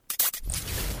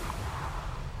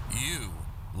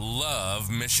of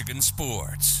Michigan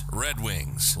sports. Red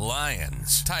Wings,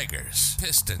 Lions, Tigers,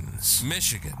 Pistons,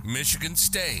 Michigan, Michigan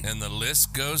State, and the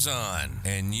list goes on.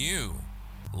 And you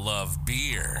love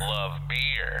beer. Love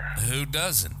beer. Who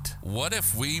doesn't? What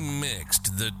if we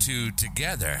mixed the two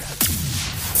together?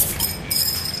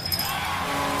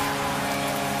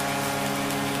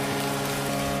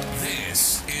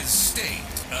 This is State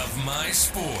of My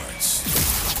Sports.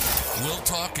 We'll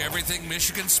talk everything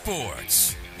Michigan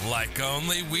sports, like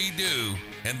only we do,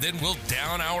 and then we'll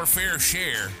down our fair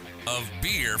share of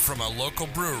beer from a local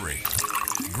brewery,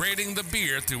 grading the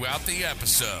beer throughout the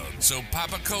episode. So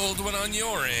pop a cold one on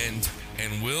your end,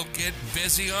 and we'll get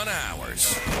busy on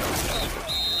ours.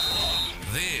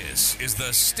 This is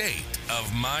the State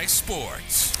of My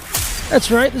Sports.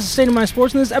 That's right. This is State of My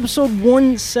Sports, and this is episode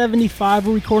 175.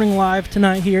 We're recording live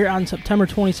tonight here on September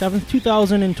 27th,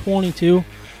 2022.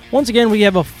 Once again, we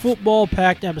have a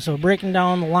football-packed episode, breaking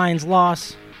down the Lions'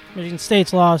 loss, Michigan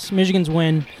State's loss, Michigan's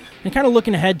win, and kind of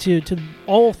looking ahead to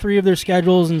all three of their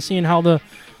schedules and seeing how the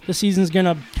season's going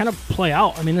to kind of play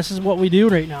out. I mean, this is what we do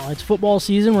right now. It's football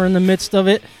season. We're in the midst of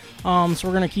it, so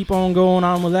we're going to keep on going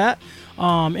on with that.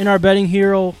 In our Betting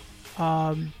Hero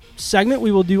segment,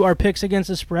 we will do our picks against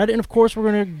the spread, and, of course, we're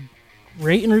going to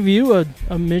rate and review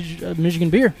a Michigan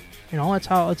beer. You know,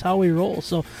 that's how we roll.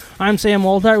 So I'm Sam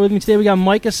Waltart. With me today we got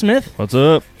Micah Smith. What's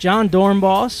up? John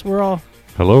Dornboss.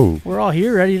 Hello. We're all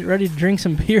here ready to drink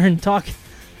some beer and talk.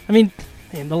 I mean,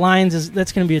 the Lions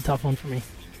that's going to be a tough one for me.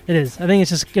 It is. I think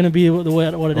it's just going to be what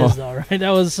it is, though, right?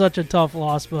 That was such a tough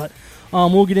loss, but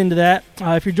we'll get into that.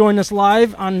 If you're joining us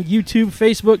live on YouTube,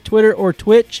 Facebook, Twitter, or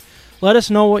Twitch, let us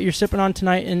know what you're sipping on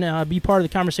tonight and be part of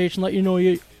the conversation.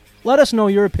 Let us know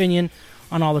your opinion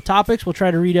on all the topics. We'll try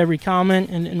to read every comment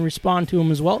and respond to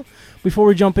them as well. Before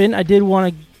we jump in, I did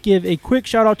want to give a quick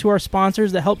shout out to our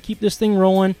sponsors that help keep this thing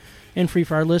rolling and free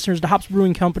for our listeners. The Hops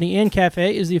Brewing Company and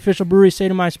Cafe is the official brewery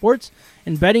State of My Sports,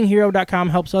 and BettingHero.com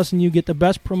helps us and you get the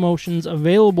best promotions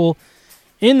available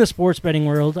in the sports betting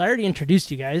world. I already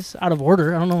introduced you guys out of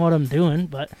order. I don't know what I'm doing,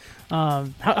 but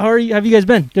how are you? Have you guys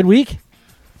been? Good week?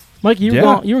 Mike, you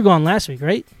were gone last week,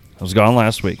 right? I was gone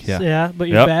last week, yeah. Yeah, but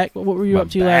you're back. What were you up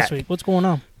to last week? What's going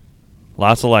on?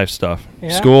 Lots of life stuff.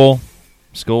 Yeah?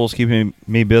 School's keeping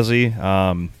me busy.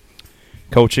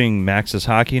 Coaching Max's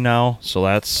hockey now, so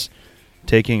that's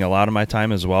taking a lot of my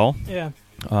time as well. Yeah.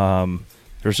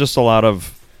 There's just a lot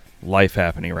of life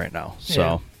happening right now.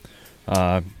 So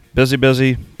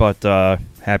busy, but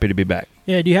happy to be back.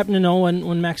 Yeah, do you happen to know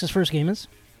when Max's first game is?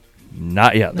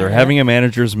 Not yet. They're having a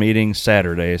managers meeting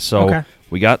Saturday, so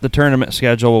we got the tournament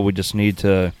schedule. We just need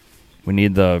the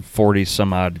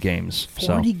 40-some-odd games.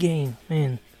 40 games,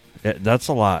 man. That's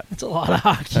a lot. That's a lot of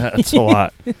hockey. That's a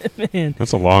lot. Man.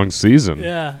 That's a long season.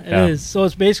 Yeah, it is. So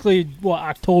it's basically,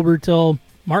 October till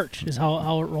March is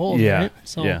how it rolls, right?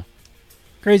 So,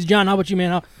 crazy. John, how about you,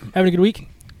 man? Having a good week?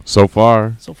 So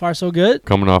far, so good.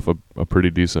 Coming off a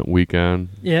pretty decent weekend.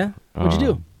 Yeah. What'd you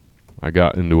do? I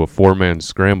got into a 4-man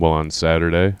scramble on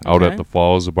Saturday out at the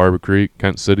Falls of Barber Creek,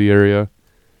 Kent City area.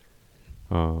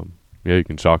 You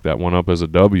can chalk that one up as a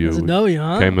W. As a W,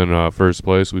 huh? Came in first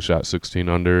place. We shot 16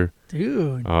 under.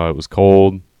 Dude. It was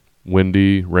cold,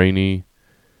 windy, rainy,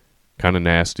 kind of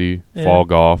nasty, fall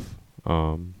golf.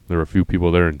 There were a few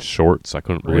people there in shorts. I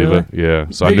couldn't believe it. Yeah,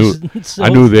 so I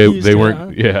knew they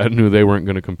weren't. Yeah, I knew they weren't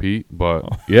going to compete. But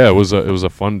yeah, it was a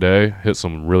fun day. Hit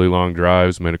some really long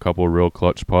drives, made a couple of real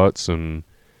clutch putts, and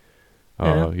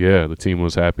the team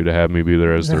was happy to have me be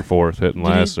there as their fourth, hitting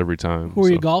last every time. Who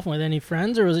were you golfing with? Any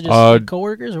friends, or was it just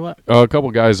coworkers, or what? A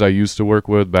couple guys I used to work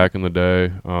with back in the day.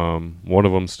 One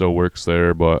of them still works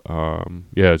there, but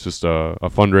it's just a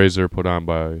fundraiser put on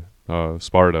by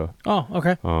Sparta. Oh,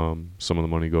 okay. Some of the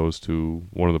money goes to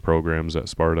one of the programs at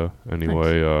Sparta.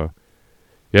 Anyway,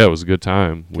 it was a good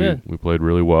time. We played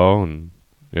really well, and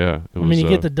you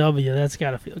get the W. That's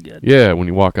got to feel good. Yeah, when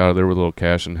you walk out of there with a little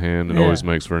cash in hand, it always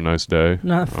makes for a nice day.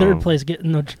 Not third place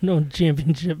getting no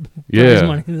championship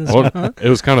money. It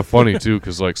was kind of funny, too,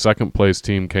 because, second place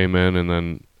team came in, and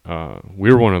then we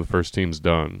were one of the first teams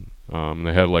done.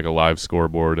 They had a live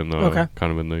scoreboard in the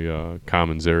kind of in the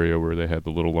commons area where they had the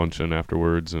little luncheon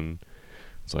afterwards, and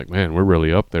it's man, we're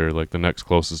really up there. The next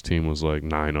closest team was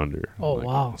 9 under. Oh,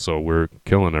 wow. So we're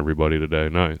killing everybody today.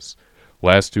 Nice.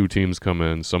 Last two teams come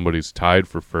in, somebody's tied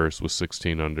for first with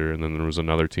 16 under, and then there was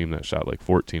another team that shot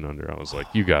 14 under. I was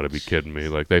you got to be kidding me.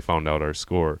 They found out our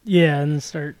score. Yeah, and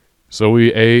start. So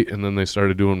we ate, and then they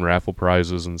started doing raffle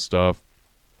prizes and stuff.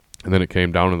 And then it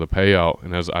came down to the payout,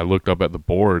 and as I looked up at the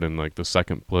board, and the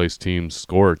second place team's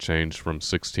score changed from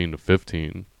 16 to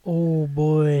 15. Oh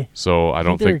boy! So I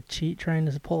don't think they're trying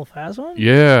to pull a fast one.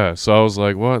 Yeah, so I was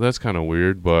like, "Well, that's kind of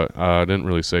weird," but I didn't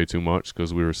really say too much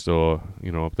because we were still,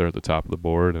 up there at the top of the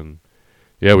board, and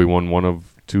yeah, we won one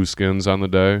of 2 skins on the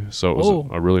day, so it was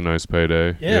a really nice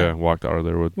payday. Yeah, walked out of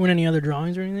there with. You win any other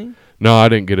drawings or anything? No, I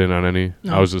didn't get in on any.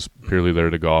 No. I was just purely there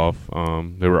to golf.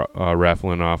 They were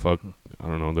raffling off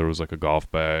there was like a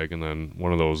golf bag and then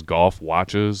one of those golf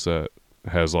watches that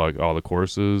has like all the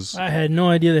courses. I had no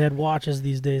idea they had watches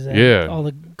these days. All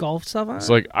the golf stuff on it. It's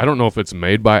like, I don't know if it's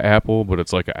made by Apple, but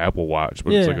it's like an Apple Watch,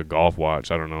 but it's like a golf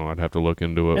watch. I don't know. I'd have to look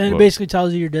into it. And it basically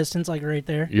tells you your distance, like right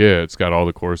there. Yeah, it's got all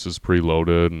the courses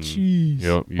preloaded. And,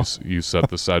 jeez. You set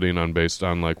the setting based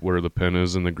on like where the pin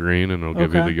is in the green, and it'll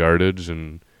give you the yardage.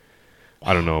 And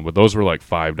I don't know, but those were like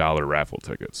 $5 raffle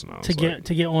tickets. And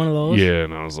to get one of those? Yeah,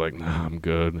 and I was like, nah, I'm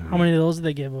good. How many of those did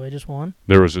they give away? Just one?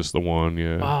 There was just the one,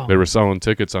 yeah. Wow. They were selling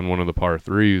tickets on one of the par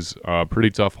 3s.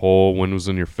 Pretty tough hole, wind was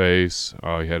in your face. You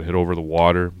had to hit over the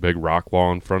water, big rock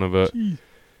wall in front of it. Jeez.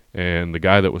 And the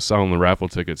guy that was selling the raffle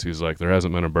tickets, he's like, there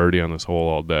hasn't been a birdie on this hole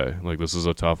all day. Like, this is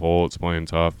a tough hole. It's playing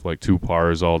tough. Like, 2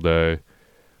 pars all day.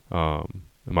 And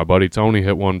my buddy Tony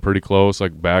hit one pretty close,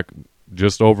 like back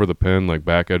just over the pin, like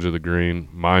back edge of the green.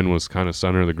 Mine was kind of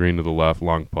center of the green to the left,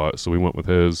 long putt. So we went with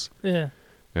his. Yeah.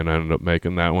 And I ended up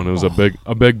making that one. It was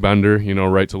a big bender,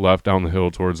 right to left down the hill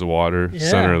towards the water,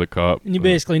 center of the cup. And you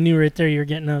basically knew right there you were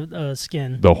getting a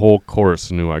skin. The whole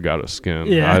course knew I got a skin.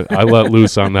 Yeah. I let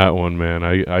loose on that one, man.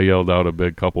 I yelled out a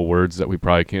big couple words that we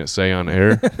probably can't say on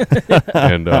air.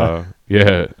 And,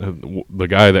 the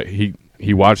guy that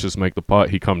he watched us make the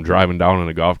putt. He come driving down in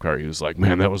a golf cart. He was like,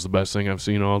 man, that was the best thing I've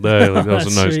seen all day. Like, that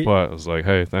was a nice putt. I was like,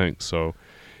 hey, thanks. So,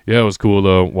 yeah, it was cool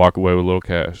to walk away with a little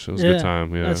cash. It was a good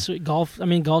time. Yeah, that's sweet. Golf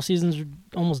season's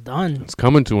almost done. It's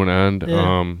coming to an end.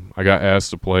 Yeah. I got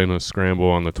asked to play in a scramble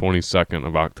on the 22nd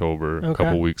of October, a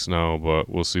couple weeks now, but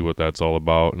we'll see what that's all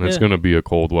about. And it's going to be a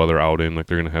cold weather outing. Like,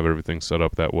 they're going to have everything set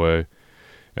up that way.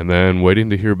 And then waiting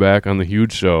to hear back on the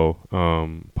Huge Show.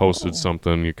 Posted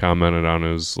something. You commented on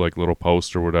his like little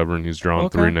post or whatever, and he's drawn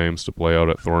 3 names to play out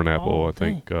at Thornapple. I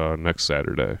think next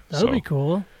Saturday. That'll be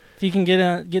cool. If you can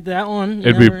get that one.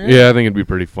 I think it'd be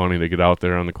pretty funny to get out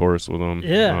there on the course with him.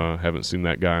 Yeah. Haven't seen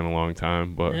that guy in a long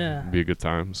time, but it'd be a good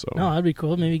time. So no, that'd be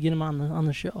cool. Maybe get him on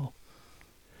the show.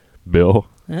 Bill.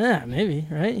 Yeah, maybe,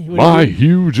 right? My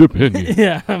huge opinion.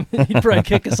 Yeah, he'd probably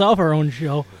kick us off our own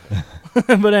show.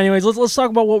 But anyways, let's talk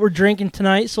about what we're drinking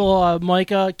tonight. So,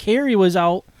 Micah, Carrie was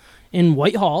out in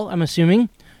Whitehall, I'm assuming,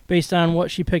 based on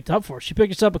what she picked up for us. She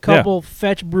picked us up a couple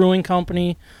Fetch Brewing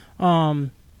Company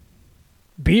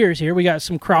beers here. We got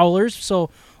some Crowlers. So,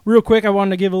 real quick, I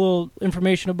wanted to give a little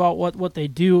information about what they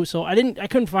do. So, I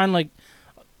couldn't find like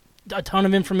a ton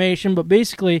of information, but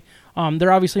basically,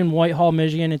 they're obviously in Whitehall,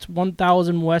 Michigan. It's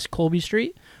 1000 West Colby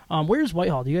Street. Where's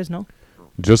Whitehall? Do you guys know?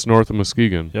 Just north of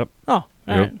Muskegon. Yep. Oh,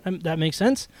 all right. That makes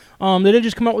sense. They did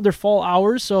just come out with their fall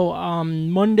hours. So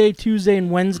Monday, Tuesday, and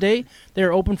Wednesday,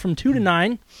 they're open from 2 to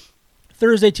 9.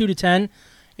 Thursday, 2 to 10.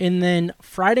 And then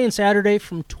Friday and Saturday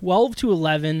from 12 to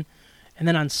 11. And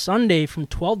then on Sunday from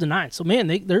 12 to 9. So, man,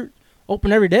 they're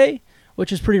open every day,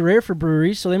 which is pretty rare for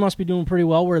breweries. So they must be doing pretty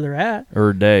well where they're at.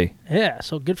 Every day. Yeah,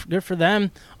 so good for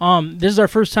them. This is our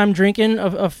first time drinking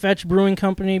a Fetch Brewing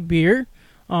Company beer.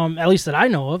 At least that I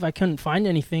know of. I couldn't find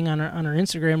anything on our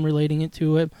Instagram relating it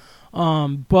to it.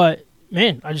 But,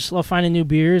 man, I just love finding new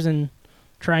beers and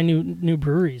trying new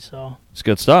breweries. So it's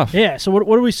good stuff. Yeah, so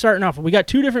what are we starting off with? We got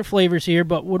 2 different flavors here,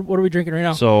 but what are we drinking right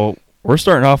now? So we're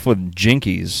starting off with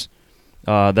Jinkies.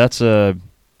 That's a...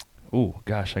 Ooh,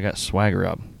 gosh, I got Swagger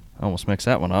up. I almost mixed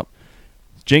that one up.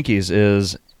 Jinkies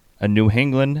is a New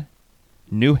England.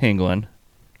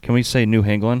 Can we say New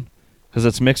England? Because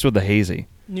it's mixed with the hazy.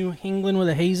 New England with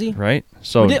a hazy? Right?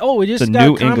 So we just it's a got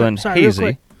New a comment. England Sorry,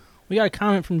 hazy. We got a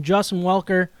comment from Justin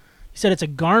Welker. He said it's a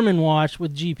Garmin watch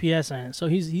with GPS on it, so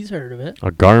he's heard of it. A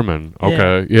Garmin,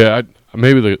 okay, yeah.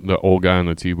 Maybe the old guy in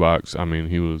the tee box. I mean,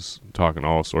 he was talking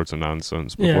all sorts of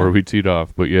nonsense before we teed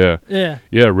off, but yeah,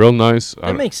 real nice.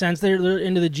 That makes sense. They're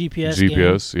into the GPS.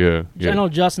 Game. Yeah. I know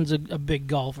Justin's a big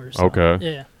golfer. So,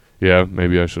 okay. Yeah,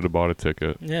 maybe I should have bought a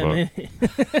ticket. Yeah, maybe.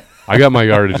 I got my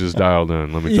yardages dialed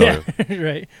in. Let me tell you.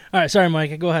 Right. All right. Sorry,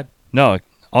 Mike. Go ahead. No.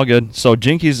 All good. So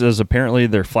Jinkies is apparently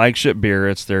their flagship beer.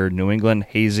 It's their New England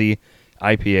Hazy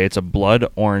IPA. It's a blood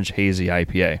orange hazy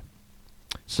IPA.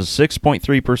 It's a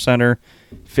 6.3%er,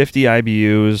 50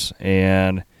 IBUs,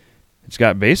 and it's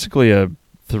got basically a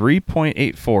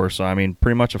 3.84. So, I mean,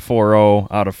 pretty much a 4.0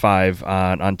 out of 5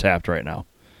 on Untappd right now.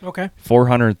 Okay.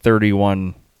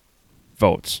 431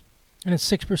 votes. And it's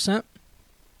 6%?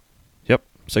 Yep,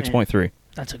 6.3.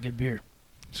 That's a good beer.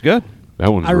 It's good.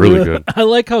 That one's really good. I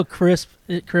like how crisp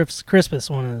this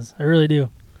one is. I really do.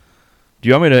 Do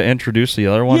you want me to introduce the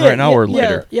other one right now or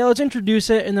later? Yeah, let's introduce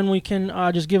it, and then we can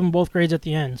just give them both grades at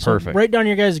the end. So Perfect. Write down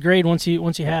your guys' grade once you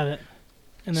have it.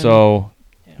 And then,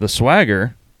 the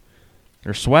Swagger,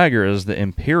 their Swagger is the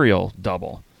Imperial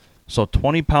Double. So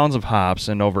 20 pounds of hops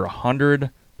and over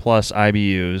 100 plus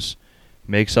IBUs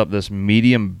makes up this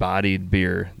medium-bodied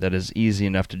beer that is easy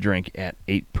enough to drink at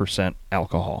 8%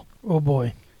 alcohol. Oh,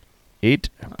 boy. 8%.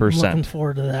 I'm looking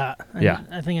forward to that.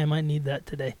 I think I might need that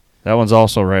today. That one's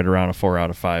also right around a 4 out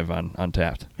of 5 on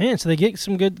Untapped. Man, so they get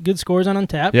some good scores on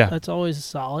Untapped. Yeah. That's always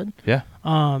solid. Yeah.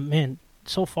 Man,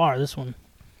 so far, this one,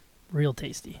 real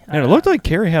tasty. And it looked like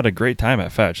Carrie had a great time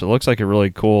at Fetch. It looks like a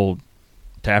really cool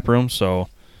tap room, so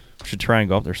we should try and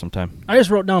go up there sometime. I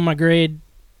just wrote down my grade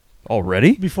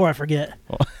already before I forget.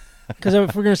 Because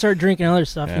if we're going to start drinking other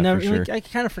stuff, sure. I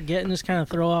kind of forget and just kind of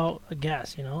throw out a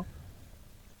guess,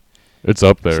 It's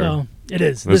up there. So it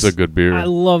is. This is a good beer. I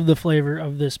love the flavor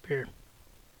of this beer.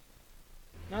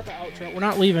 Not the outro. We're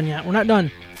not leaving yet. We're not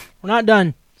done. We're not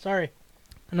done. Sorry.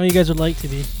 I know you guys would like to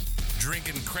be.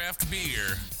 Drinking craft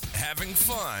beer, having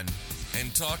fun,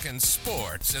 and talking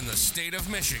sports in the state of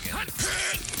Michigan.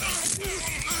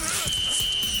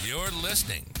 You're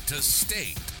listening to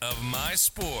State of My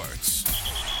Sports.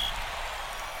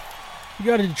 We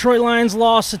got a Detroit Lions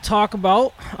loss to talk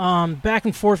about. Back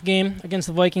and forth game against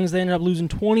the Vikings. They ended up losing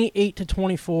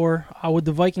 28-24, with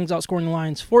the Vikings outscoring the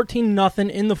Lions 14-0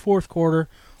 in the fourth quarter,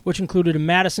 which included a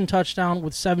Madison touchdown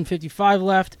with 7:55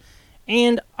 left,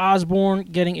 and Osborne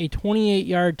getting a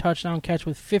 28-yard touchdown catch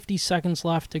with 50 seconds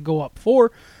left to go up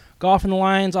 4. Goff and the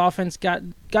Lions offense got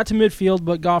to midfield,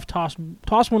 but Goff tossed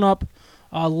one up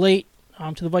late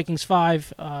to the Vikings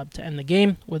 5 to end the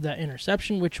game with that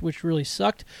interception, which really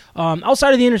sucked.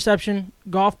 Outside of the interception,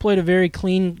 Goff played a very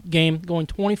clean game, going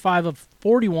 25 of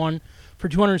 41 for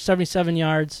 277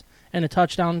 yards and a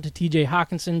touchdown to T.J.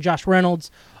 Hawkinson. Josh Reynolds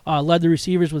led the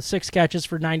receivers with 6 catches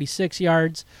for 96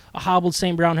 yards. A hobbled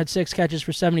St. Brown had 6 catches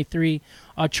for 73.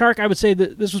 Chark, I would say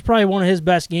that this was probably one of his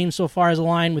best games so far as a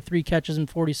line with 3 catches and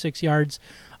 46 yards.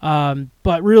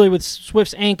 But really with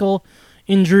Swift's ankle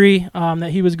injury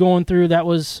that he was going through, that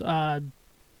was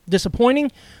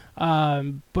disappointing.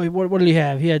 But what did he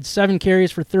have? He had 7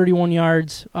 carries for 31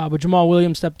 yards, but Jamal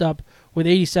Williams stepped up with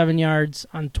 87 yards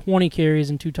on 20 carries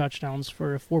and 2 touchdowns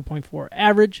for a 4.4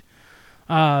 average,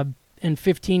 and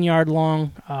 15-yard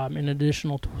long, an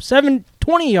additional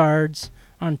 20 yards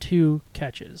on 2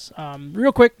 catches.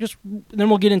 Real quick, then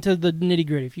we'll get into the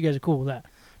nitty-gritty if you guys are cool with that.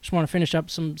 Just want to finish up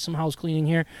some house cleaning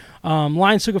here.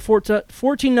 Lions took a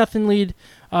 14-0 lead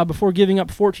before giving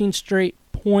up 14 straight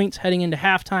points heading into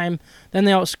halftime. Then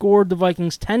they outscored the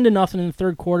Vikings 10-0 in the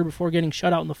third quarter before getting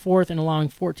shut out in the fourth and allowing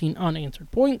 14 unanswered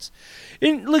points.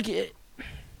 And look,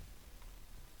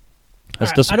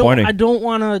 that's disappointing. I don't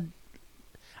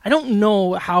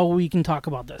know how we can talk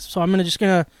about this, so I'm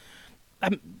gonna.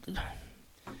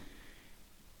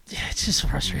 It's just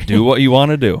frustrating. Do what you want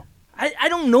to do. I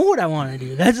don't know what I want to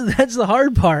do. That's the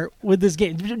hard part with this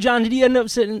game. John, did you end up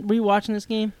rewatching this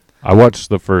game? I watched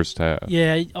the first half.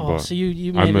 Yeah. Oh, so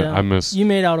you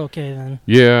made out okay then.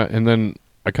 Yeah, and then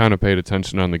I kind of paid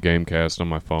attention on the Gamecast on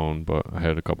my phone, but I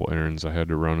had a couple errands I had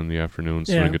to run in the afternoon,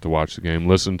 so I didn't get to watch the game.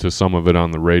 Listened to some of it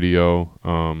on the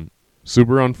radio.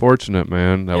 Super unfortunate,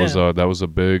 man. That was a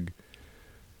big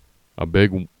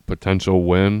potential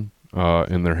win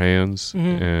in their hands,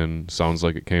 and sounds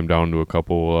like it came down to a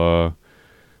couple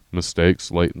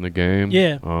mistakes late in the game.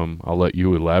 Yeah. I'll let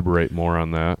you elaborate more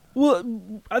on that. Well,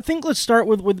 I think let's start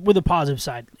with the positive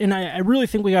side, and I really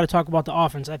think we got to talk about the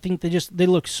offense. I think they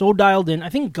look so dialed in. I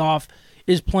think Goff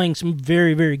is playing some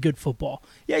very, very good football.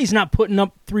 Yeah, he's not putting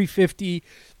up 350,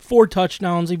 4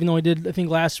 touchdowns, even though he did, I think,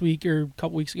 last week or a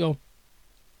couple weeks ago.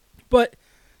 But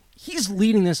he's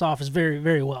leading this offense very,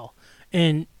 very well,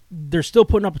 and they're still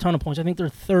putting up a ton of points. I think they're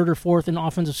 3rd or 4th in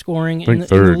offensive scoring in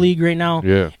the league right now.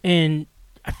 Yeah. And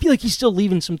I feel like he's still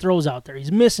leaving some throws out there.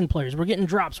 He's missing players. We're getting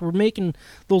drops. We're making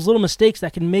those little mistakes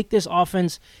that can make this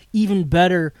offense even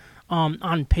better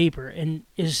on paper. And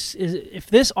if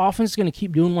this offense is going to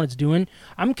keep doing what it's doing,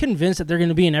 I'm convinced that they're going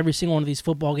to be in every single one of these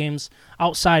football games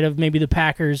outside of maybe the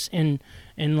Packers and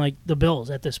like the Bills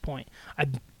at this point.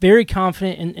 I'm very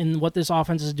confident in what this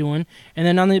offense is doing. And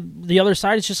then on the other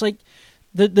side, it's just like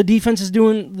the defense is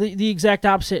doing the exact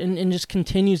opposite and just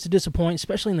continues to disappoint,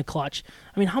 especially in the clutch.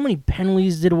 I mean, how many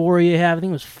penalties did Warrior have? I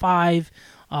think it was 5.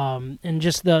 And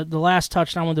just the last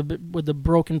touchdown with the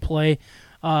broken play,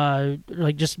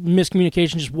 like just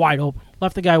miscommunication, just wide open.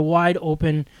 Left the guy wide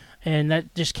open. And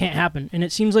that just can't happen. And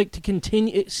it seems to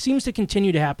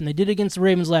continue to happen. They did it against the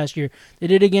Ravens last year. They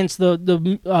did it against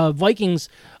the Vikings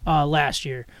last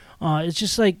year. It's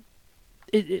just like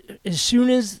as soon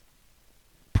as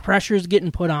pressure is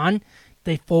getting put on,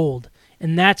 they fold.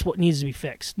 And that's what needs to be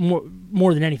fixed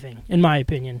more than anything, in my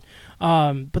opinion.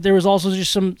 But there was also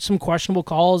just some questionable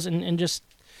calls and just,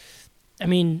 I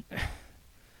mean,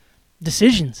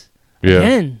 decisions. Yeah.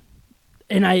 Again.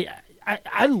 And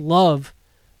I love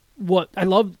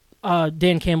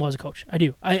Dan Campbell as a coach. I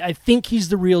do. I think he's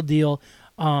the real deal.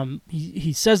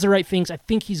 He says the right things. I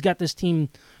think he's got this team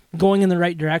going in the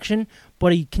right direction,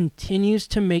 but he continues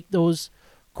to make those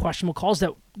questionable calls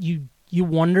that you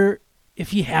wonder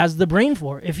if he has the brain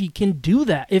for, if he can do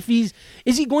that. Is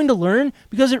he going to learn?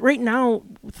 Because right now,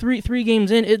 three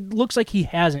games in, it looks like he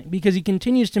hasn't, because he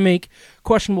continues to make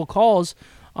questionable calls.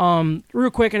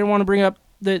 Real quick, I want to bring up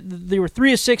that they were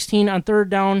 3 of 16 on third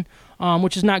down,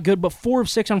 which is not good, but 4 of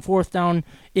 6 on fourth down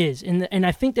is. And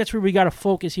I think that's where we got to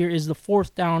focus here, is the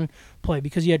fourth down play,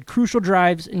 because he had crucial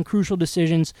drives and crucial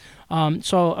decisions.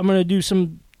 So I'm going to do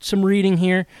some reading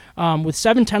here. With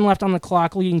 7:10 left on the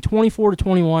clock, leading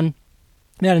 24-21.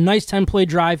 They had a nice 10-play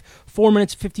drive, 4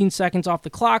 minutes, 15 seconds off the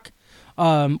clock,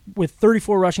 with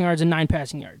 34 rushing yards and 9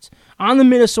 passing yards. On the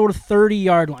Minnesota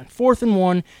 30-yard line, 4th and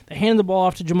 1, they handed the ball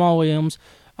off to Jamal Williams,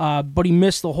 but he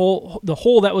missed the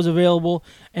hole that was available,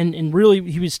 and really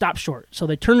he was stopped short. So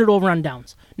they turned it over on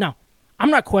downs. Now,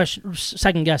 I'm not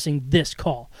second-guessing this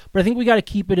call, but I think we got to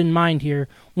keep it in mind here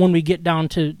when we get down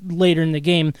to later in the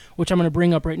game, which I'm going to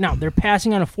bring up right now. They're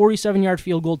passing on a 47-yard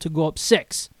field goal to go up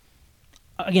 6.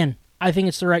 Again, I think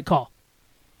it's the right call.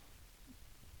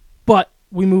 But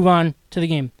we move on to the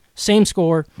game. Same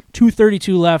score,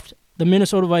 2:32 left. On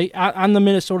the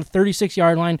Minnesota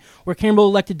 36-yard line, where Campbell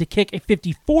elected to kick a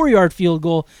 54-yard field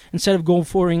goal instead of going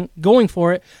for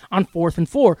it on 4th and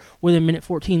 4 with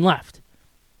 1:14 left.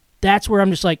 That's where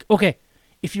I'm just like, okay,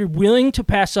 if you're willing to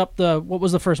pass up what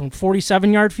was the first one,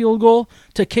 47-yard field goal,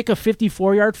 to kick a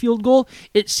 54-yard field goal,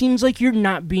 it seems like you're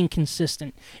not being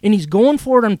consistent. And he's going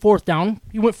for it on 4th down.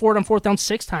 He went for it on 4th down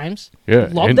 6 times. Yeah.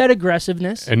 Love that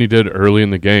aggressiveness. And he did early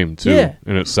in the game, too. Yeah.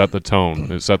 And it set the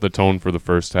tone. It set the tone for the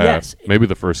first half. Yes. Maybe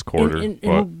the first quarter.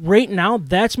 And right now,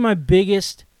 that's my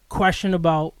biggest question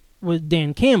with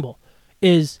Dan Campbell,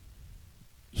 is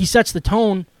he sets the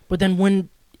tone, but then when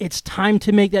it's time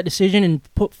to make that decision and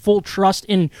put full trust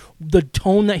in the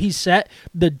tone that he set,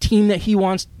 the team that he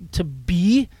wants to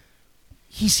be,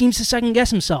 he seems to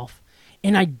second-guess himself.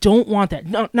 And I don't want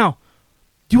that. Now,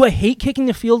 do I hate kicking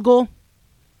the field goal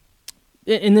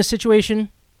in this situation?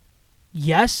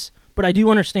 Yes, but I do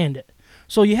understand it.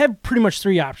 So you have pretty much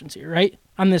 3 options here, right,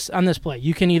 on this play.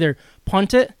 You can either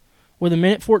punt it with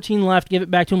 1:14 left, give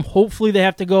it back to him. Hopefully they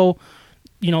have to go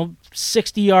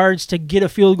 60 yards to get a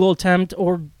field goal attempt,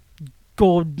 or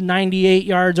go 98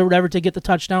 yards or whatever to get the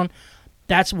touchdown.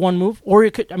 That's one move. Or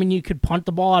you could punt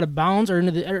the ball out of bounds or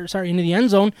into the end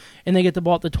zone, and they get the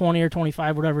ball at the 20 or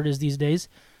 25, whatever it is these days.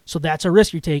 So that's a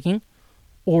risk you're taking.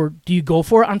 Or do you go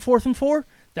for it on 4th and 4?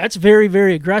 That's very,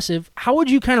 very aggressive. How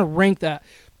would you kind of rank that?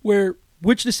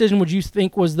 Which decision would you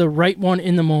think was the right one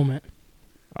in the moment?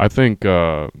 I think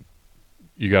you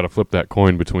got to flip that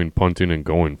coin between punting and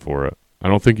going for it. I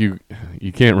don't think you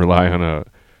can't rely on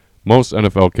most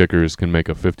NFL kickers can make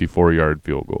a 54-yard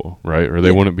field goal, right? Or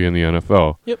they wouldn't be in the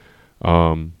NFL. Yep.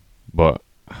 But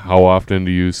how often do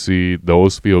you see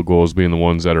those field goals being the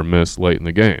ones that are missed late in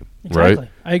the game, exactly. right?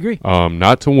 I agree.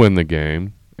 Not to win the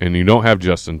game, and you don't have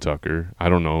Justin Tucker. I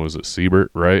don't know. Is it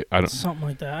Siebert, right? Something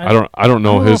like that. I don't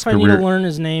know his career. I need to learn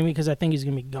his name because I think he's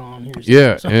going to be gone here soon.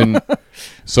 Yeah, and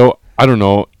so I don't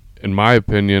know. In my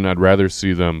opinion, I'd rather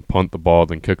see them punt the ball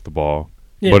than kick the ball.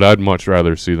 Yeah. But I'd much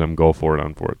rather see them go for it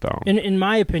on 4th down. In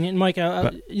my opinion, Mike,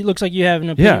 it looks like you have an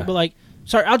opinion. Yeah. But,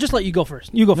 sorry, I'll just let you go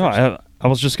first. You go first. No, I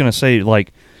was just going to say,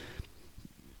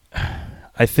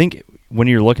 I think when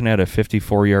you're looking at a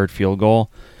 54-yard field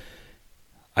goal,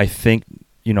 I think,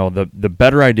 the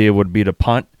better idea would be to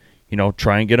punt,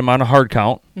 try and get them on a hard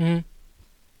count,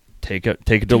 take a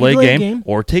delay game,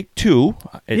 or take 2.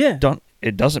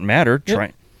 It doesn't matter.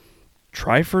 Yep.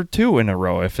 Try for 2 in a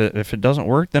row. If it doesn't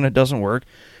work, then it doesn't work.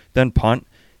 Then punt,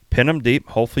 pin them deep.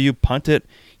 Hopefully you punt it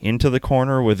into the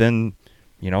corner within,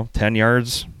 10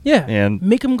 yards. Yeah, and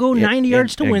make them go 90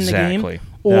 yards to win the game,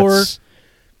 or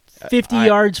 50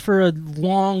 yards for a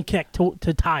long kick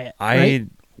to tie it. Right?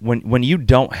 When you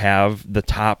don't have the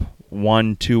top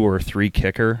 1, 2, or 3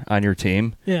 kicker on your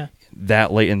team,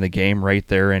 that late in the game right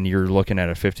there, and you're looking at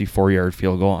a 54-yard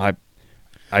field goal,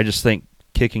 I just think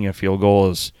kicking a field goal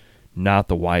is not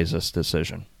the wisest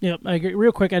decision. Yep, I agree.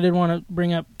 Real quick, I did want to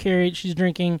bring up Carrie. She's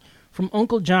drinking from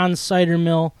Uncle John's Cider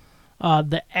Mill,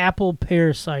 the apple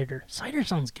pear cider. Cider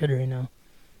sounds good right now.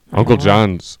 Uncle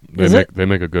John's, they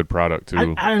make a good product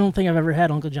too. I don't think I've ever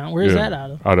had Uncle John. Where is that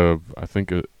out of? Out of, I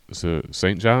think it's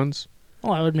St. John's.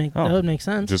 Oh, that would make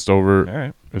sense. Just over. All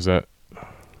right. Is that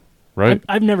right?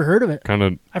 I've never heard of it. Kind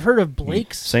of. I've heard of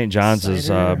Blake's. St. John's is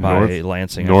by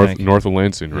Lansing. North of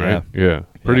Lansing, right? Yeah.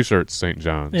 Pretty sure it's St.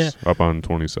 John's. Yeah. Up on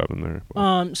 27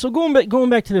 there. So going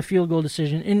back to the field goal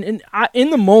decision, and in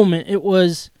the moment it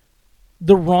was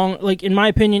the wrong. Like in my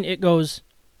opinion, it goes,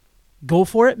 go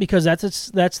for it because that's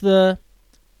the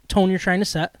tone you're trying to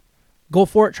set. Go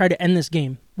for it. Try to end this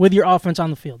game with your offense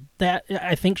on the field. That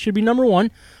I think should be number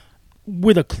one,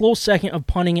 with a close second of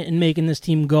punting it and making this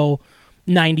team go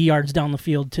 90 yards down the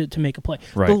field to make a play.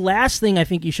 Right. The last thing I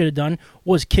think you should have done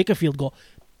was kick a field goal.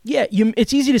 Yeah,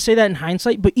 it's easy to say that in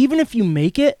hindsight, but even if you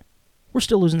make it, we're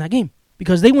still losing that game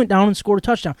because they went down and scored a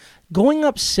touchdown. Going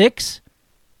up 6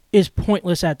 is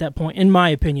pointless at that point, in my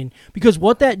opinion, because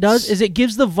what that does is it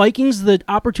gives the Vikings the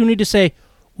opportunity to say,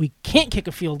 we can't kick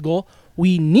a field goal,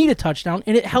 we need a touchdown,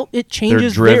 and it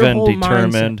changes They're driven, their whole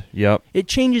determined. mindset. Yep. It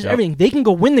changes everything. They can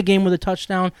go win the game with a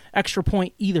touchdown, extra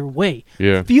point, either way.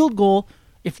 Yeah. Field goal,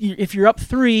 if you're up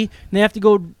 3 and they have to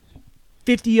go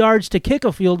 50 yards to kick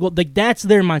a field goal, like that's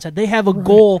their mindset. They have a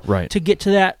goal to get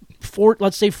to that,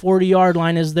 let's say 40-yard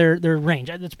line is their range.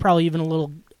 That's probably even a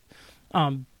little,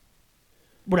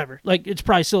 whatever. Like it's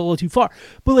probably still a little too far.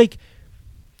 But like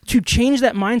to change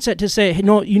that mindset to say, hey,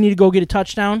 no, you need to go get a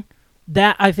touchdown.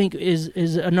 That I think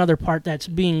is another part that's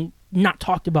being not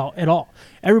talked about at all.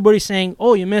 Everybody's saying,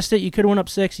 "Oh, you missed it. You could have went up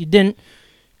 6. You didn't."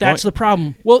 That's the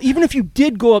problem. Well, even if you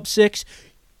did go up 6,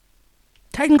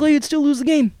 technically you'd still lose the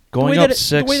game. Going up 6,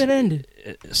 the way that ended,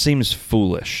 it seems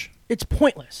foolish. it's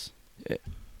pointless.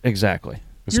 Exactly.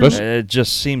 Especially It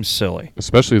just seems silly.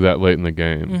 Especially that late in the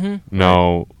game. Mm-hmm.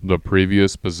 Now, the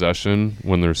previous possession,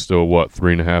 when there's still,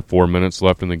 3.5, 4 minutes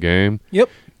left in the game, Yep.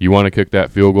 you want to kick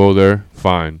that field goal there?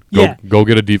 Fine. Go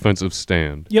get a defensive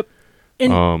stand. Yep.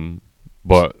 And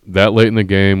But that late in the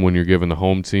game, when you're giving the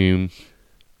home team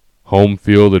home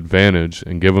field advantage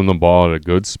and give them the ball at a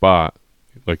good spot,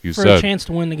 like you for said, a chance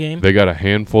to win the game. they got a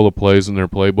handful of plays in their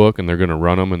playbook, and they're going to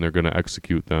run them, and they're going to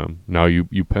execute them. Now, you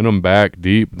pin them back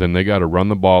deep, then they got to run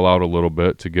the ball out a little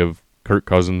bit to give Kirk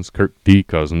D.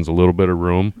 Cousins, a little bit of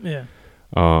room. Yeah.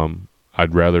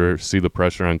 I'd rather see the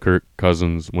pressure on Kirk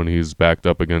Cousins when he's backed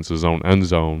up against his own end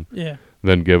zone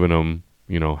than giving him,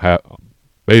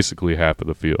 basically half of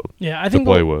the field Yeah, to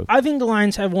play with. I think the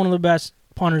Lions have one of the best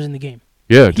punters in the game.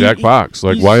 Yeah, Jack Fox.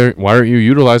 Like, why aren't you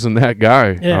utilizing that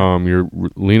guy? Yeah. You're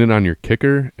leaning on your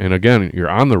kicker, and again, you're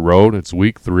on the road. It's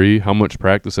week 3. How much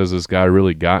practice has this guy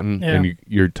really gotten? Yeah. And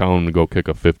you're telling him to go kick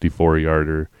a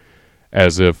 54-yarder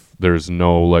as if there's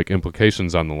no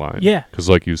implications on the line. Yeah. Because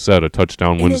like you said, a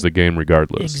touchdown wins the game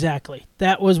regardless. Exactly.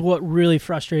 That was what really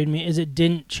frustrated me, is it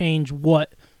didn't change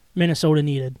what Minnesota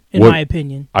needed, in my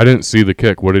opinion. I didn't see the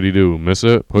kick. What did he do? Miss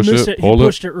it? Push it? Hold he it?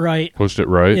 pushed it right. Pushed it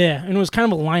right? Yeah, and it was kind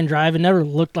of a line drive. It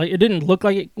didn't look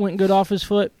like it went good off his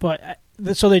foot, but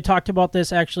so they talked about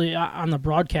this actually on the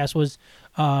broadcast was,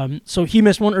 so he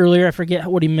missed one earlier. I forget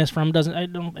what he missed from. I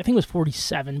think it was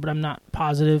 47, but I'm not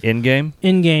positive. In game.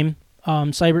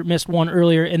 Seibert missed one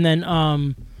earlier, and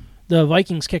then the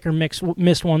Vikings kicker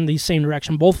missed one the same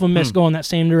direction. Both of them missed going that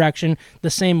same direction the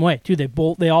same way too.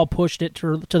 They all pushed it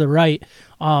to the right.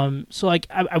 So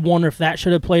I wonder if that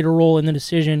should have played a role in the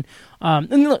decision.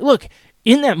 And look,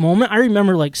 in that moment, I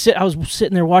remember I was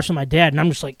sitting there watching my dad, and I'm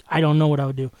just like, I don't know what I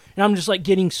would do, and I'm just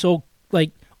getting so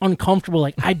uncomfortable.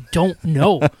 I don't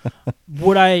know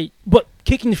but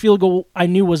kicking the field goal I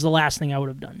knew was the last thing I would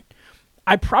have done.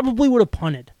 I probably would have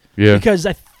punted. Yeah. Because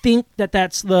I think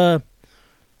that's the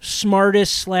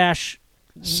smartest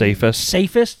 /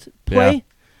 safest play.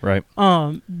 Yeah,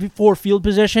 right. Before field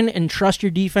position, and trust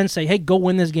your defense. Say, hey, go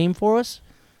win this game for us.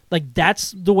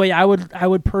 That's the way I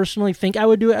would personally think I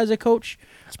would do it as a coach.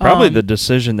 It's probably the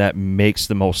decision that makes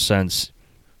the most sense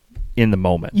in the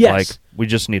moment. Yes. We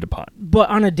just need a punt. But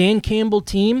on a Dan Campbell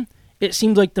team, it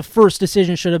seems like the first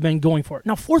decision should have been going for it.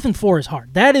 Now, 4th and 4 is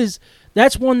hard.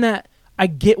 That's one that I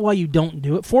get why you don't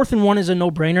do it. 4th and 1 is a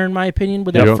no-brainer in my opinion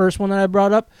with that first one that I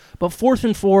brought up. But 4th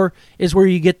and 4 is where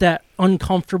you get that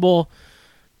uncomfortable,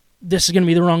 this is going to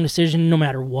be the wrong decision no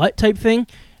matter what type thing.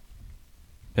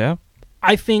 Yeah.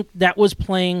 I think that was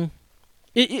playing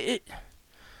I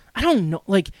don't know.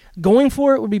 Going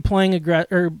for it would be playing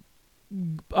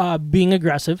being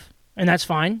aggressive, and that's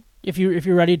fine if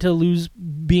you're ready to lose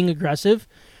being aggressive.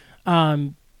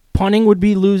 Punting would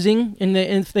be losing, and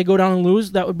if they go down and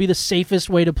lose, that would be the safest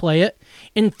way to play it.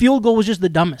 And field goal was just the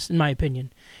dumbest, in my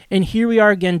opinion. And here we are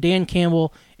again, Dan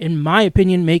Campbell, in my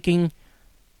opinion, making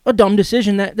a dumb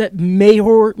decision that may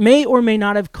or may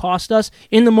not have cost us.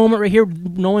 In the moment right here,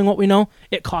 knowing what we know,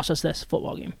 it cost us this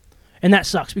football game. And that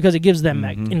sucks because it gives them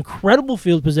that incredible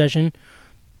field possession.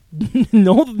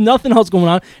 Nothing else going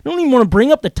on. I don't even want to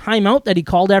bring up the timeout that he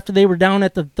called after they were down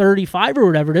at the 35 or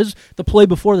whatever it is, the play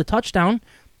before the touchdown.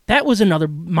 That was another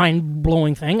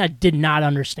mind-blowing thing I did not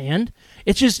understand.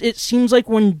 It seems like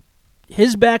when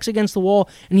his back's against the wall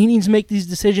and he needs to make these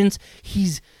decisions,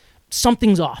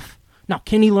 something's off. Now,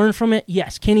 can he learn from it?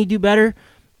 Yes. Can he do better?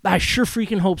 I sure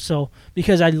freaking hope so,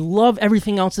 because I love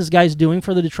everything else this guy's doing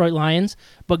for the Detroit Lions,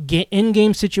 but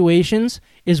in-game situations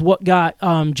is what got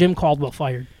Jim Caldwell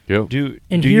fired. Yep.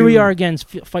 Here we are again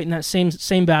fighting that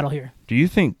same battle here. Do you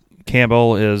think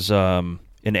Campbell is an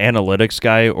analytics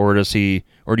guy, or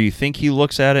do you think he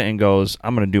looks at it and goes,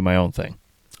 "I'm going to do my own thing"?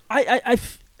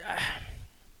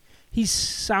 He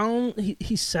says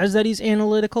that he's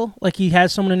analytical, like he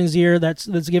has someone in his ear that's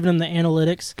giving him the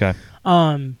analytics. Okay.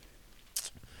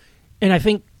 And I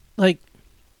think like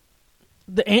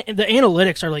the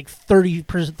analytics are like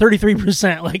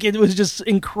 33%. Like it was just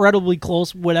incredibly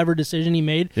close, whatever decision he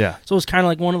made. Yeah. So it was kind of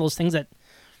like one of those things that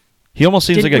he almost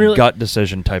seems like a gut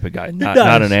decision type of guy,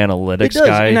 not an analytics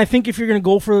guy. And I think if you're going to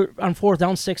go on fourth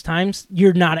down 6 times,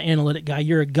 you're not an analytic guy.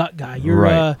 You're a gut guy.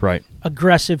 You're right.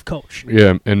 Aggressive coach.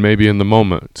 Yeah, and maybe in the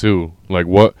moment too. Like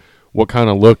what kind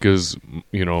of look is,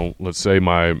 let's say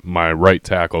my right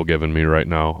tackle giving me right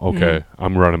now? Okay,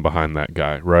 I'm running behind that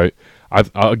guy, right?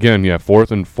 Again,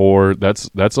 4th and 4. That's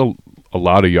a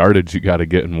lot of yardage you got to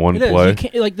get in one play. You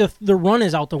can't, like the run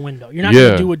is out the window. You're not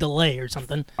going to do a delay or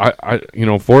something.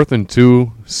 4th and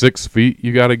 2, 6 feet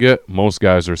you got to get. Most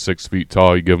guys are 6 feet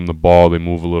tall. You give them the ball, they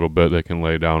move a little bit, they can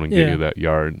lay down and get you that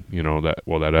yard.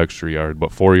 That extra yard.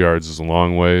 But 4 yards is a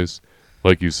long ways.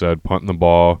 Like you said, punting the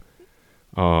ball.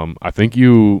 I think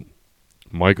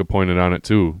Micah pointed on it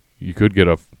too. You could get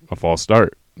a false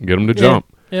start, get them to jump.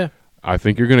 Yeah. I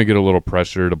think you're going to get a little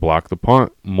pressure to block the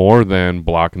punt more than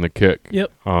blocking the kick.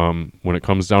 Yep. When it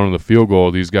comes down to the field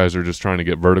goal, these guys are just trying to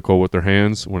get vertical with their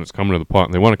hands. When it's coming to the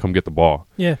punt, they want to come get the ball.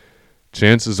 Yeah.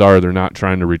 Chances are they're not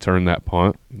trying to return that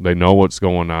punt. They know what's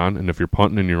going on, and if you're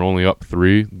punting and you're only up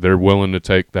 3, they're willing to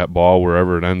take that ball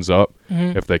wherever it ends up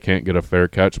if they can't get a fair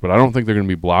catch. But I don't think they're going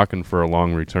to be blocking for a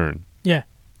long return. Yeah.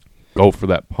 Go for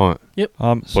that punt. Yep.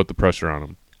 Put the pressure on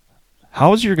them. How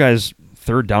has your guys'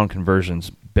 third down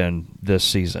conversions been this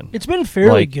season? It's been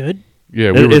fairly good.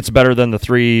 Yeah, it's better than the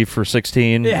 3 for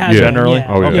 16 generally.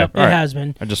 Yeah. Oh, yeah. It has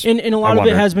been. And a lot of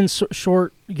it has been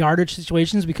short yardage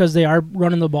situations because they are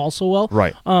running the ball so well.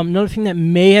 Right. Another thing that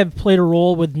may have played a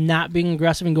role with not being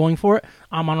aggressive and going for it,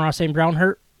 Amon-Ra St. Brown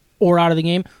hurt or out of the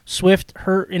game. Swift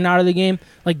hurt and out of the game.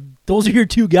 Like, those are your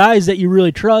 2 guys that you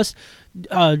really trust.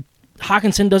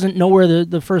 Hawkinson doesn't know where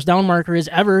the first down marker is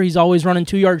ever. He's always running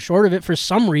 2 yards short of it for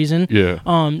some reason. Yeah.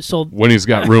 So when he's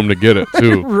got room to get it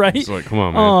too, right? It's like, come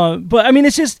on, man. But I mean,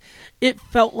 it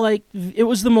felt like it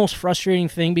was the most frustrating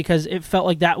thing because it felt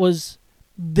like that was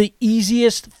the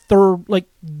easiest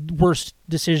worst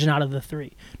decision out of the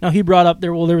 3. Now he brought up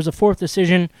there was a 4th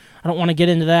decision. I don't want to get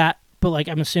into that, but like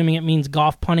I'm assuming it means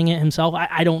Goff punting it himself.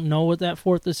 I don't know what that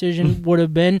 4th decision would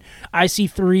have been. I see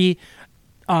 3.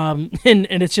 And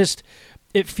it's just,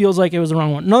 it feels like it was the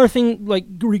wrong one. Another thing, like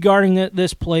regarding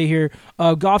this play here,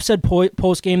 Goff said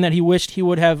post game that he wished he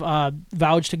would have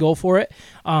vouched to go for it.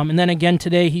 And then again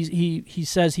today, he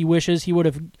says he wishes he would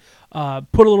have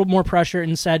put a little more pressure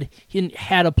and said he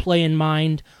had a play in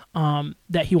mind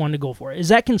that he wanted to go for it. Is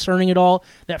that concerning at all?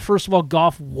 That first of all,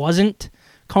 Goff wasn't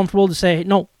comfortable to say,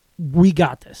 no, we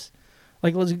got this.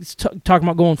 Like, let's talk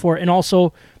about going for it. And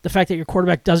also, the fact that your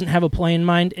quarterback doesn't have a play in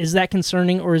mind, is that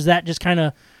concerning, or is that just kind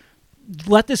of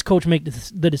let this coach make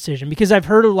the decision? Because I've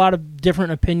heard a lot of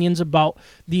different opinions about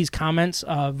these comments.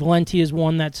 Valenti is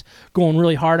one that's going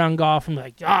really hard on Goff and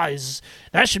like,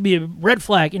 that should be a red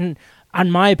flag. And on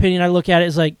my opinion, I look at it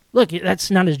as like, look, that's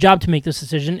not his job to make this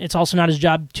decision. It's also not his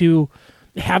job to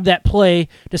have that play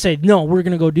to say, no, we're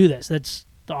going to go do this. That's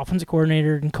the offensive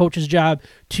coordinator and coach's job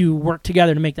to work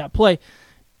together to make that play.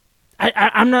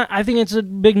 I think it's a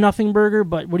big nothing burger,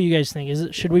 but what do you guys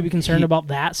think? Should we be concerned about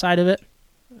that side of it?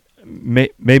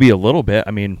 Maybe a little bit.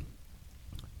 I mean,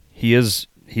 he is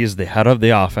the head of the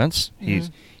offense.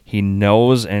 He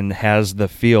knows and has the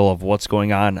feel of what's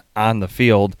going on the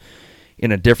field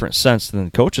in a different sense than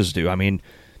the coaches do. I mean,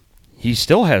 he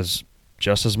still has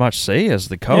just as much say as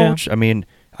the coach. Yeah. I mean,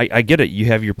 I get it. You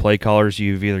have your play callers.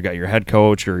 You've either got your head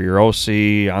coach or your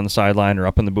OC on the sideline or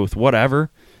up in the booth, whatever.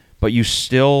 But you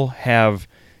still have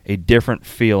a different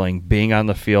feeling being on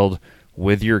the field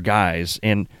with your guys.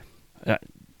 And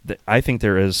I think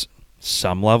there is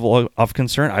some level of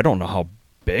concern. I don't know how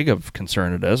big of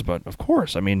concern it is, but of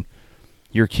course, I mean,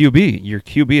 your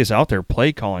QB is out there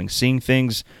play calling, seeing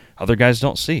things other guys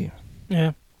don't see.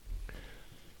 Yeah.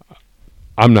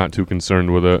 I'm not too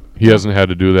concerned with it. He hasn't had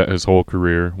to do that his whole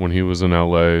career. When he was in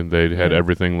LA, they had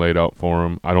everything laid out for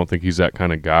him. I don't think he's that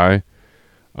kind of guy.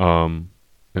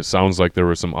 It sounds like there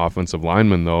were some offensive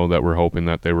linemen, though, that were hoping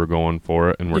that they were going for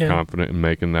it and were confident in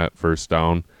making that first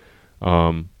down.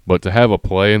 But to have a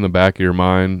play in the back of your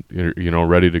mind,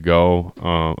 ready to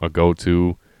go, a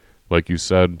go-to, like you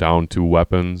said, down 2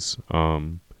 weapons,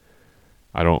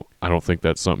 I don't think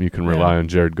that's something you can rely on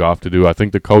Jared Goff to do. I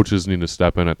think the coaches need to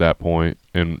step in at that point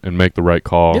and make the right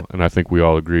call. Yep. And I think we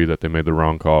all agree that they made the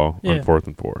wrong call on 4th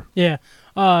and 4. Yeah.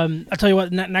 I'll tell you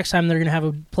what, next time they're going to have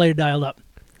a play dialed up.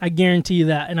 I guarantee you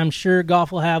that. And I'm sure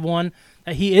Goff will have one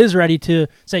that he is ready to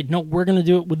say, no, we're going to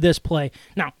do it with this play.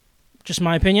 Now, just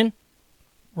my opinion,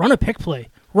 run a pick play.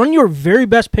 Run your very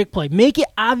best pick play. Make it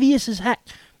obvious as heck.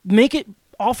 Make it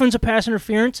offensive pass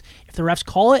interference. If the refs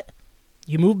call it,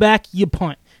 you move back, you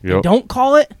punt. If they don't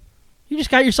call it, you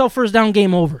just got yourself first down,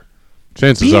 game over.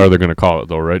 Chances are they're going to call it,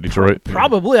 though, right, Detroit?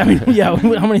 Probably. I mean, yeah,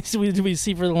 how many did we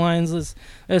see for the Lions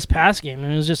this past game?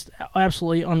 And it was just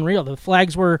absolutely unreal. The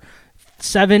flags were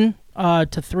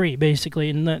 7-3, basically.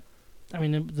 And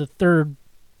the third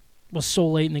was so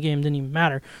late in the game, didn't even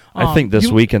matter. I think this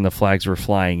weekend the flags were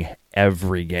flying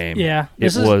every game. Yeah.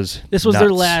 This was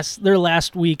nuts. their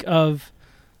last week of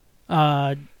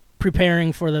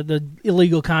preparing for the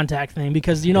illegal contact thing,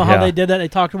 because you know how they did that? They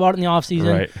talked about it in the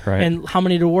offseason. Right. And how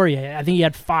many to worry? I think he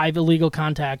had 5 illegal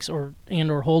contacts or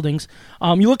holdings.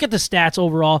 You look at the stats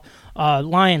overall,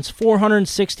 Lions,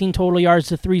 416 total yards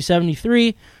to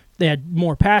 373. They had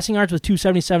more passing yards with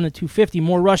 277 to 250,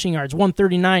 more rushing yards,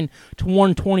 139 to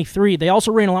 123. They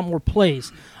also ran a lot more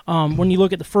plays. When you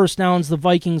look at the first downs, the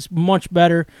Vikings much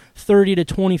better, 30 to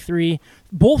 23.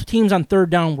 Both teams on third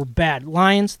down were bad.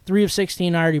 Lions, 3 of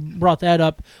 16, I already brought that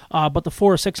up, but the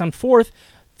 4 of 6 on fourth.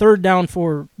 Third down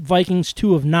for Vikings,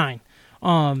 2 of 9.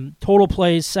 Total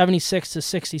plays, 76 to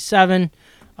 67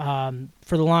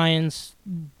 for the Lions.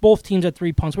 Both teams had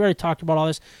 3 punts. We already talked about all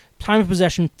this. Time of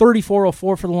possession, 34-04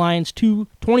 for the Lions,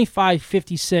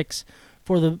 25-56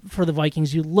 for the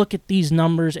Vikings. You look at these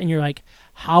numbers and you're like,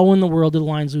 how in the world did the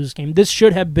Lions lose this game? This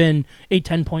should have been a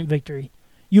 10-point victory.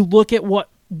 You look at what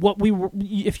we were.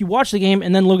 If you watch the game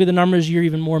and then look at the numbers, you're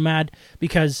even more mad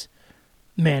because,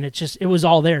 man, it was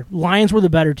all there. Lions were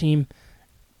the better team,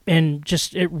 and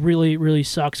just it really, really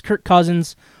sucks. Kirk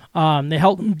Cousins, they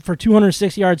held him for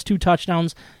 206 yards, 2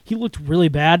 touchdowns. He looked really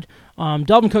bad.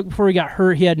 Dalvin Cook, before he got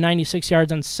hurt, he had 96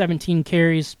 yards on 17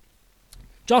 carries.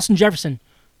 Justin Jefferson.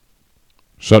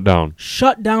 Shut down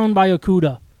by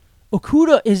Okudah.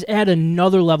 Okudah is at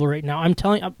another level right now. I'm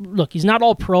telling you, look, he's not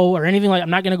all pro or anything like. I'm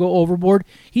not going to go overboard.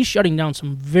 He's shutting down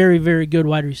some very, very good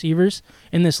wide receivers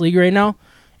in this league right now.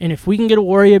 And if we can get a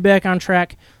Warrior back on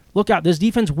track, look out. This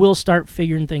defense will start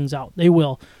figuring things out. They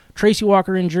will. Tracy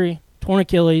Walker injury, torn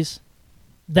Achilles.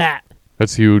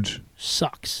 That's huge.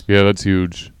 Sucks. Yeah, that's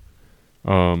huge.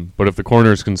 But if the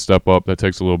corners can step up, that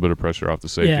takes a little bit of pressure off the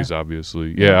safeties,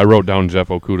 obviously. Yeah, I wrote down Jeff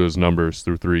Okudah's numbers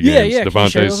through 3 games. Yeah,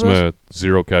 Devontae Smith,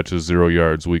 0 catches, 0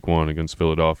 yards, week 1 against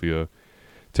Philadelphia.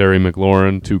 Terry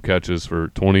McLaurin, 2 catches for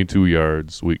 22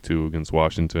 yards, week 2 against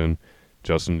Washington.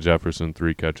 Justin Jefferson,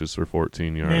 3 catches for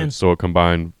 14 yards. Man. So a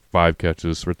combined 5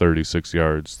 catches for 36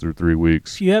 yards through 3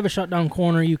 weeks. If you have a shutdown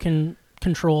corner, you can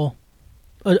control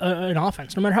an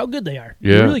offense, no matter how good they are.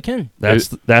 Yeah. You really can. That's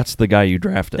the guy you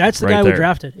drafted. That's the guy we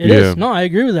drafted. It is. No, I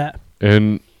agree with that.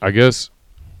 And I guess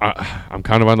I'm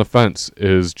kind of on the fence.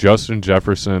 Is Justin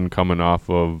Jefferson coming off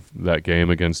of that game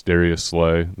against Darius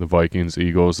Slay, the Vikings,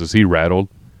 Eagles? Is he rattled?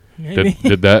 Maybe.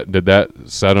 Did that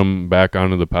set him back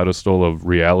onto the pedestal of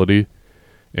reality?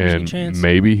 And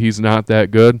maybe he's not that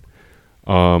good?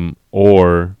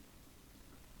 Or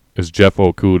is Jeff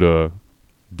Okudah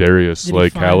Darius Slay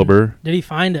caliber? Did he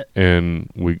find it? And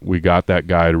we got that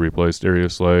guy to replace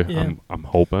Darius Slay. Yeah. I'm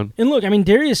hoping. And look, I mean,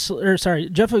 Jeff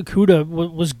Okudah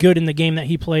was good in the game that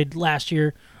he played last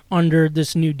year under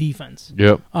this new defense.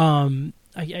 Yep.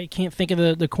 I can't think of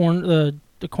the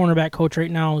cornerback coach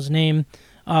right now, his name.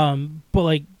 But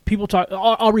like people talk,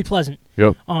 Aubrey Pleasant.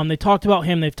 Yep. They talked about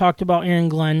him. They've talked about Aaron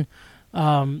Glenn,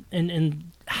 and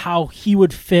how he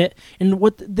would fit, and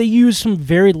what they used some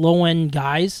very low end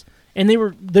guys. And they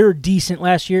were decent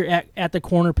last year at the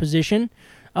corner position.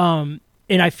 And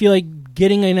I feel like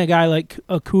getting in a guy like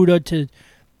Okudah to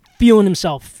feeling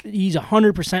himself, he's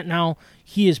 100% now.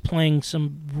 He is playing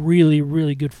some really,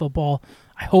 really good football.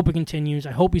 I hope it continues.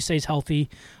 I hope he stays healthy.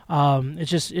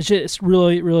 It's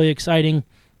really, really exciting.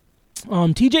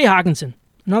 T.J. Hawkinson,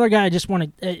 another guy I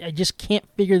just can't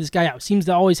figure this guy out. Seems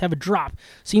to always have a drop.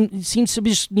 Seems to be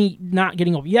just not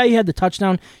getting over. Yeah, he had the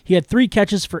touchdown. He had 3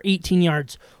 catches for 18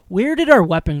 yards. Where did our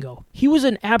weapon go? He was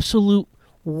an absolute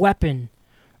weapon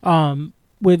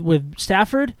with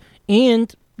Stafford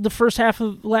and the first half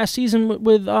of last season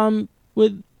with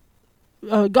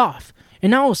Goff.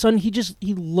 And now all of a sudden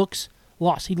he looks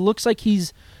lost. He looks like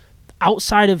he's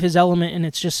outside of his element, and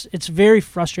it's very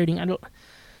frustrating.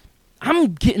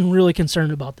 I'm getting really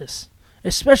concerned about this,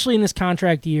 especially in this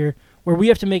contract year where we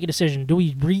have to make a decision. Do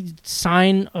we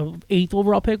re-sign a 8th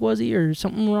overall pick, was he, or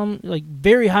something around, like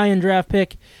very high-end draft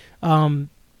pick, or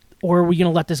are we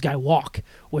going to let this guy walk,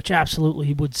 which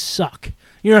absolutely would suck.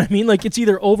 You know what I mean? Like, it's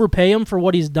either overpay him for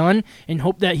what he's done and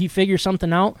hope that he figures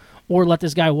something out, or let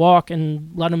this guy walk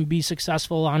and let him be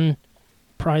successful on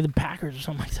probably the Packers or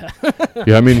something like that.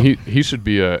 Yeah, I mean, he should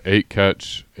be a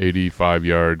 8-catch,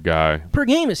 85-yard guy. Per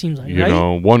game, it seems like, you right?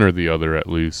 know, one or the other at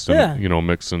least. And, yeah. You know,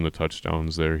 mix in the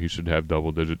touchdowns there. He should have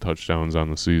double-digit touchdowns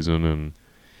on the season.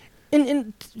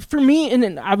 And for me,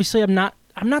 and obviously I'm not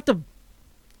the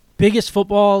biggest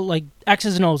football, like,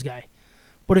 X's and O's guy.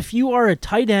 But if you are a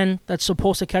tight end that's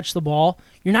supposed to catch the ball,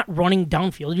 you're not running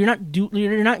downfield.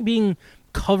 You're not being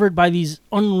covered by these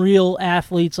unreal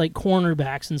athletes like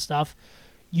cornerbacks and stuff.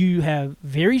 You have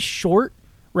very short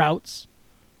routes.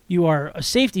 You are a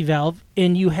safety valve,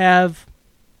 and you have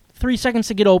 3 seconds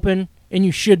to get open, and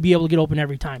you should be able to get open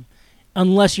every time,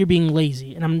 unless you're being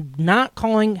lazy. And I'm not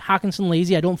calling Hawkinson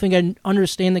lazy. I don't think I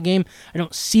understand the game. I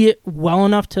don't see it well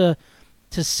enough to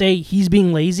say he's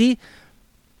being lazy.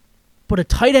 But a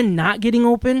tight end not getting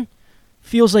open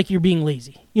feels like you're being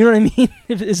lazy. You know what I mean?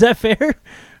 Is that fair?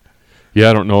 Yeah,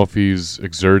 I don't know if he's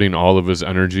exerting all of his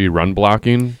energy run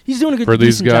blocking. He's doing a good for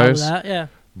these guys, job of that, yeah.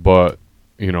 But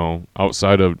you know,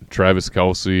 outside of Travis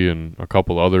Kelce and a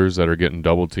couple others that are getting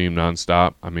double teamed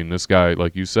nonstop, I mean, this guy,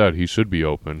 like you said, he should be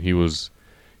open. He's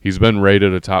been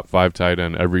rated a top 5 tight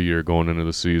end every year going into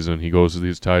the season. He goes to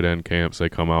these tight end camps. They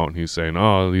come out and he's saying,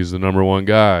 "Oh, he's the number 1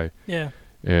 guy." Yeah.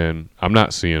 And I'm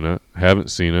not seeing it.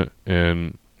 Haven't seen it.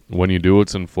 And when you do,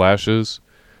 it's in flashes.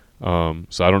 So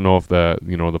I don't know if that,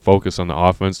 you know, the focus on the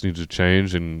offense needs to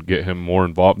change and get him more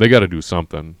involved. They got to do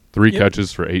something. 3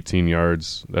 catches for 18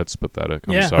 yards. That's pathetic.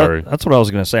 I'm sorry. That's what I was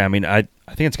going to say. I mean, I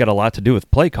think it's got a lot to do with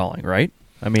play calling, right?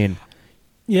 I mean,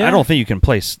 yeah. I don't think you can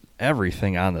place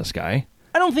everything on this guy.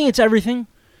 I don't think it's everything,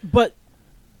 but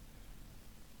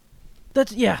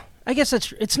that's, yeah. I guess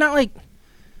that's, it's not like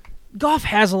Goff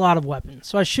has a lot of weapons,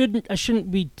 so I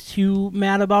shouldn't be too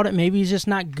mad about it. Maybe he's just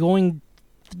not going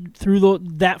through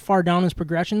that far down his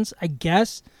progressions, I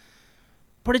guess.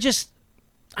 But it just,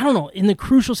 I don't know, in the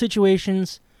crucial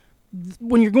situations,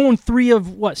 when you're going 3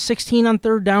 of 16 on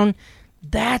 3rd down,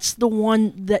 that's the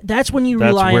one that's when you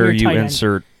rely on your tight end. That's where you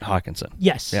insert Hawkinson.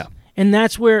 Yes. Yeah. And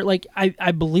that's where, like,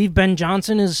 I believe Ben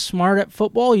Johnson is smart at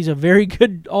football. He's a very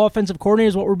good offensive coordinator,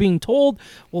 is what we're being told.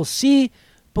 We'll see.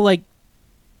 But, like,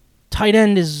 tight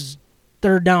end is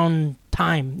 3rd down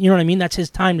time. You know what I mean? That's his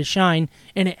time to shine,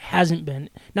 and it hasn't been.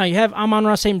 Now, you have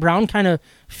Amon-Ra St. Brown kind of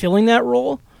filling that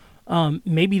role.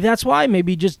 Maybe that's why.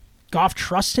 Maybe just Goff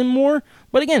trusts him more.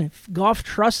 But, again, if Goff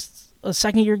trusts a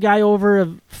second-year guy over a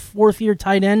 4th-year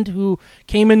tight end who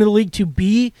came into the league to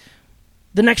be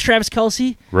the next Travis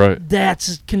Kelce, right?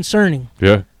 That's concerning.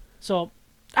 Yeah. So,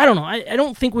 I don't know. I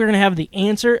don't think we're going to have the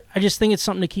answer. I just think it's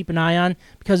something to keep an eye on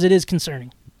because it is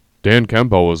concerning. Dan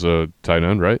Campbell was a tight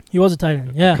end, right? He was a tight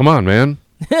end, yeah. Come on, man.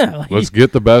 Yeah. Like, let's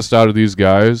get the best out of these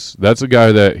guys. That's a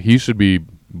guy that he should be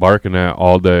barking at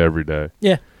all day, every day.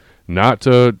 Yeah. Not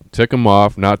to tick him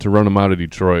off, not to run him out of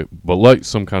Detroit, but light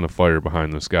some kind of fire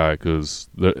behind this guy because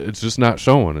it's just not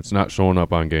showing. It's not showing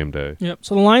up on game day. Yep.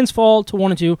 So the Lions fall to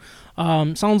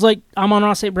 1-2. Sounds like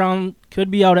Amon-Ra St. Brown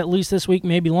could be out at least this week,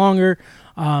 maybe longer.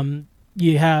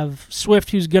 You have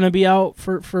Swift, who's going to be out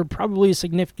for probably a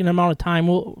significant amount of time.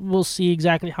 We'll see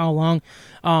exactly how long.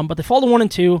 But they fall to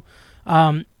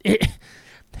 1-2.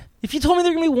 If you told me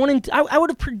they're going to be 1-2, I would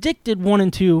have predicted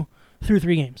 1-2 through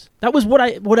 3 games. That was what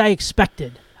I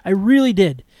expected. I really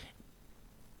did.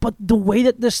 But the way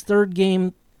that this 3rd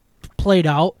game played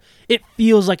out, it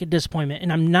feels like a disappointment.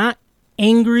 And I'm not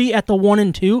angry at the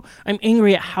 1-2. I'm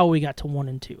angry at how we got to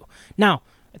 1-2. Now,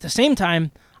 at the same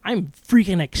time, I'm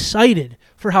freaking excited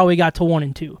for how we got to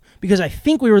 1-2 because I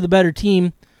think we were the better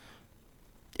team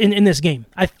in this game.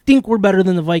 I think we're better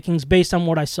than the Vikings based on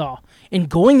what I saw. And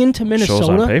going into Minnesota, shows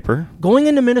on paper. Going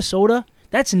into Minnesota,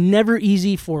 that's never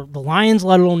easy for the Lions,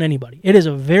 let alone anybody. It is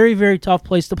a very, very tough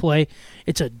place to play.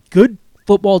 It's a good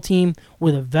football team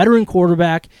with a veteran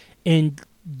quarterback, and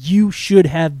you should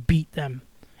have beat them.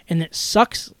 And it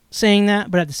sucks saying that,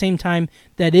 but at the same time,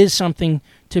 that is something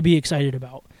to be excited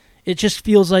about. It just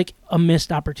feels like a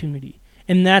missed opportunity,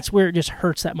 and that's where it just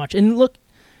hurts that much. And look,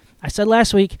 I said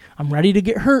last week, I'm ready to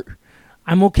get hurt.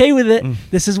 I'm okay with it.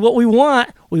 This is what we want.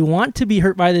 We want to be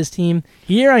hurt by this team.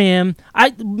 Here I am.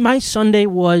 My Sunday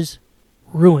was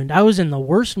ruined. I was in the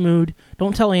worst mood.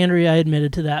 Don't tell Andrea I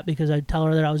admitted to that, because I'd tell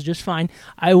her that I was just fine.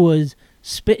 I was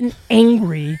spitting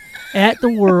angry at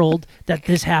the world that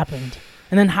this happened.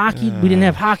 And then hockey, we didn't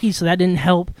have hockey, so that didn't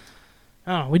help.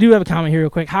 Oh, we do have a comment here real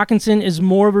quick. Hawkinson is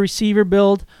more of a receiver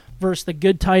build versus the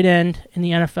good tight end in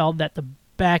the NFL that the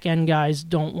back end guys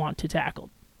don't want to tackle.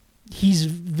 He's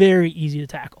very easy to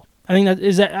tackle.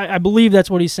 I believe that's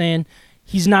what he's saying.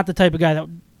 He's not the type of guy that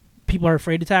people are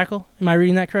afraid to tackle. Am I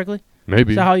reading that correctly?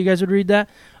 Maybe. Is that how you guys would read that?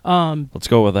 Let's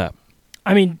go with that.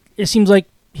 I mean, it seems like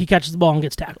he catches the ball and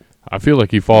gets tackled. I feel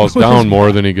like he falls down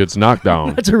more than he gets knocked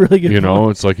down. That's a really good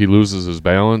point. It's like he loses his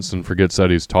balance and forgets that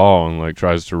he's tall and like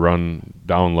tries to run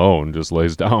down low and just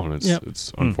lays down.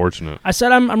 It's unfortunate. I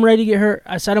said I'm ready to get hurt.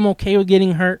 I said I'm okay with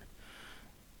getting hurt.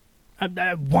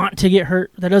 I want to get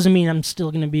hurt. That doesn't mean I'm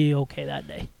still going to be okay that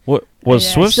day. What was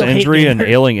Swift's injury an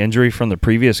ailing injury from the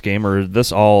previous game, or did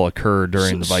this all occur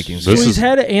during the Vikings game? So he's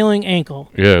had an ailing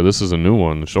ankle. Yeah, this is a new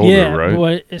one, the shoulder, right?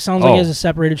 But it sounds like he has a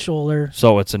separated shoulder.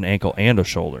 So it's an ankle and a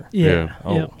shoulder. Yeah.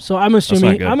 Oh. Yeah. So I'm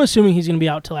assuming he's going to be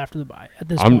out till after the bye at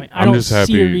this point. I don't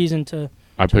see a reason to.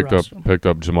 I picked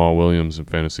up Jamal Williams in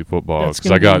fantasy football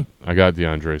because I got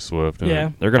DeAndre Swift.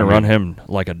 Yeah, they're going to run him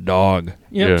like a dog.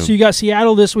 Yep. Yeah. So you got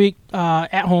Seattle this week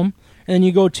at home, and then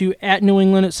you go to at New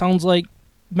England. It sounds like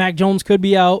Mac Jones could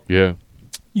be out. Yeah.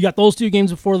 You got those 2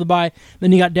 games before the bye.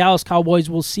 Then you got Dallas Cowboys.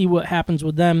 We'll see what happens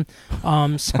with them.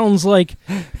 Sounds like,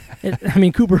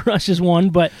 Cooper Rush is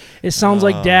one, but it sounds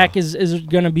like Dak is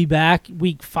going to be back.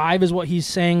 Week 5 is what he's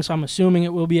saying, so I'm assuming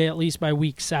it will be at least by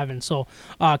week 7. So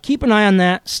keep an eye on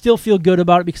that. Still feel good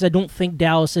about it because I don't think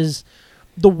Dallas is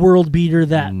the world beater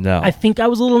that I think I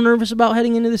was a little nervous about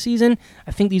heading into the season.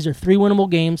 I think these are 3 winnable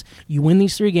games. You win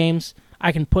these 3 games,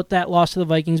 I can put that loss to the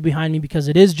Vikings behind me because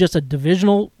it is just a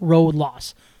divisional road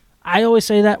loss. I always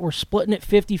say that. We're splitting it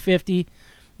 50-50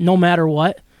 no matter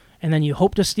what. And then you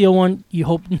hope to steal one. You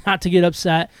hope not to get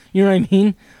upset. You know what I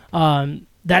mean?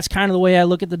 That's kind of the way I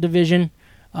look at the division.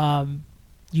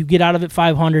 You get out of it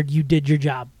 500, you did your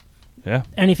job. Yeah.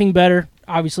 Anything better,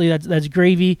 obviously that's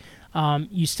gravy.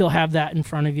 You still have that in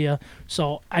front of you.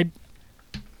 So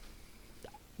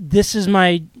this is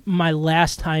my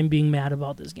last time being mad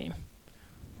about this game.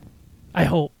 I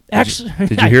hope. Actually,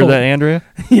 did you hear that, Andrea?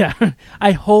 Yeah.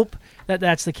 I hope that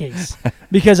that's the case.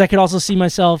 Because I could also see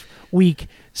myself week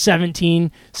 17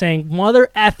 saying, mother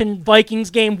effing Vikings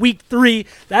game week 3.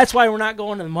 That's why we're not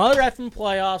going to the mother effing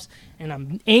playoffs. And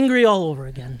I'm angry all over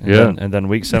again. Yeah. And then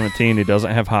week 17, he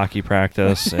doesn't have hockey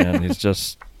practice, and he's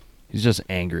just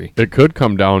angry. It could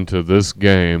come down to this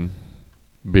game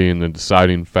being the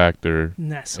deciding factor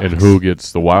in who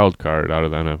gets the wild card out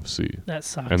of the NFC. That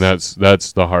sucks. And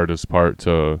that's the hardest part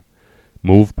to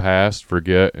move past,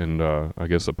 forget, and I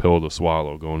guess a pill to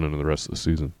swallow going into the rest of the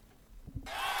season.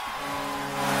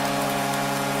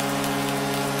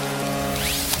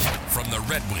 From the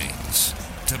Red Wings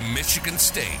to Michigan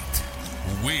State,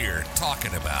 we're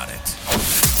talking about it.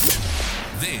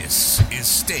 This is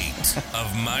State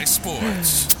of My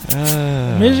Sports.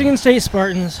 Michigan State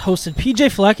Spartans hosted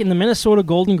PJ Fleck and the Minnesota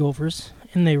Golden Gophers,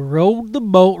 and they rowed the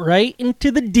boat right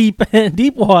into the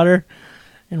deep water,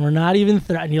 and we're not even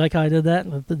threatened. You like how I did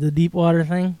that, the deep water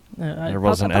thing? There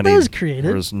wasn't any. That was creative.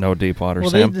 There was no deep water,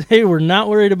 well, Sam. They were not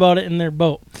worried about it in their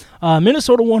boat.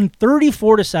 Minnesota won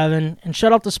 34-7 and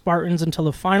shut out the Spartans until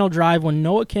the final drive when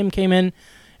Noah Kim came in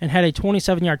and had a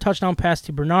 27-yard touchdown pass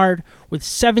to Bernard with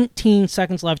 17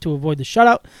 seconds left to avoid the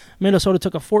shutout. Minnesota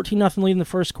took a 14-0 lead in the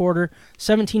first quarter,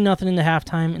 17-0 in the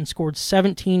halftime, and scored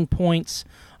 17 points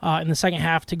in the second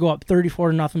half to go up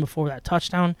 34-0 before that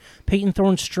touchdown. Peyton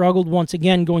Thorne struggled once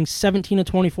again, going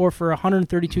 17-24 for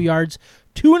 132 yards,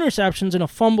 2 interceptions, and a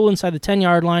fumble inside the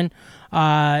 10-yard line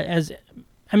as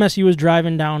MSU was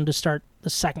driving down to start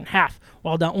the second half,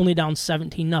 while only down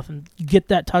 17-0. You get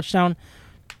that touchdown,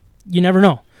 you never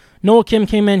know. Noah Kim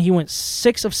came in. He went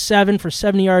 6 of 7 for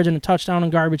 70 yards and a touchdown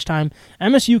in garbage time.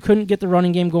 MSU couldn't get the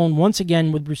running game going once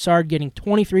again, with Broussard getting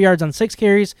 23 yards on 6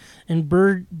 carries and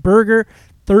Berger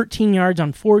 13 yards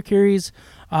on 4 carries.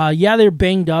 They're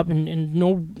banged up and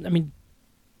no. I mean,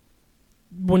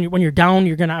 when you're down,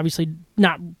 you're gonna obviously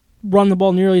not run the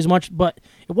ball nearly as much. But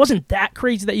it wasn't that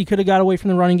crazy that you could have got away from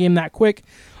the running game that quick.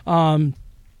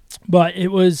 But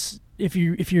it was. If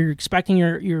you're expecting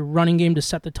your running game to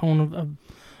set the tone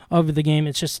of the game,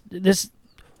 it's just this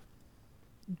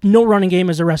no running game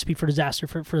is a recipe for disaster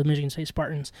for the Michigan State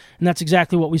Spartans, and that's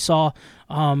exactly what we saw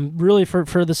really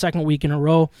for the second week in a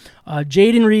row.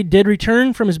 Jaden Reed did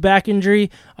return from his back injury,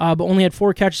 but only had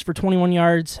 4 catches for 21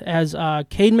 yards, as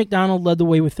Caden McDonald led the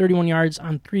way with 31 yards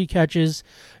on 3 catches,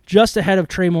 just ahead of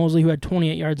Trey Mosley, who had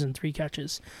 28 yards and 3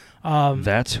 catches.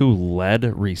 That's who led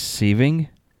receiving?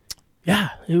 Yeah,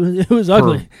 it was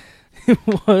ugly. It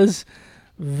was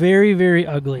very, very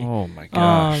ugly. Oh my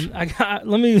gosh!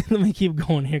 Let me keep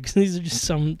going here, because these are just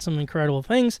some incredible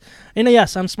things. And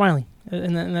yes, I'm smiling,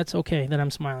 and that's okay that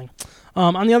I'm smiling.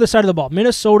 On the other side of the ball,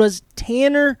 Minnesota's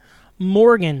Tanner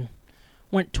Morgan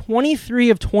went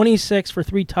 23 of 26 for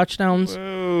 3 touchdowns.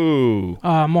 Whoa.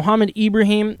 Mohamed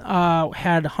Ibrahim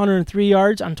had 103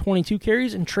 yards on 22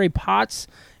 carries, and Trey Potts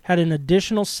had an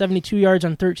additional 72 yards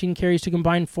on 13 carries to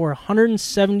combine for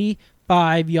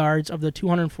 175 yards of the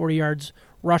 240 yards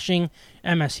rushing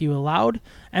MSU allowed.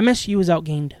 MSU was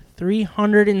outgained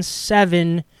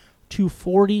 307 to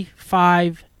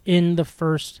 45 in the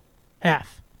first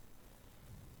half.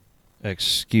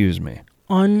 Excuse me.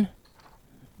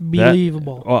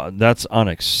 Unbelievable. That's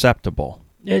unacceptable.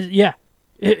 It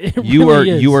You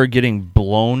really is. You are getting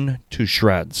blown to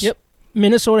shreds. Yep.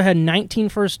 Minnesota had 19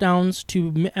 first downs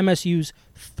to MSU's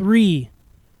 3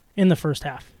 in the first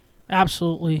half.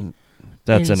 Absolutely.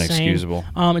 That's insane. inexcusable.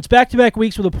 It's back-to-back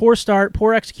weeks with a poor start,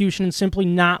 poor execution, and simply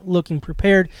not looking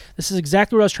prepared. This is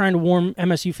exactly what I was trying to warn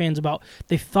MSU fans about.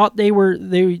 They thought they were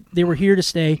here to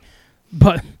stay,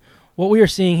 but what we are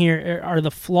seeing here are the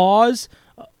flaws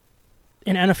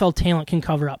an NFL talent can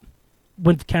cover up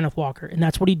with Kenneth Walker, and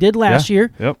that's what he did last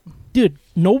year. Yep. Dude,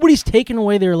 nobody's taking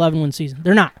away their 11-win season.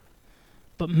 They're not.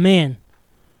 But, man,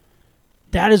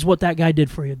 that is what that guy did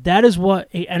for you. That is what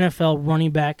a NFL running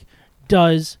back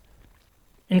does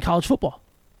in college football.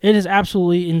 It is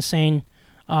absolutely insane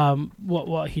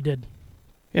what he did.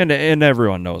 And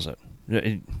everyone knows it.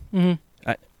 Mm-hmm.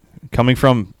 Coming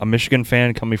from a Michigan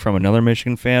fan, coming from another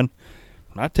Michigan fan,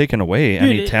 I'm not taking away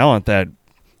any talent that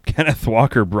Kenneth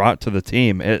Walker brought to the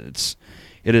team. It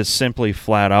is simply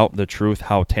flat out the truth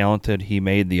how talented he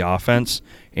made the offense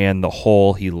and the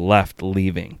hole he left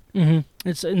leaving. Mm-hmm.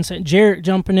 It's insane. Jarrett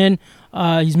jumping in.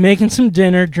 He's making some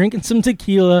dinner, drinking some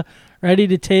tequila, ready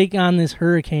to take on this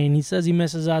hurricane. He says he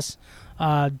misses us.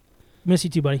 Miss you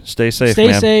too, buddy. Stay safe, Stay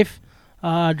man. safe.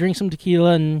 Drink some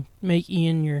tequila and make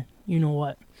Ian your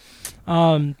you-know-what.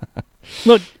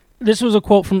 Look, this was a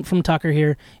quote from Tucker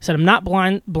here. He said, "I'm not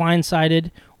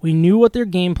blindsided. We knew what their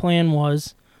game plan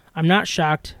was. I'm not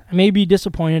shocked. I may be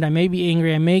disappointed. I may be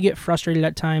angry. I may get frustrated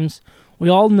at times. We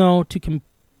all know to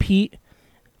compete,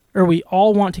 or we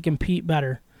all want to compete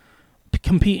better, to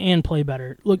compete and play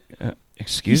better." Look,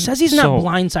 he says he's not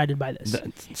blindsided by this.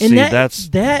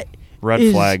 That red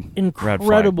is flag.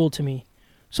 incredible to me.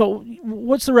 So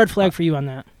what's the red flag for you on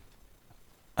that?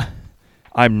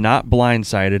 I'm not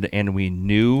blindsided, and we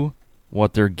knew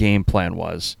what their game plan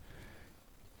was.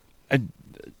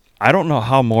 I don't know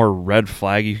how more red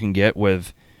flag you can get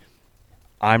with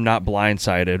I'm not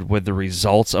blindsided with the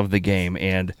results of the game,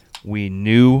 and we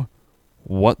knew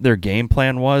what their game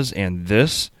plan was, and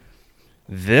this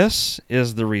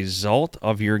is the result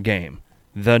of your game.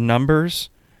 The numbers,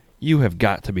 you have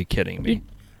got to be kidding me.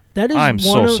 I'm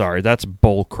so sorry. That's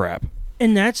bull crap.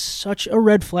 And that's such a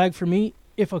red flag for me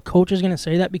if a coach is going to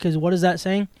say that, because what is that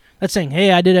saying? That's saying,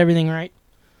 hey, I did everything right.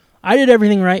 I did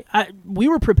everything right. We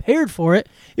were prepared for it.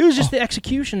 It was just the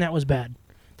execution that was bad.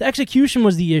 The execution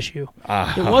was the issue.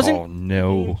 It wasn't the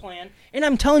game plan. And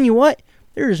I'm telling you what,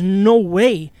 there is no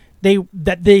way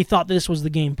they thought this was the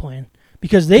game plan,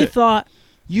 because they thought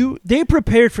they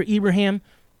prepared for Ibrahim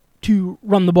to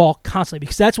run the ball constantly,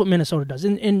 because that's what Minnesota does.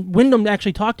 And Wyndham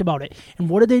actually talked about it. And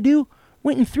what did they do?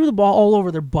 Went and threw the ball all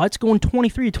over their butts, going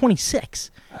 23 to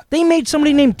 26. They made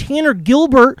somebody named Tanner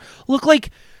Gilbert look like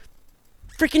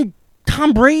freaking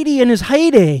Tom Brady in his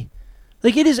heyday.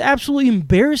 Like, it is absolutely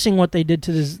embarrassing what they did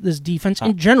to this defense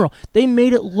in general. They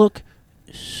made it look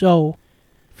so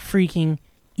freaking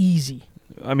easy.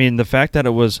 I mean, the fact that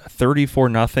it was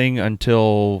 34-0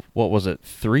 until, what was it,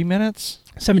 3 minutes?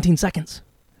 17 seconds.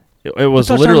 It was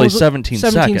literally 17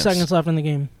 seconds. 17 seconds left in the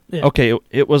game. Yeah. Okay,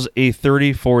 it was a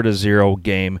 34-0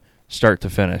 game, start to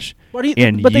finish. But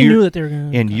they knew that they were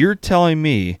going to. And you're telling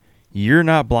me you're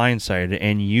not blindsided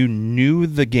and you knew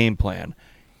the game plan.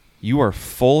 You are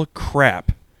full of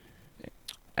crap.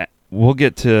 We'll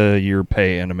get to your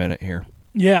pay in a minute here.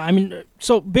 Yeah, I mean,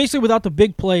 so basically without the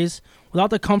big plays, without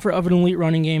the comfort of an elite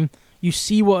running game, you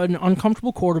see what an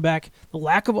uncomfortable quarterback, the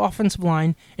lack of offensive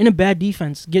line, and a bad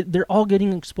defense, they're all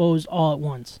getting exposed all at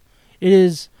once. It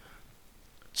is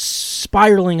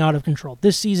spiraling out of control.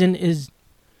 This season is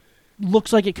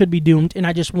looks like it could be doomed, and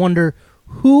I just wonder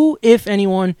who, if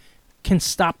anyone, can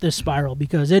stop this spiral,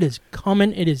 because it is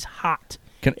coming. It is hot.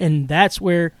 And that's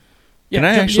where... Can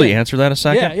I actually answer that a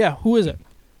second? Yeah. Who is it?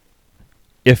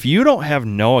 If you don't have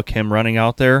Noah Kim running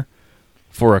out there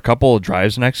for a couple of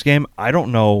drives next game, I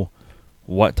don't know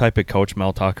what type of coach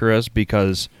Mel Tucker is,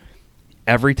 because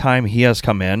every time he has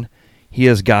come in, he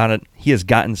has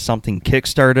gotten something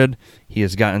kick-started. He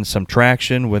has gotten some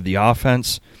traction with the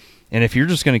offense. And if you're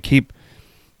just going to keep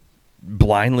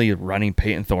blindly running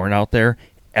Peyton Thorne out there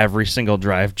every single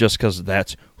drive just because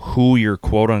that's who your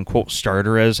quote-unquote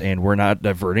starter is, and we're not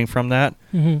diverting from that,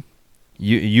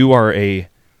 you are a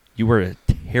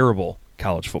terrible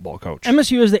college football coach.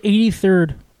 MSU is the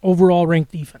 83rd overall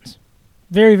ranked defense.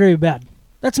 Very, very bad.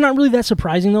 That's not really that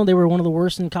surprising, though. They were one of the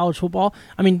worst in college football.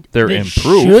 I mean, they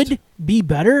improved. Should be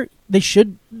better. They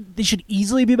should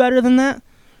easily be better than that,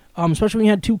 especially when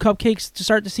you had 2 cupcakes to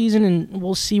start the season, and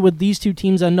we'll see what these 2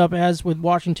 teams end up as with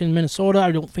Washington and Minnesota.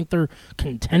 I don't think they're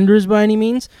contenders by any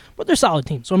means, but they're solid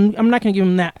teams, so I'm not going to give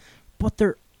them that. But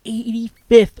they're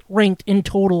 85th ranked in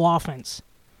total offense.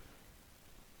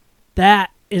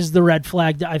 That is the red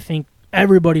flag that I think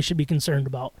everybody should be concerned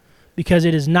about, because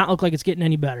it does not look like it's getting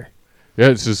any better. Yeah,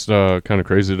 it's just kind of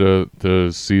crazy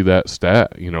to see that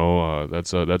stat.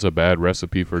 That's a bad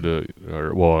recipe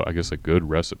I guess a good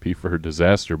recipe for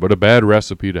disaster, but a bad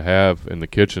recipe to have in the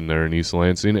kitchen there in East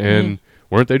Lansing. And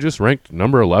weren't they just ranked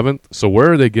number 11th? So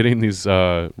where are they getting these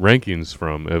rankings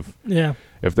from?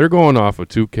 If they're going off of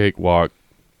 2 cakewalk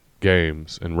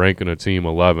games and ranking a team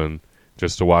 11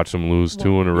 just to watch them lose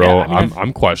 2 in a row,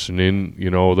 I'm questioning,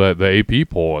 the AP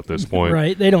poll at this point.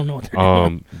 Right, they don't know what they're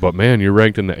doing. But man, you're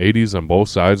ranked in the 80s on both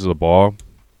sides of the ball.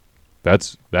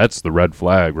 That's the red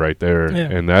flag right there,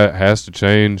 and that has to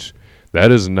change.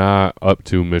 That is not up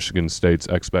to Michigan State's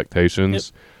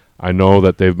expectations. Yep. I know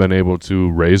that they've been able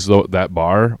to raise that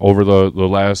bar over the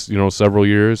last several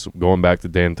years, going back to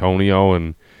D'Antonio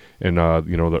and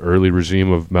the early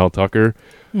regime of Mel Tucker.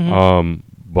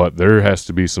 But there has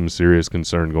to be some serious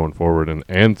concern going forward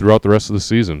and throughout the rest of the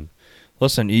season.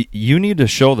 Listen, you need to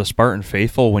show the Spartan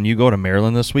faithful when you go to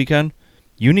Maryland this weekend,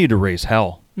 you need to raise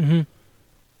hell.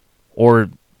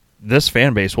 Or this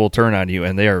fan base will turn on you,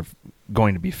 and they are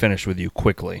going to be finished with you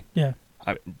quickly. Yeah.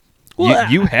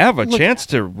 You have a chance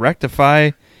to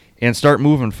rectify and start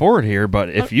moving forward here, but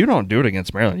if you don't do it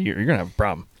against Maryland, you're going to have a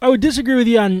problem. I would disagree with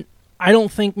you on, I don't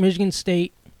think Michigan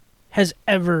State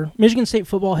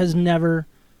football has never...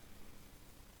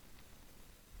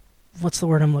 what's the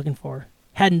word I'm looking for?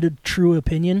 Hadn't a true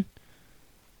opinion,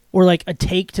 or like a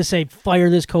take to say fire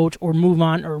this coach or move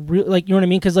on, or you know what I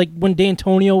mean? Because like when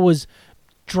D'Antonio was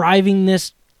driving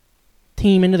this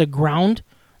team into the ground,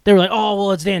 they were like, "Oh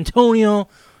well, it's D'Antonio.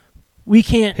 We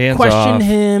can't question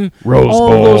him." Rose all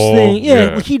Bowl. Those things.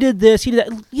 Yeah, like he did this, he did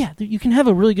that. Yeah, you can have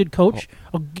a really good coach,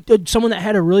 someone that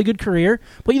had a really good career,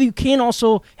 but you can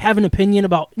also have an opinion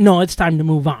about, no, it's time to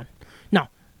move on.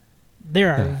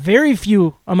 There are very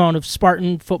few amount of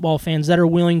Spartan football fans that are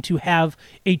willing to have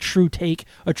a true take,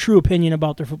 a true opinion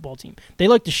about their football team. They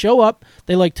like to show up.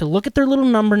 They like to look at their little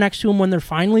number next to them when they're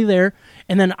finally there.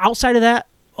 And then outside of that,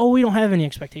 we don't have any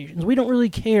expectations. We don't really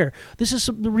care. This is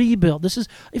the rebuild.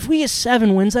 If we get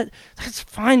 7 wins, that's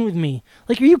fine with me.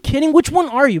 Like, are you kidding? Which one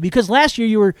are you? Because last year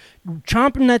you were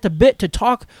chomping at the bit to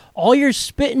talk all your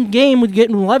spit and game with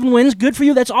getting 11 wins. Good for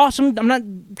you. That's awesome. I'm not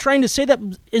trying to say that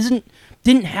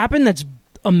didn't happen. That's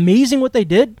amazing what they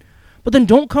did. But then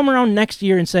don't come around next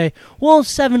year and say, well,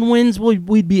 7 wins,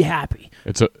 we'd be happy.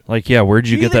 Where'd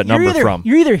you get that number from?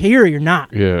 You're either here or you're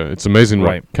not. Yeah, it's amazing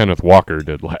what Kenneth Walker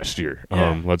did last year.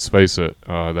 Let's face it,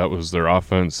 that was their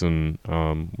offense, and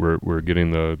we're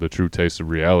getting the true taste of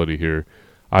reality here.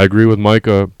 I agree with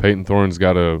Micah. Peyton Thorne's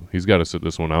got to sit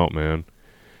this one out, man.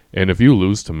 And if you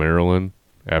lose to Maryland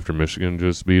after Michigan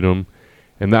just beat them,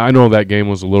 and I know that game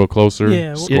was a little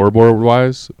closer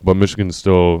scoreboard-wise, but Michigan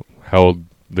still held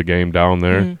the game down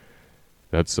there.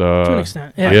 That's to an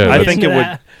extent.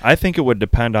 I think it would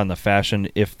depend on the fashion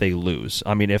if they lose.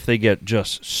 I mean, if they get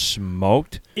just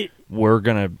smoked, we're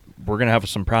gonna have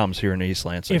some problems here in East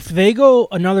Lansing. If they go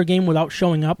another game without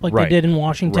showing up like they did in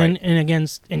Washington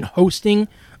and hosting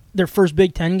their first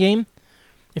Big Ten game,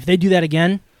 if they do that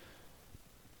again,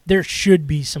 there should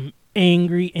be some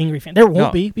angry fans. There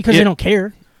won't be because they don't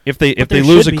care. If they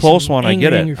lose a close one, I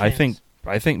get it. I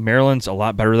think Maryland's a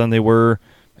lot better than they were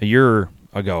a year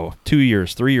ago, 2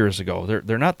 years, 3 years ago.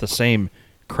 They're not the same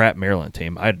crap Maryland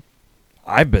team.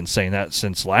 I've been saying that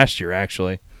since last year,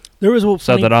 actually. There was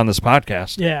said that on this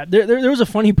podcast. Yeah, there was a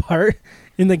funny part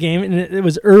in the game, and it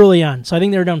was early on. So I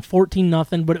think they were down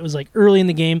 14-0, but it was like early in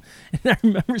the game. And I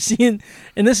remember seeing,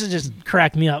 and this is just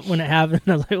cracked me up when it happened.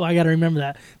 I was like, well, I got to remember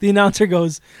that. The announcer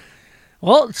goes,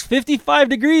 well, it's 55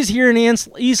 degrees here in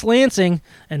East Lansing,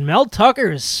 and Mel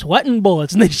Tucker is sweating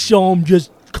bullets. And they show him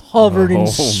just covered in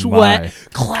sweat,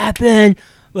 clapping.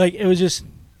 Like, it was just,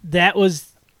 that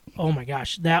was, oh my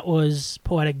gosh, that was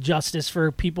poetic justice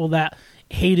for people that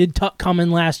hated Tuck coming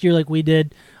last year like we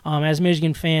did as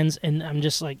Michigan fans. And I'm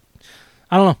just like,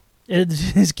 I don't know.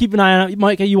 Just keep an eye on it.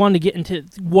 Mike, you wanted to get into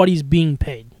what he's being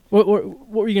paid. What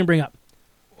were you going to bring up?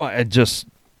 Well, just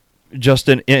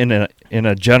in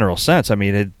a general sense, I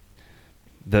mean,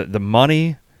 the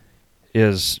money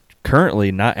is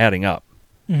currently not adding up.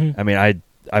 Mm-hmm. I mean,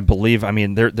 I believe, I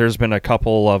mean, there's been a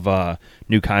couple of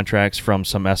new contracts from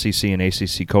some SEC and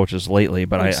ACC coaches lately,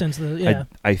 but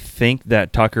I think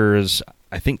that Tucker is,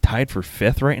 I think, tied for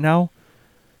 5th right now.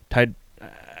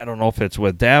 I don't know if it's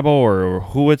with Dabo or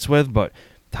who it's with, but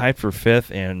tied for 5th,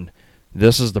 and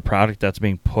this is the product that's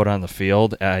being put on the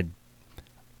field.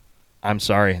 I'm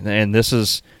sorry, and this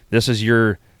is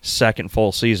your second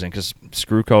full season because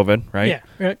screw COVID, right? Yeah,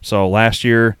 right. So last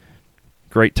year,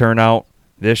 great turnout.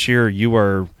 This year, you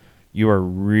are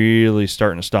really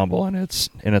starting to stumble, and it's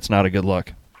not a good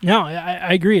look. No,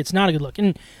 I agree. It's not a good look.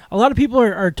 And a lot of people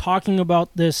are talking about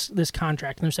this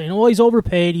contract, and they're saying, oh, he's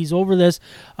overpaid, he's over this.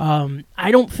 I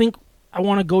don't think I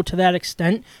want to go to that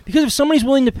extent, because if somebody's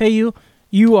willing to pay you,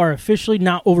 you are officially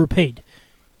not overpaid.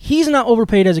 He's not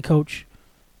overpaid as a coach,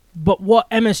 but what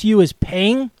MSU is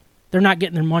paying, they're not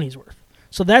getting their money's worth.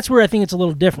 So that's where I think it's a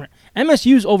little different.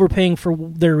 MSU's overpaying for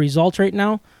their results right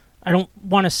now. I don't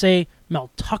want to say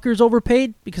Mel Tucker's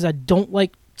overpaid, because I don't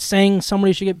like saying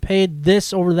somebody should get paid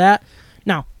this over that.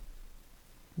 Now,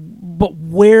 but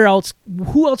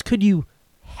who else could you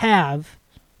have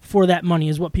for that money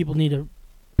is what people need to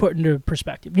put into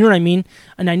perspective. You know what I mean?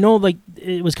 And I know, like,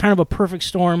 it was kind of a perfect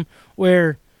storm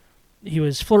where he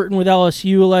was flirting with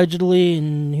LSU allegedly,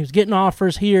 and he was getting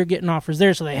offers here, getting offers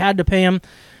there, so they had to pay him.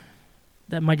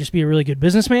 That might just be a really good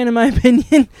businessman, in my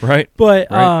opinion. Right. But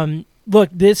right. Look,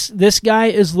 this guy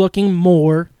is looking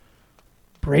more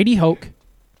Brady Hoke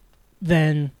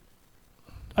than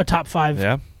a top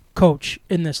 5 coach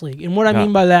in this league. And what I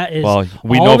mean by that is, well,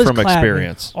 we know from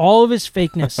experience, all of his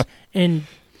fakeness, and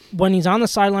when he's on the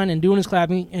sideline and doing his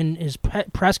clapping and his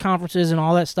press conferences and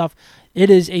all that stuff, it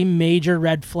is a major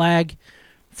red flag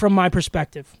from my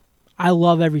perspective. I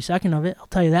love every second of it. I'll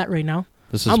tell you that right now.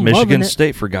 This is Michigan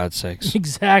State, for God's sakes.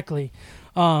 Exactly.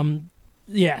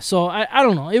 Yeah, so I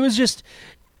don't know. It was just,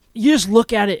 you just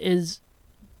look at it as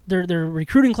their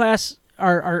recruiting class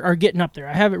are getting up there.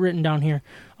 I have it written down here.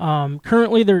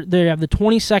 Currently, they have the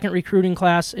 22nd recruiting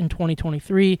class in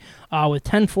 2023 with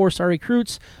 10 4-star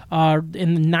recruits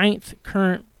in the 9th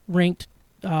current ranked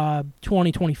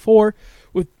 2024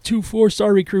 with 2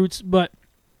 4-star recruits. But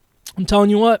I'm telling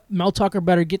you what, Mel Tucker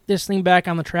better get this thing back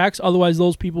on the tracks. Otherwise,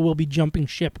 those people will be jumping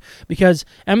ship, because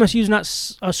MSU is not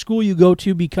a school you go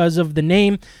to because of the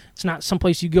name. It's not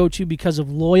someplace you go to because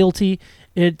of loyalty.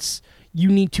 You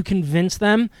need to convince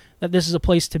them that this is a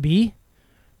place to be.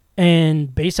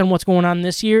 And based on what's going on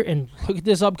this year, and look at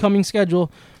this upcoming schedule,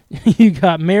 you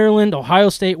got Maryland, Ohio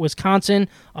State, Wisconsin,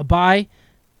 a bye,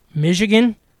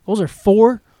 Michigan. Those are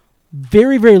 4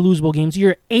 very, very losable games.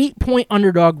 You're an 8-point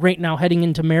underdog right now heading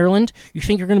into Maryland. You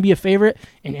think you're going to be a favorite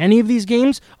in any of these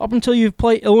games up until you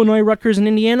play Illinois, Rutgers, and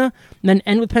Indiana, and then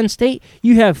end with Penn State.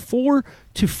 You have 4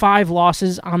 to 5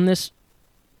 losses on the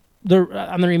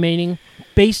remaining,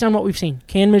 based on what we've seen.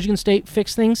 Can Michigan State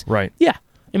fix things? Right. Yeah.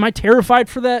 Am I terrified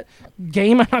for that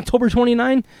game on October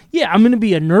 29? Yeah, I'm going to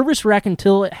be a nervous wreck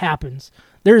until it happens.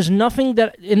 There's nothing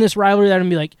that in this rivalry that I'm going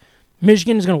to be like,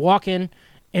 Michigan is going to walk in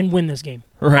and win this game.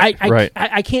 Right.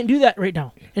 I can't do that right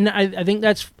now. And I think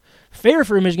that's fair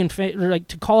for a Michigan fan, like,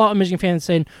 to call out a Michigan fan and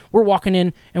saying, we're walking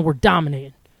in and we're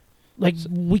dominating. Like,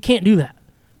 we can't do that,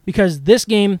 because this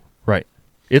game, right,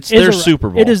 it's their Super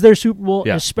Bowl. It is their Super Bowl,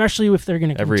 especially if they're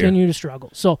going to continue to struggle.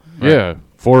 So yeah,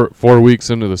 4 weeks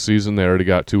into the season, they already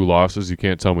got 2 losses. You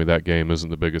can't tell me that game isn't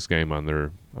the biggest game on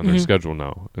their schedule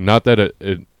now. And not that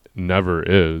it never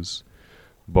is,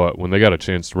 but when they got a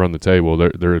chance to run the table,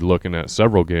 they're looking at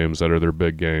several games that are their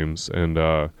big games, and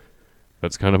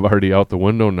that's kind of already out the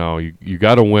window now. You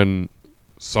got to win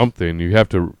something. You have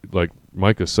to, like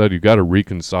Micah said, you got to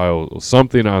reconcile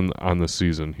something on the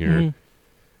season here.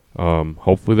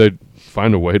 Hopefully they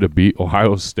find a way to beat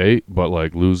Ohio State, but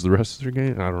like lose the rest of their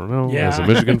game. I don't know. Yeah. As a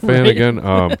Michigan fan again,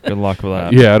 good luck with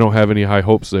that. Yeah, I don't have any high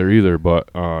hopes there either. But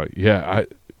I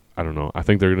don't know. I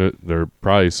think they're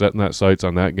probably setting that sights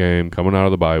on that game coming out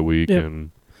of the bye week,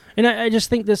 and And I just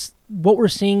think what we're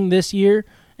seeing this year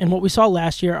and what we saw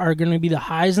last year are going to be the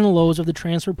highs and the lows of the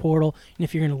transfer portal. And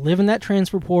if you're going to live in that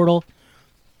transfer portal,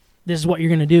 this is what you're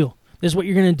going to do. This is what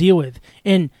you're going to deal with.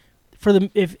 And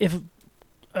if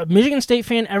a Michigan State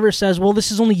fan ever says, well,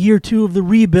 this is only year 2 of the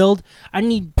rebuild, I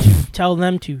need to tell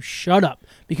them to shut up,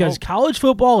 because college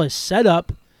football is set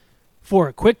up for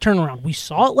a quick turnaround. We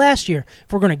saw it last year.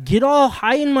 If we're going to get all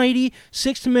high and mighty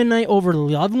 6 to midnight over the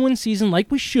 11-win season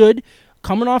like we should,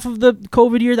 coming off of the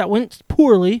COVID year that went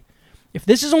poorly, if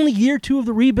this is only year 2 of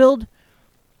the rebuild,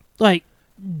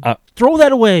 throw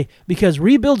that away, because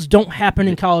rebuilds don't happen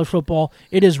in college football.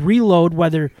 It is reload,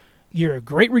 whether you're a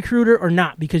great recruiter or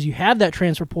not, because you have that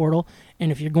transfer portal,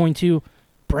 and if you're going to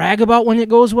brag about when it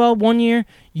goes well one year,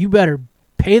 you better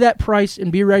pay that price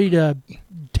and be ready to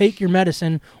take your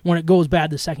medicine when it goes bad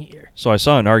the second year. So I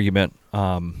saw an argument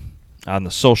on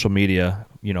the social media,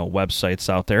 websites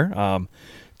out there,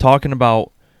 talking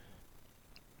about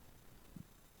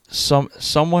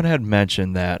someone had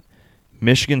mentioned that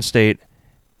Michigan State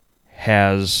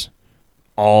has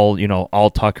all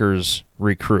Tucker's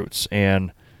recruits,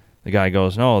 and the guy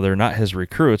goes, no, they're not his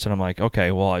recruits. And I'm like,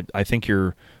 okay, well, I think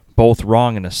you're both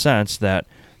wrong in a sense that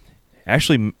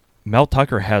actually Mel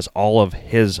Tucker has all of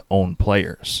his own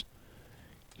players.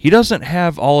 He doesn't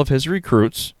have all of his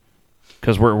recruits,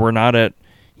 because we're not at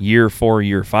year 4,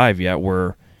 year 5 yet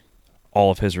where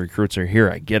all of his recruits are here.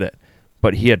 I get it.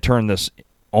 But he had turned this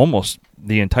almost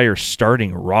the entire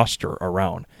starting roster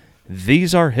around.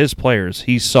 These are his players.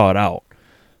 He sought out.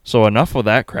 So enough of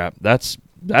that crap. That's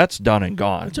done and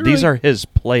gone. These are his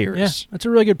players. Yeah, that's a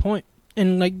really good point.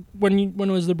 And when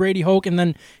it was the Brady Hoke and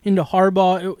then into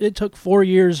Harbaugh, it took 4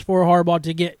 years for Harbaugh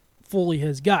to get fully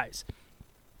his guys.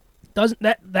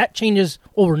 That changes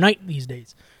overnight these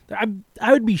days.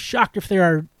 I would be shocked if there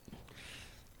are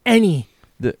any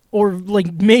or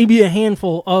maybe a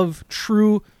handful of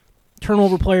true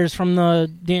turnover players from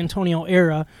the D'Antonio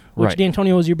era, which right.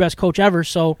 D'Antonio was your best coach ever,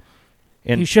 so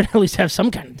you should at least have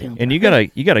some kind of deal. And you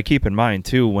gotta keep in mind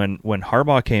too, when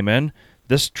Harbaugh came in,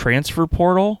 this transfer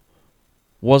portal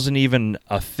wasn't even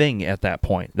a thing at that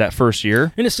point, that first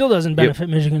year. And it still doesn't benefit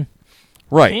Michigan.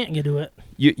 Right. You can't get to it.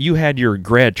 You had your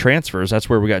grad transfers. That's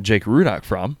where we got Jake Rudock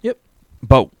from. Yep.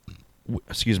 But,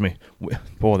 excuse me.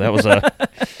 Boy, that was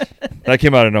that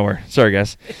came out of nowhere. Sorry,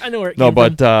 guys. I know where it came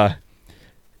from.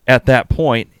 At that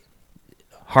point,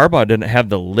 Harbaugh didn't have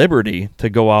the liberty to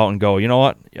go out and go, you know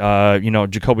what,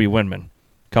 Jacoby Windman,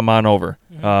 come on over.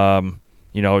 Mm-hmm.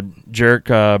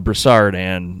 Jarek Broussard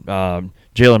and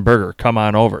Jalen Berger, come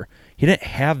on over. He didn't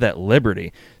have that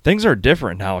liberty. Things are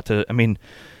different now.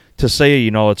 To say,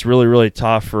 it's really, really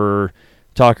tough for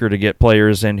Tucker to get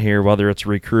players in here, whether it's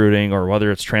recruiting or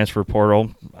whether it's transfer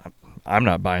portal, I'm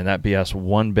not buying that BS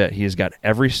one bit. He's got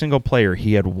every single player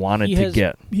he had wanted to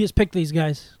get. He has picked these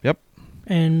guys. Yep.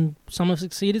 And some have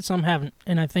succeeded, some haven't.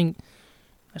 And I think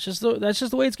that's just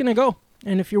the way it's going to go.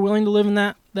 And if you're willing to live in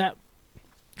that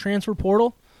transfer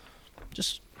portal,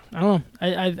 I don't know.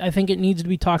 I think it needs to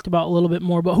be talked about a little bit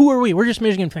more. But who are we? We're just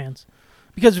Michigan fans.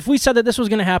 Because if we said that this was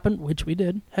going to happen, which we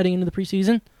did heading into the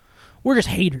preseason, we're just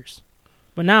haters.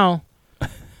 But now,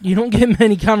 you don't get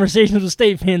many conversations with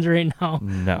State fans right now.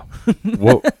 No.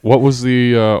 What was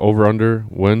the over-under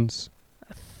wins?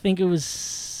 I think it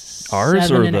was ours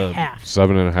 7.5.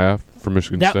 7.5 for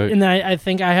Michigan State. And I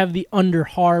think I have the under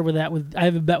har with that. I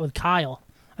have a bet with Kyle.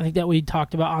 I think that we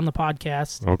talked about on the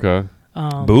podcast. Okay.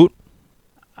 Boot?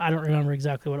 I don't remember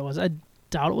exactly what it was. I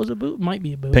doubt it was a boot. It might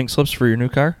be a boot. Pink slips for your new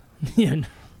car? Yeah.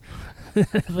 I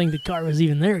don't think the car was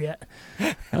even there yet.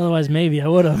 Otherwise, maybe I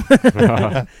would have.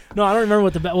 No, I don't remember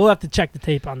what the bet. We'll have to check the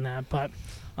tape on that. But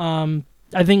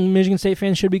I think Michigan State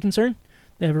fans should be concerned.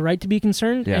 They have a right to be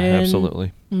concerned. Yeah, and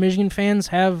absolutely. Michigan fans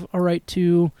have a right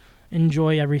to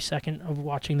enjoy every second of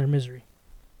watching their misery.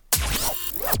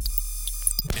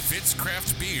 If it's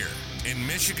craft beer in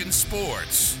Michigan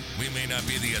sports, we may not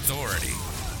be the authority,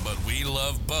 but we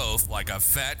love both like a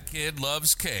fat kid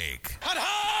loves cake. Hot,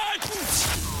 hot!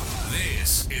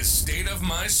 This is State of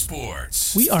My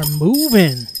Sports. We are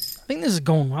moving. I think this is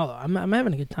going well, though. I'm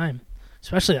having a good time,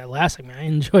 especially that last segment. I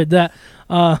enjoyed that.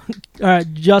 All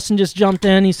right, Justin just jumped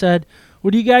in. He said,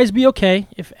 would you guys be okay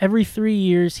if every 3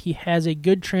 years he has a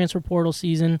good transfer portal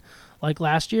season like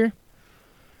last year?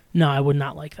 No, I would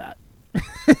not like that.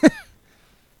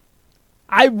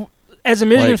 As a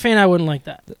Michigan fan, I wouldn't like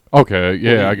that. Okay,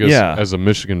 yeah, I guess as a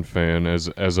Michigan fan, as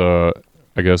a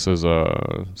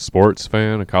sports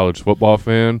fan, a college football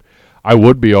fan, I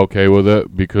would be okay with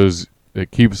it because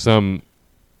it keeps them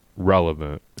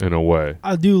relevant in a way.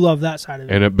 I do love that side of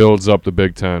it. And it builds up the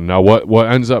Big Ten. Now, what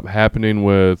ends up happening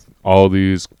with all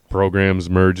these programs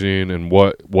merging and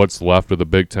what's left of the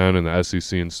Big Ten and the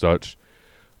SEC and such,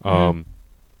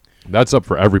 that's up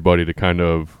for everybody to kind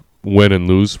of win and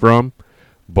lose from.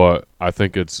 But I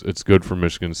think it's good for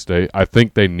Michigan State. I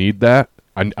think they need that.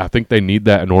 I think they need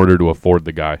that in order to afford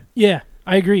the guy. Yeah,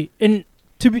 I agree. And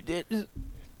to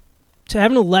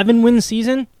have an 11-win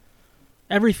season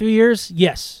every 3 years,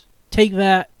 yes, take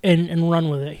that and run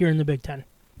with it here in the Big Ten.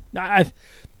 I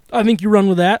think you run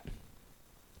with that,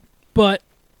 but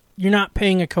you're not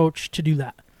paying a coach to do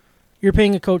that. You're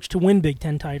paying a coach to win Big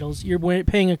Ten titles. You're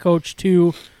paying a coach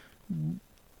to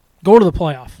go to the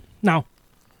playoff. Now,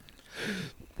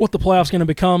 what the playoff's going to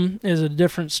become is a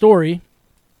different story,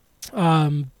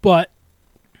 but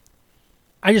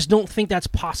I just don't think that's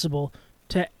possible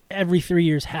to every 3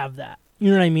 years have that.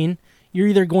 You know what I mean? You're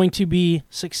either going to be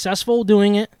successful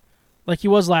doing it, like he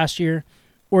was last year,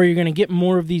 or you're going to get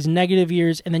more of these negative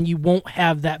years, and then you won't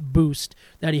have that boost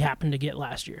that he happened to get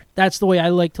last year. That's the way I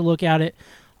like to look at it,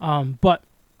 but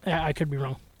I could be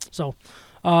wrong. So,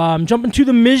 jumping to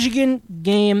the Michigan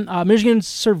game, Michigan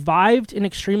survived an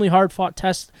extremely hard-fought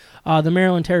test the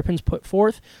Maryland Terrapins put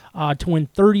forth to win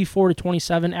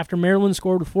 34-27 after Maryland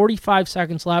scored with 45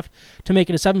 seconds left to make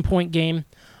it a 7-point game.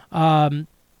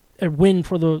 A win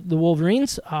for the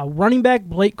Wolverines. Running back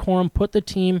Blake Corum put the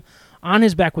team on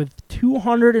his back with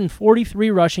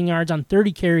 243 rushing yards on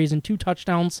 30 carries and 2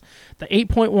 touchdowns. The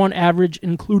 8.1 average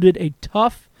included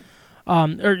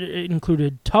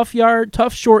tough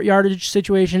short yardage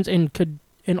situations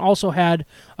and also had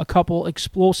a couple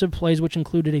explosive plays, which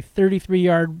included a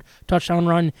 33-yard touchdown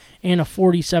run and a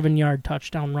 47-yard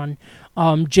touchdown run.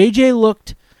 JJ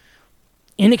looked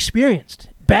inexperienced,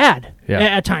 bad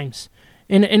at times.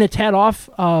 And a tad off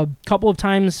a couple of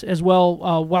times as well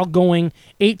while going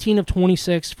 18 of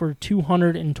 26 for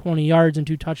 220 yards and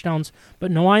 2 touchdowns,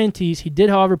 but no INTs. He did,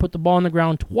 however, put the ball on the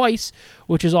ground twice,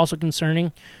 which is also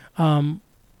concerning. Let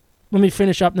me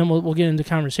finish up, and then we'll get into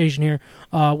conversation here.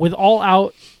 With all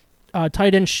out,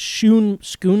 tight end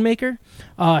Schoonmaker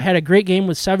had a great game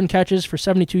with 7 catches for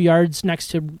 72 yards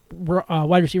next to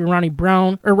wide receiver Ronnie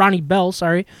Bell,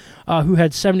 who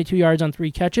had 72 yards on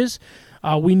 3 catches.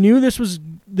 We knew this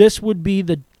would be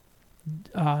the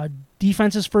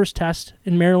defense's first test,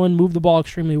 and Maryland moved the ball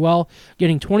extremely well,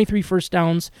 getting 23 first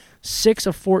downs, 6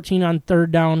 of 14 on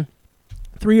third down,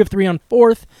 3 of 3 on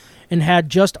fourth, and had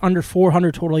just under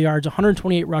 400 total yards,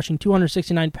 128 rushing,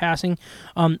 269 passing.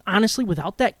 Honestly,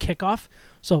 without that kickoff,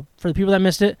 so for the people that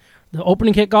missed it, the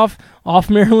opening kickoff off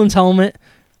Maryland's helmet,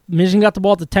 Michigan got the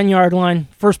ball at the 10-yard line,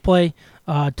 first play,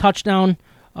 touchdown,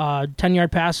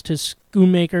 10-yard pass to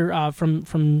Schoonmaker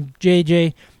from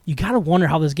JJ. You got to wonder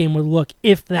how this game would look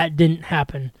if that didn't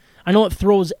happen. I know it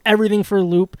throws everything for a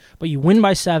loop, but you win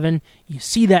by 7. You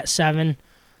see that 7.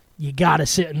 You got to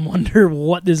sit and wonder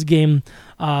what this game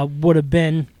would have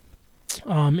been.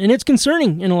 And it's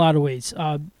concerning in a lot of ways.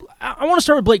 I want to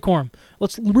start with Blake Corum.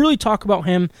 Let's really talk about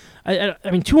him. I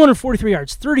mean, 243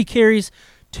 yards, 30 carries,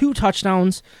 2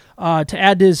 touchdowns. To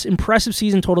add to his impressive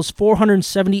season totals,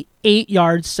 478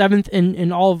 yards, 7th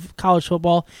in all of college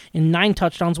football, and 9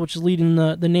 touchdowns, which is leading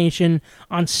the nation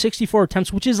on 64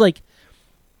 attempts, which is like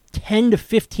 10 to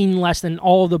 15 less than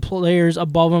all of the players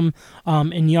above him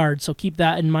in yards. So keep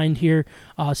that in mind here.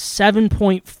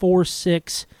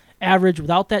 7.46 average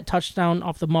without that touchdown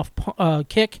off the muff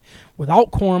kick, without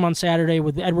Corum on Saturday,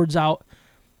 with Edwards out.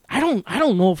 I don't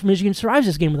know if Michigan survives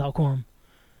this game without Corum.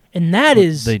 And that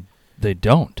is... They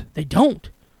don't. They don't,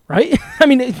 right? I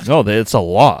mean... it's a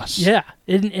loss. Yeah,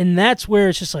 and that's where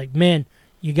it's just like, man,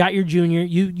 you got your junior,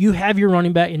 you have your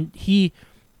running back, and he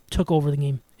took over the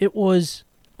game. It was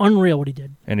unreal what he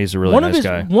did. And he's a really nice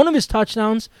guy. One of his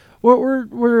touchdowns were a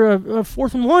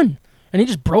 4th and 1, and he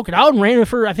just broke it out and ran it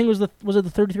for, I think was it the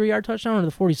 33-yard touchdown or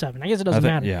the 47? I guess it doesn't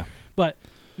matter. Yeah. But,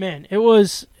 man, it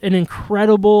was an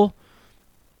incredible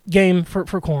game for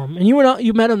Corum. And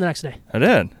you met him the next day. I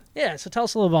did. Yeah, so tell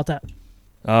us a little about that.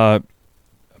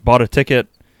 Bought a ticket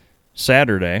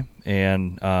Saturday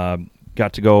and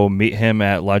got to go meet him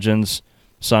at Legends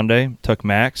Sunday. Took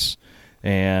Max,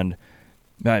 and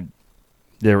there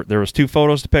was 2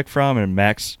 photos to pick from, and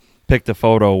Max picked a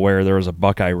photo where there was a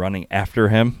Buckeye running after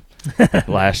him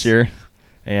last year,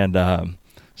 and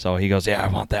so he goes, "Yeah, I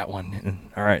want that one." And,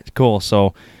 all right, cool.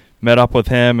 So met up with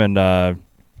him and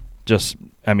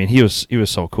he was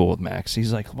so cool with Max.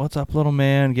 He's like, "What's up, little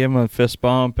man?" Gave him a fist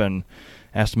bump and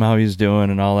asked him how he's doing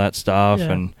and all that stuff.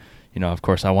 Yeah. And, of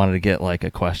course, I wanted to get, like,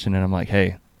 a question. And I'm like,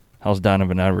 "Hey, how's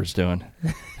Donovan Edwards doing?"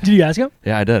 Did you ask him?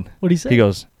 Yeah, I did. What did he say? He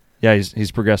goes, "Yeah,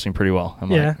 he's progressing pretty well." I'm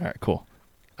like, "All right, cool."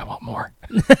 I want more.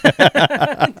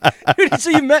 Dude, so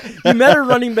you met a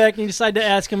running back and you decided to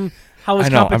ask him how his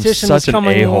competition was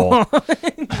coming along.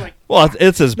 Like, well,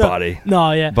 it's his body.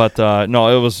 No, yeah. But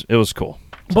no, it was cool.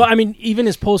 So. But I mean, even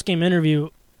his post-game interview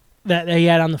that he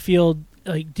had on the field,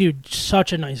 like, dude,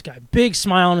 such a nice guy. Big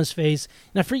smile on his face.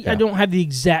 And I don't have the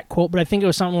exact quote, but I think it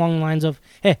was something along the lines of,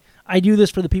 hey, I do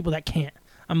this for the people that can't.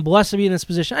 I'm blessed to be in this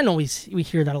position. I know we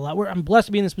hear that a lot. I'm blessed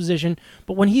to be in this position.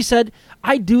 But when he said,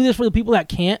 I do this for the people that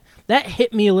can't, that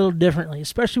hit me a little differently,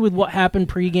 especially with what happened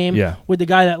pregame with the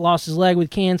guy that lost his leg with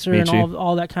cancer and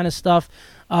all that kind of stuff.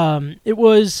 It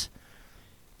was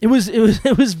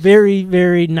very,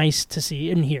 very nice to see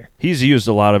and hear. He's used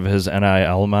a lot of his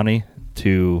NIL money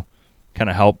to kind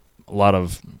of help a lot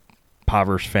of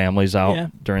impoverished families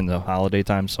out during the holiday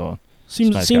time. So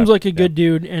seems like a good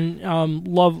dude, and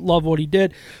love what he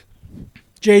did.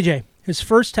 JJ, his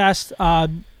first test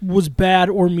was bad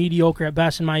or mediocre at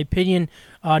best, in my opinion.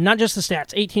 Not just the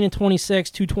stats: 18 and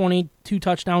 26, 220, 2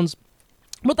 touchdowns.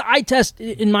 But the eye test,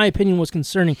 in my opinion, was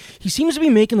concerning. He seems to be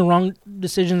making the wrong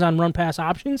decisions on run-pass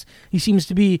options. He seems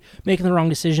to be making the wrong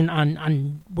decision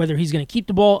on whether he's going to keep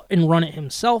the ball and run it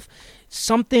himself.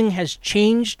 Something has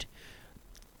changed.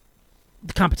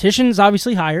 The competition is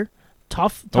obviously higher.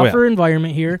 Tougher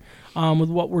environment here with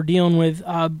what we're dealing with.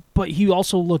 But he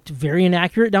also looked very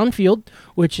inaccurate downfield,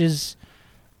 which is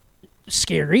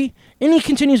scary. And he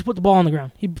continues to put the ball on the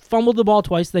ground. He fumbled the ball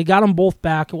twice. They got them both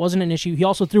back. It wasn't an issue. He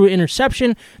also threw an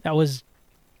interception that was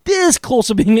this close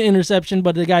to being an interception,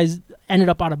 but the guys ended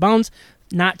up out of bounds.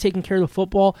 Not taking care of the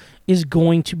football is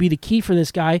going to be the key for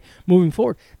this guy moving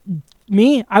forward.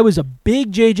 I was a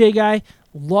big JJ guy.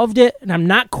 Loved it, and I'm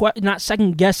not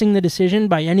second-guessing the decision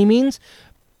by any means,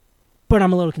 but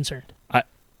I'm a little concerned.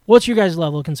 What's your guys'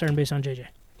 level of concern based on JJ?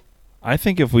 I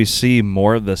think if we see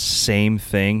more of the same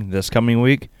thing this coming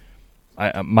week,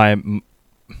 I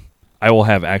will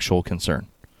have actual concern.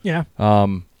 Yeah.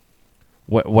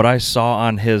 What I saw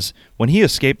on when he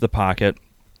escaped the pocket,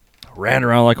 ran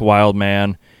around like a wild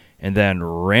man, and then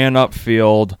ran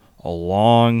upfield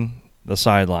along the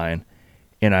sideline.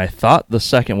 And I thought the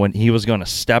second when he was going to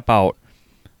step out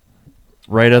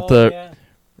right at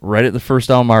the first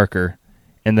down marker,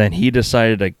 and then he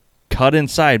decided to cut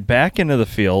inside back into the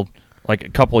field like a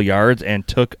couple yards and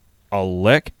took a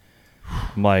lick.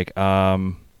 I'm like,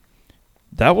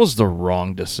 that was the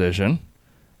wrong decision.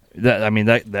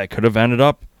 That could have ended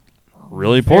up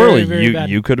really poorly. Very, very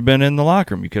bad. You could have been in the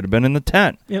locker room. You could have been in the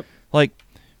tent. Yep. Like,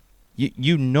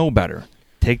 you know better.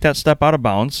 Take that step out of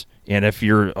bounds. And if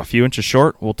you're a few inches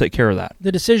short, we'll take care of that.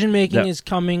 The decision making is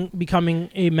becoming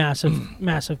a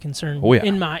massive concern. Oh, yeah.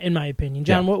 In my opinion,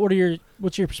 John.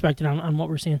 What's your perspective on what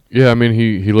we're seeing? Yeah, I mean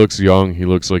he looks young. He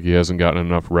looks like he hasn't gotten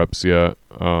enough reps yet.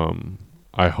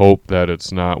 I hope that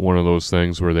it's not one of those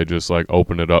things where they just like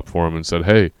opened it up for him and said,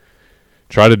 "Hey,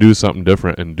 try to do something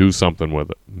different and do something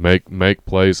with it. Make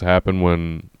plays happen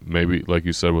when maybe like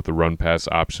you said with the run pass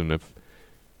option if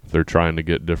they're trying to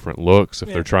get different looks, if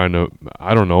they're trying to,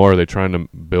 I don't know, are they trying to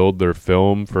build their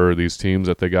film for these teams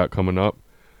that they got coming up?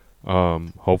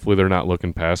 Hopefully they're not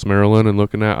looking past Maryland and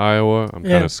looking at Iowa. I'm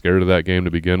kind of scared of that game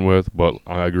to begin with, but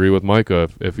I agree with Micah.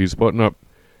 If he's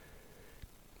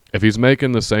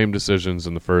making the same decisions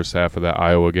in the first half of that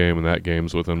Iowa game and that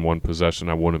game's within one possession,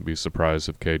 I wouldn't be surprised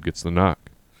if Cade gets the knock.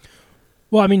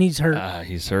 Well, I mean, he's hurt.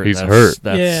 He's hurt.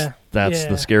 That's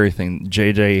the scary thing.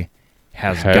 JJ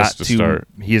has got to start.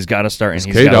 He's got to start, and Is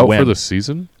he's Cade got to out win. for the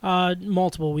season?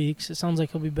 Multiple weeks. It sounds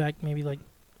like he'll be back maybe like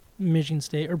Michigan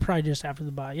State or probably just after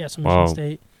the bye. Yeah, so Michigan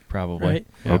State. Probably. Right?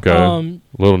 Yeah. Okay.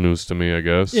 Little news to me, I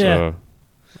guess. Yeah.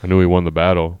 I knew he won the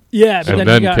battle. Yeah, but and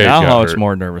then Cade now got how hurt. much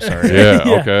more nervous are you?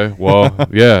 Yeah, okay. Well,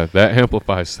 yeah, that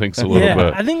amplifies things a little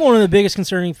bit. I think one of the biggest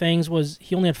concerning things was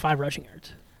he only had 5 rushing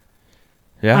yards.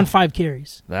 Yeah. On 5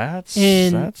 carries. That's a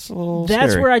little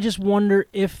That's scary. where I just wonder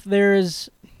if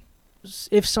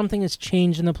something has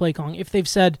changed in the play calling. If they've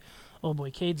said, oh boy,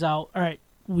 Cade's out. All right,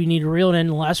 we need to reel it in,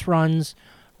 less runs,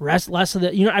 less of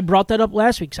the. I brought that up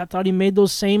last week because I thought he made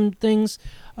those same things,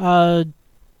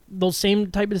 those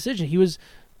same type of decisions. He was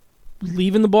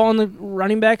leaving the ball in the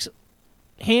running back's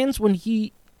hands when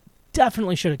he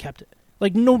definitely should have kept it.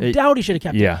 Like, no doubt he should have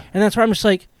kept it. And that's where I'm just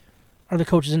like, are the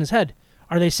coaches in his head?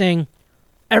 Are they saying,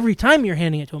 every time you're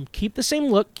handing it to him, keep the same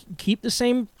look, keep the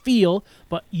same feel,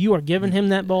 but you are giving him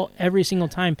that ball every single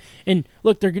time. And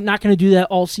look, they're not going to do that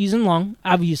all season long.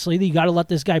 Obviously, you got to let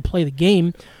this guy play the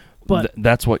game. But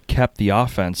that's what kept the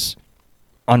offense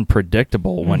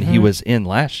unpredictable when he was in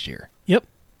last year. Yep.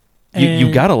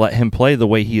 You got to let him play the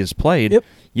way he has played. Yep.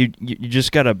 You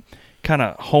just got to kind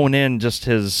of hone in just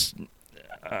his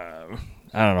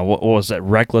I don't know, what was that,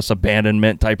 reckless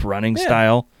abandonment type running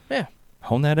style. Yeah.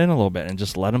 Hone that in a little bit and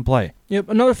just let him play. Yep.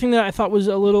 Another thing that I thought was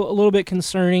a little bit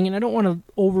concerning, and I don't want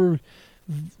to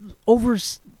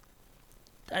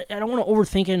I don't want to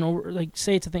overthink it and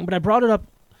say it's a thing, but I brought it up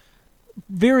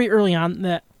very early on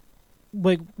that,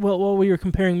 while we were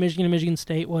comparing Michigan and Michigan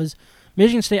State, was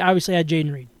Michigan State obviously had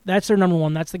Jaden Reed. That's their number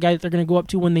one. That's the guy that they're going to go up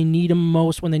to when they need him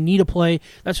most, when they need a play.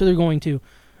 That's who they're going to.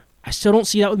 I still don't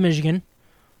see that with Michigan.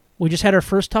 We just had our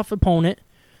first tough opponent,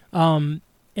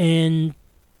 and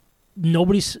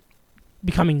nobody's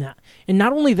becoming that. And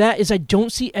not only that, is I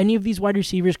don't see any of these wide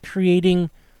receivers creating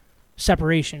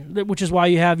separation, which is why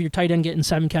you have your tight end getting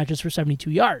 7 catches for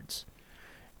 72 yards.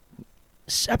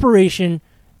 Separation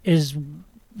is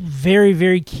very,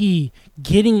 very key.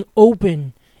 Getting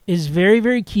open is very,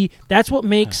 very key. That's what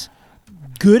makes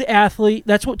good athlete.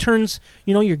 That's what turns,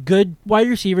 your good wide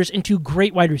receivers into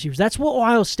great wide receivers. That's what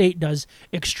Ohio State does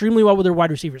extremely well with their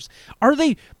wide receivers. Are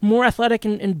they more athletic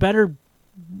and better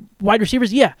wide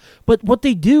receivers? Yeah. But what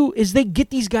they do is they get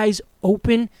these guys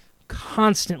open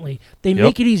constantly. They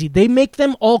make it easy. They make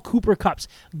them all Cooper Kupps.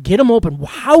 Get him open.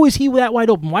 How is he that wide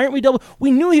open? Why aren't we double?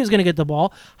 We knew he was going to get the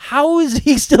ball. How is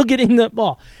he still getting the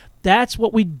ball? That's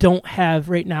what we don't have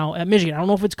right now at Michigan. I don't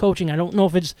know if it's coaching. I don't know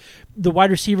if it's the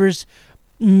wide receivers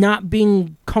not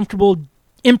being comfortable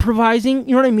improvising.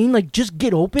 You know what I mean? Just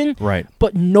get open. Right.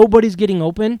 But nobody's getting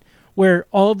open. Where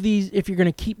all of these, if you're going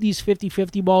to keep these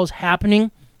 50-50 balls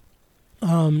happening,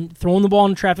 throwing the ball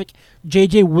in traffic,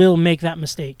 JJ will make that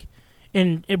mistake.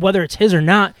 And whether it's his or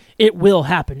not, it will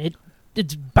happen.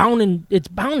 It's bound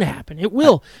to happen. It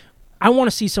will. I want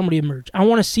to see somebody emerge. I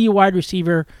want to see a wide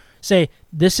receiver say,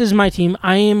 "This is my team.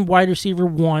 I am wide receiver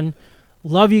 1.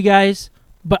 Love you guys,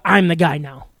 but I'm the guy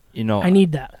now." I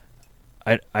need that.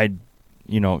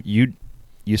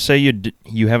 You say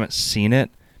you haven't seen it.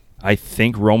 I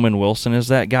think Roman Wilson is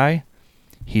that guy.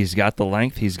 He's got the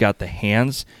length. He's got the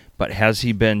hands. But has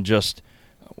he been just,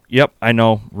 yep, I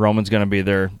know Roman's going to be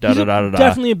there, da-da-da-da-da.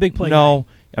 Definitely a big play No.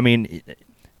 guy. I mean,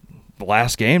 the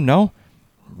last game, no.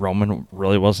 Roman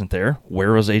really wasn't there.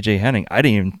 Where was A.J. Henning? I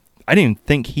didn't even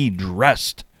think he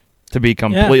dressed, to be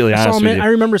completely honest with you. I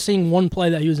remember seeing one play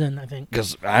that he was in, I think.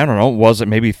 Because, I don't know, was it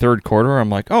maybe third quarter? I'm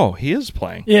like, oh, he is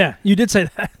playing. Yeah, you did say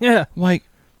that. Yeah.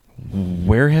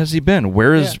 Where has he been?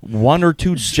 Where has 1 or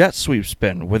 2 jet sweeps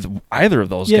been with either of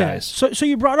those guys? So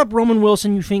you brought up Roman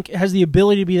Wilson, you think has the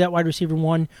ability to be that wide receiver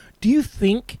 1. Do you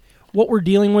think what we're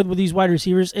dealing with these wide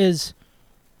receivers is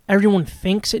everyone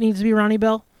thinks it needs to be Ronnie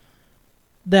Bell?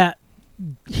 That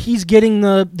he's getting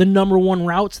the number 1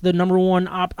 routes, the number 1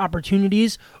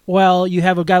 opportunities, while you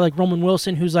have a guy like Roman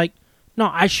Wilson who's like,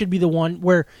 no, I should be the one,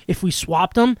 where if we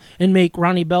swapped him and make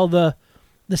Ronnie Bell the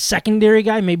secondary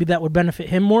guy, maybe that would benefit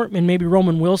him more, and maybe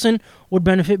Roman Wilson would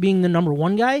benefit being the number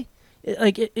 1 guy.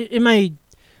 Do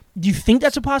you think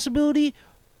that's a possibility?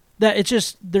 That it's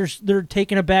just they're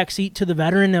taking a back seat to the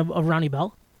veteran of Ronnie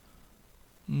Bell?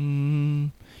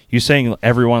 You saying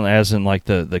everyone, as in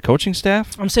the coaching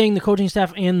staff? I'm saying the coaching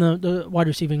staff and the wide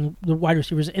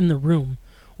receivers in the room.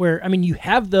 Where you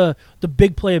have the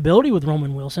big playability with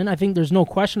Roman Wilson. I think there's no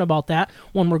question about that.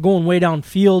 When we're going way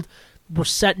downfield, we're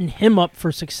setting him up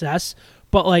for success.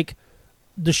 But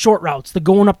the short routes, the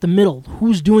going up the middle,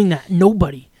 who's doing that?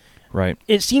 Nobody. Right.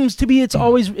 It seems to be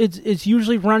it's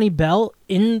usually Ronnie Bell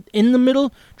in the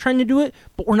middle trying to do it,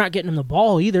 but we're not getting him the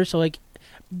ball either. So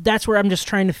that's where I'm just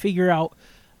trying to figure out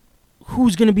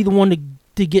who's going to be the one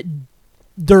to get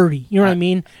dirty. You know what I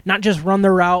mean? Not just run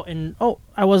the route and, oh,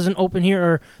 I wasn't open here,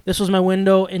 or this was my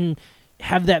window, and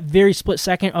have that very split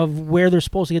second of where they're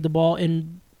supposed to get the ball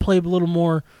and play a little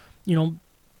more,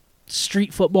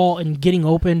 street football and getting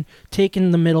open,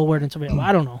 taking the middle where it's available.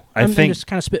 I don't know. I'm just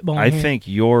kind of spitballing I here. think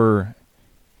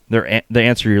the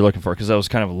answer you're looking for, because that was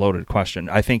kind of a loaded question,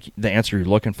 I think the answer you're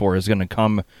looking for is going to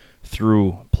come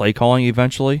through play calling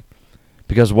eventually,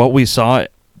 because what we saw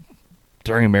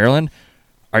during Maryland,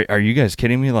 are you guys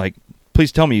kidding me?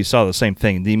 Please tell me you saw the same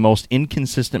thing. The most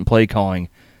inconsistent play calling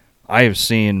I have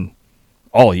seen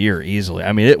all year easily.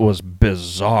 I mean, it was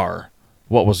bizarre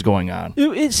what was going on.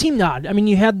 It seemed odd. I mean,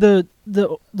 you had the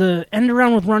end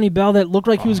around with Ronnie Bell that looked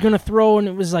like he was going to throw, and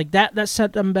it was like that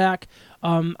set them back.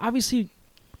 Obviously,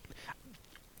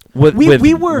 with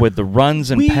the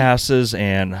runs and passes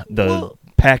and the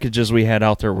packages we had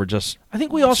out there were just I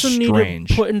think we also need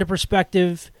to put into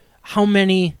perspective how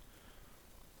many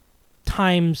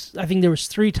times, I think there was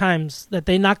 3 times that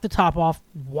they knocked the top off,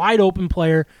 wide open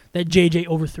player that JJ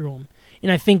overthrew him.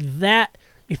 And I think that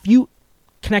if you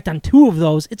connect on 2 of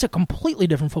those, it's a completely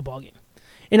different football game.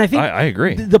 And I think I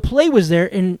agree. The play was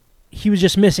there, and he was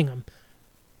just missing them.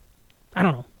 I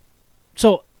don't know.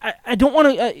 So I don't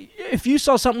want to. If you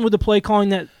saw something with the play calling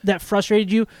that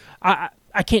frustrated you, I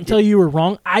can't tell you were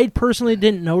wrong. I personally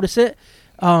didn't notice it,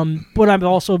 but I've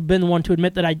also been the one to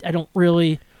admit that I don't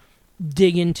really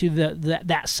dig into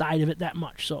that side of it that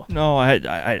much. So no,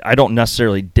 I don't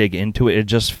necessarily dig into it. It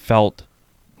just felt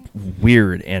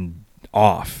weird and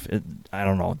off. I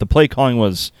don't know. The play calling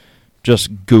was just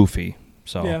goofy.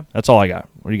 So that's all I got.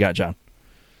 What do you got, John?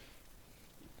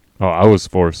 Oh, I was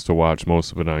forced to watch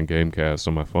most of it on Gamecast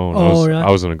on my phone. Really?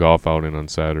 I was in a golf outing on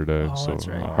Saturday, so that's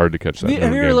right. hard to catch that.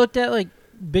 Have you ever looked at like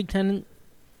Big Ten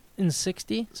in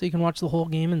 60, so you can watch the whole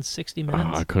game in 60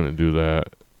 minutes? I couldn't do that.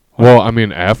 Well, I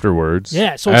mean, afterwards.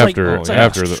 Yeah, so after it's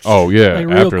after like, the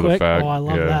after quick. the fact. Oh, I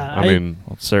love that. I mean,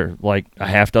 Is there like a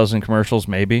half dozen commercials,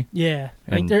 maybe? Yeah,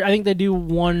 I think they do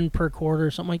one per quarter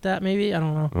or something like that. Maybe, I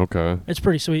don't know. okay. It's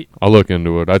pretty sweet. I'll look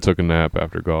into it. I took a nap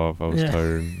after golf. I was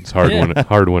tired. It's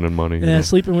hard winning money. Yeah,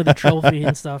 sleeping with a trophy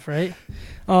and stuff, right?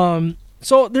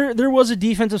 So there was a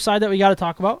defensive side that we got to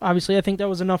talk about. Obviously, I think that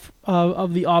was enough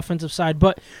of the offensive side.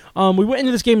 But we went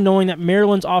into this game knowing that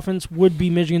Maryland's offense would be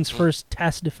Michigan's first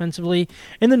test defensively.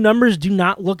 And the numbers do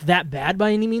not look that bad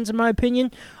by any means, in my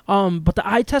opinion. But the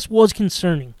eye test was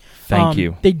concerning. Thank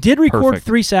you. They did record Perfect.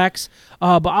 3 sacks.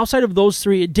 But outside of those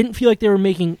 3, it didn't feel like they were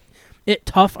making it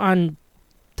tough on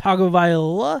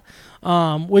Tagovailoa,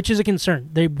 which is a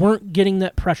concern. They weren't getting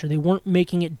that pressure. They weren't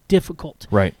making it difficult.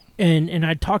 Right. And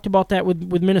I talked about that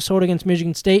with Minnesota against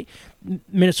Michigan State.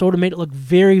 Minnesota made it look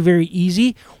very, very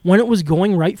easy. When it was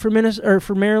going right for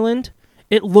Maryland,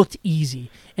 it looked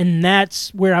easy. And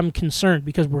that's where I'm concerned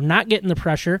because we're not getting the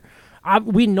pressure.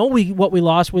 We know what we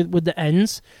lost with the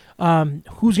ends.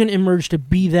 Who's going to emerge to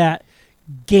be that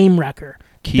game wrecker?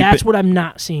 That's what I'm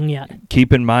not seeing yet.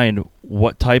 Keep in mind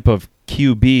what type of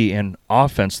QB and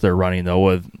offense they're running, though,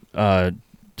 with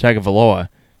Tagovailoa,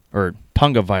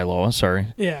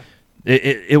 sorry. Yeah.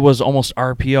 It was almost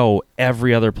RPO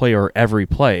every other play or every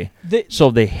play.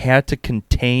 So they had to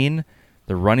contain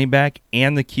the running back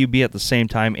and the QB at the same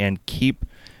time and keep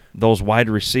those wide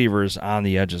receivers on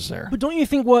the edges there. But don't you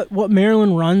think what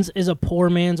Maryland runs is a poor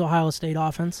man's Ohio State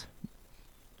offense?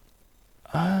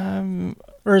 Or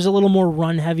is it a little more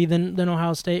run-heavy than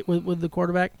Ohio State with the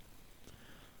quarterback?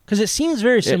 Because it seems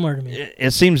very similar to me.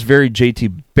 It seems very J.T.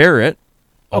 Barrett,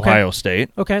 Ohio State.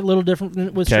 Okay, a little different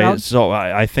than with Stroud. So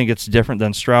I think it's different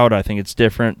than Stroud. I think it's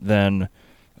different than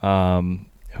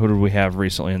who did we have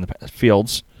recently in the past?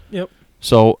 Fields. Yep.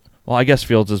 So, well, I guess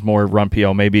Fields is more run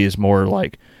PO. Maybe is more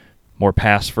more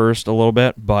pass first a little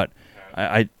bit. But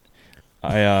I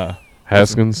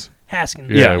Haskins.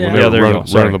 Yeah, when there they were you go.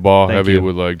 running the ball Thank heavy you.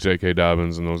 with like J.K.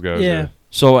 Dobbins and those guys. Yeah.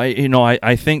 So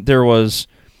I think there was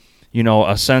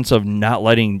a sense of not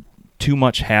letting too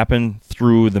much happen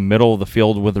through the middle of the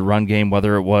field with the run game,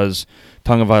 whether it was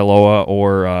Tagovailoa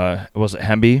or was it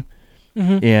Hemby,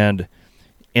 and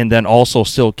then also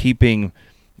still keeping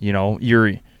your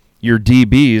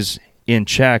DBs in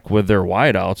check with their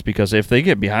wideouts, because if they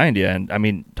get behind you, and I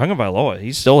mean Tagovailoa,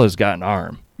 he still has got an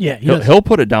arm. Yeah, he'll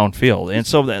put it downfield, and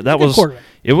so that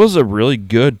was a really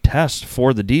good test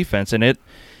for the defense, and it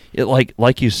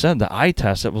like you said, the eye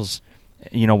test. It was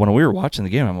when we were watching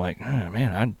the game, I'm like, oh,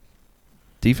 man,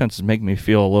 defense is making me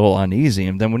feel a little uneasy.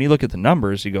 And then when you look at the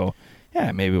numbers, you go,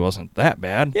 yeah, maybe it wasn't that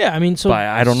bad. Yeah, I mean, so but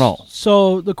I don't know.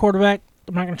 So the quarterback,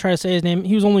 I'm not going to try to say his name.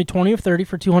 He was only 20 of 30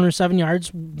 for 207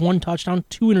 yards, 1 touchdown,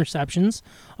 2 interceptions.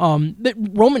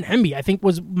 Roman Hemby, I think,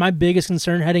 was my biggest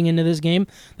concern heading into this game.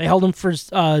 They held him for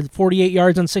 48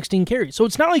 yards on 16 carries. So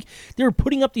it's not like they were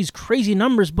putting up these crazy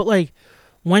numbers, but like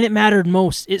when it mattered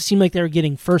most, it seemed like they were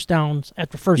getting first downs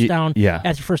after first down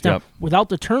after first down. Yep. Without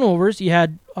the turnovers, you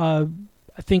had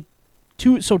I think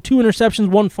 2 interceptions,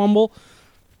 1 fumble.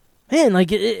 Man, like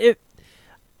this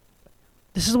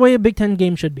is the way a Big Ten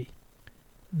game should be.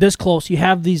 This close, you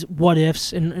have these what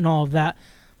ifs and all of that.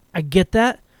 I get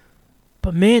that,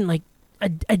 but man, like I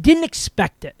didn't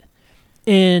expect it,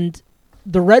 and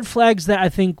the red flags that I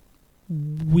think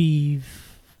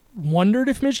we've wondered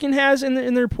if Michigan has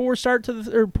in their poor start to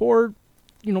their poor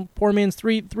man's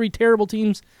three terrible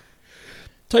teams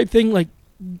type thing, like.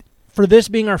 For this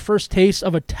being our first taste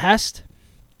of a test,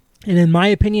 and in my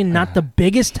opinion, not the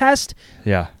biggest test,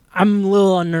 I'm a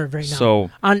little unnerved right now. So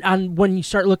on when you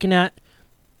start looking at,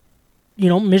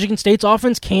 Michigan State's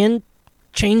offense can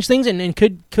change things and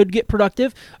could get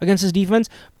productive against his defense.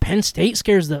 Penn State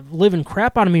scares the living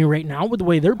crap out of me right now with the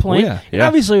way they're playing. And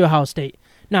obviously Ohio State.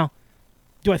 Now,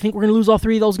 do I think we're going to lose all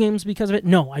 3 of those games because of it?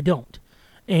 No, I don't.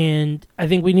 And I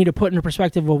think we need to put into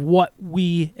perspective of what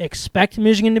we expect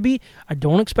Michigan to be. I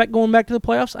don't expect going back to the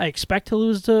playoffs. I expect to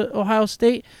lose to Ohio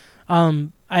State. I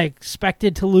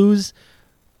expected to lose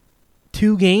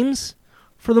 2 games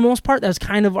for the most part. That's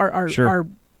kind of our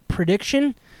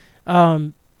prediction.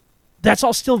 That's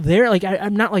all still there. Like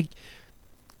I'm not like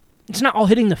it's not all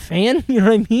hitting the fan. You know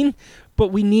what I mean? But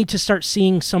we need to start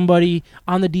seeing somebody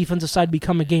on the defensive side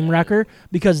become a game wrecker,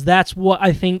 because that's what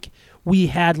I think we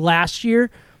had last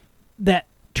year that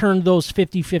turned those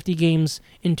 50-50 games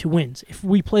into wins. If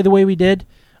we play the way we did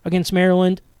against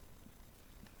Maryland,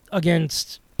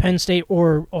 against Penn State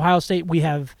or Ohio State,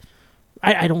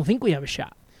 I don't think we have a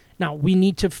shot. Now we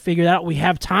need to figure that out. We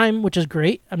have time, which is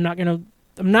great. I'm not trying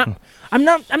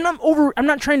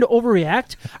to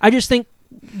overreact. I just think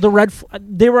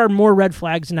there are more red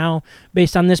flags now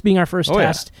based on this being our first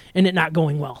test and it not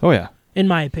going well. Oh yeah, in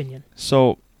my opinion.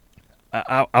 So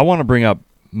I want to bring up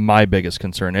my biggest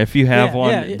concern. If you have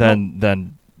one,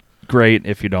 then great.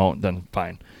 If you don't, then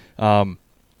fine.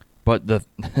 But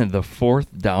the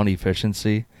fourth down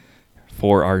efficiency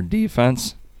for our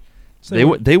defense,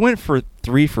 so they went for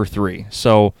 3 for 3.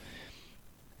 So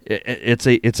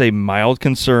it's a mild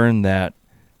concern that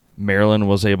Maryland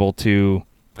was able to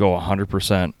go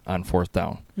 100% on fourth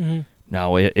down. Mm-hmm.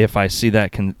 Now, if I see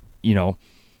that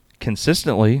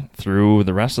consistently through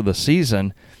the rest of the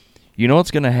season, you know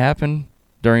what's going to happen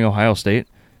during Ohio State?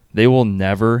 They will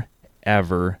never,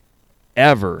 ever,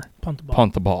 ever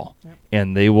punt the ball. Yep.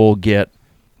 And they will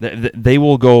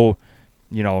go,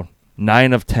 9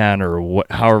 of 10 or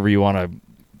however you want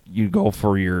to go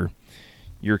for your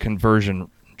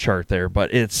conversion chart there.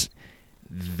 But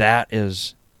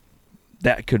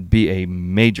that could be a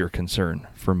major concern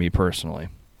for me personally.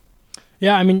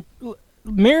 Yeah, I mean,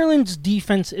 Maryland's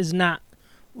defense did not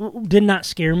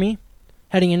scare me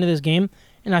heading into this game,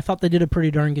 and I thought they did a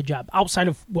pretty darn good job outside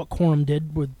of what Corum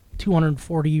did with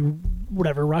 240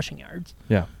 whatever rushing yards.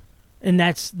 Yeah, and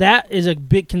that is a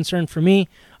big concern for me.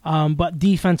 But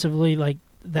defensively, like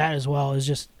that as well is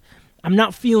just I'm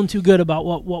not feeling too good about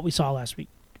what we saw last week,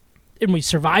 and we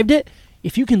survived it.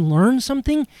 If you can learn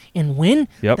something and win,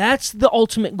 that's the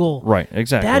ultimate goal. Right,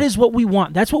 exactly. That is what we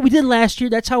want. That's what we did last year.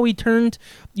 That's how we turned,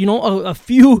 a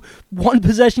few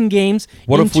one-possession games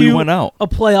if we went out? A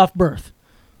playoff berth.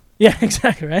 Yeah,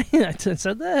 exactly, right? I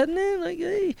said that, hadn't I? Like,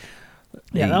 hey.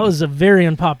 Yeah, that was a very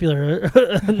unpopular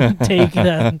take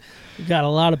that got a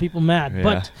lot of people mad. Yeah.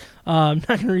 But I'm not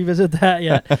going to revisit that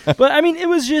yet. But, I mean, it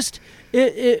was just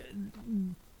if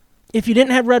you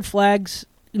didn't have red flags,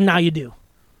 now you do.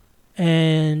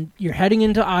 And you're heading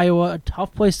into Iowa, a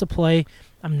tough place to play.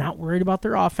 I'm not worried about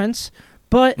their offense,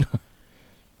 but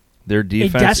their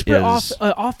defense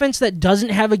offense that doesn't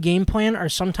have a game plan are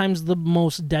sometimes the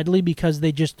most deadly because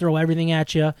they just throw everything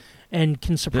at you and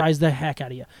can surprise the heck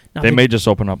out of you. Now, they may just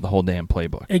open up the whole damn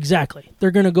playbook. Exactly.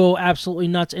 They're going to go absolutely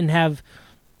nuts and they have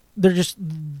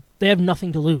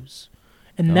nothing to lose.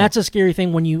 And that's a scary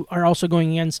thing when you are also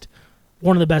going against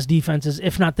one of the best defenses,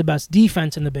 if not the best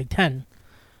defense in the Big Ten.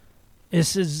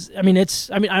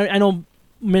 I know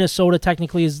Minnesota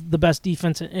technically is the best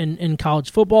defense in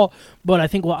college football, but I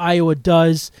think what Iowa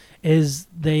does is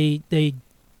they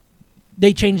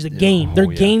change the game. They're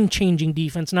game-changing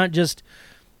defense, not just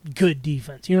good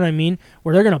defense. You know what I mean?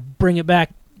 Where they're going to bring it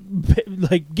back,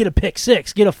 like get a pick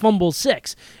six, get a fumble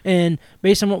six. And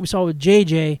based on what we saw with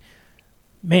JJ,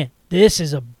 man, this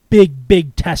is a big,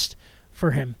 big test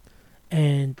for him.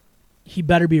 And he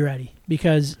better be ready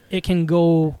because it can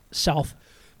go south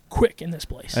quick in this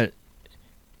place. And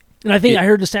I think I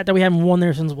heard the stat that we haven't won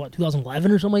there since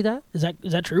 2011 or something like that. Is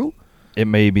that true? It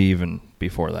may be even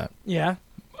before that. Yeah.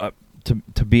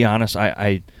 To be honest,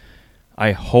 I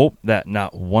hope that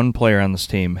not one player on this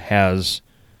team has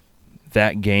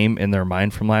that game in their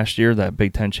mind from last year, that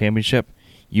Big Ten championship.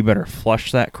 You better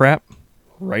flush that crap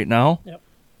right now. Yep.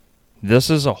 This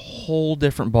is a whole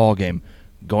different ball game.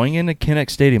 Going into Kinnick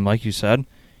Stadium, like you said,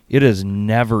 it is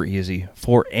never easy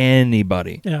for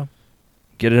anybody. Yeah.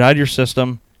 Get it out of your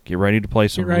system. Get ready to play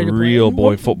some real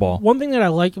boy football. One thing that I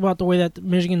like about the way that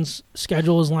Michigan's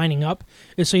schedule is lining up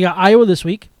is so you got Iowa this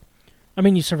week. I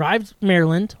mean, you survived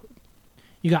Maryland.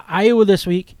 You got Iowa this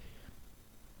week.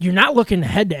 You're not looking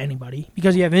ahead to anybody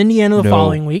because you have Indiana the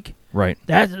following week. Right.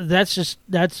 They're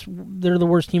the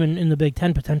worst team in the Big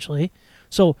Ten potentially.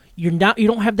 So you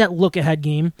don't have that look ahead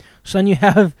game. So then you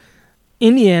have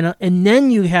Indiana, and then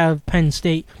you have Penn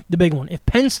State, the big one. If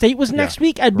Penn State was next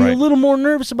week, I'd be a little more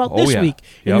nervous about this week.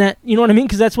 And that, you know what I mean?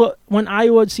 Because that's when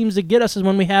Iowa seems to get us is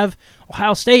when we have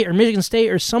Ohio State or Michigan State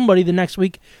or somebody the next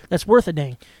week that's worth a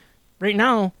dang. Right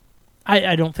now,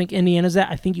 I don't think Indiana's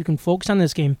that. I think you can focus on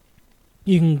this game.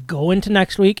 You can go into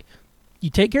next week. You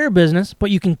take care of business,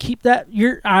 but you can keep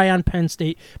your eye on Penn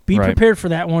State. Be prepared for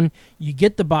that one. You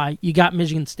get the bye. You got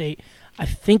Michigan State. I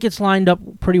think it's lined up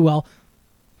pretty well.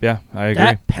 Yeah, I agree.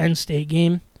 That Penn State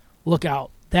game, look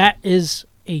out. That is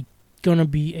going to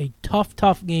be a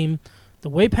tough game. The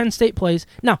way Penn State plays.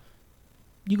 Now,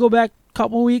 you go back a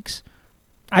couple weeks,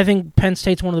 I think Penn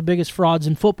State's one of the biggest frauds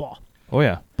in football. Oh,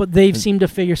 yeah. But they've seemed to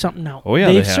figure something out. Oh, yeah,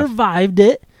 they've they have. survived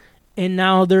it, and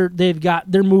now they're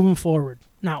moving forward.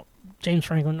 Now, James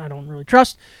Franklin, I don't really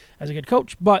trust as a good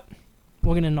coach, but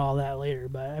we'll get into all that later.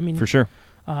 But I mean, For sure.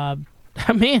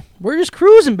 Man, we're just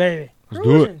cruising, baby. Let's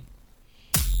do it.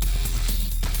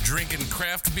 Drinking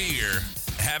craft beer,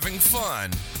 having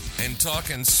fun, and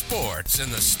talking sports in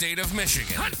the state of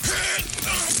Michigan.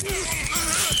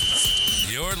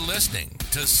 You're listening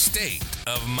to State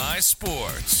of My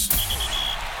Sports.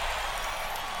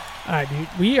 All right, dude.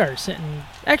 We are sitting.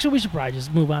 Actually, we should probably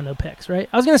just move on to picks, right?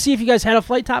 I was gonna see if you guys had a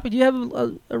flight topic. Do you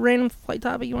have a random flight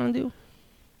topic you want to do?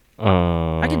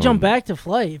 I could jump back to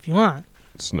flight if you want.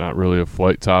 It's not really a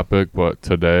flight topic, but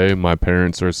today my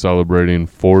parents are celebrating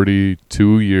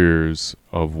 42 years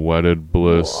of wedded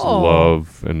bliss, Whoa.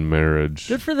 love, and marriage.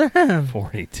 Good for them.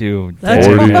 42. That's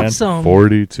 40, awesome.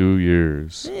 42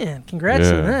 years. Man, congrats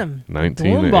to Yeah, them.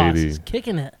 1980. Boss is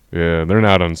kicking it. Yeah, they're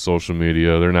not on social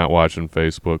media. They're not watching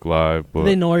Facebook Live. But Do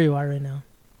they know where you are right now?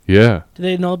 yeah. Do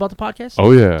they know about the podcast?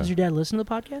 Oh, yeah. Does your dad listen to the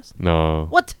podcast? No.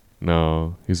 What?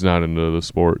 No. He's not into the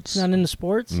sports. He's not into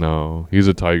sports? No. He's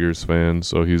a Tigers fan,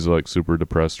 so he's like super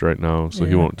depressed right now, so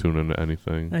he Yeah. won't tune into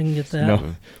anything. I can get that.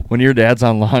 No. When your dad's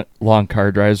on long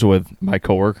car drives with my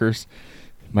coworkers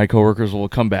will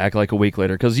come back like a week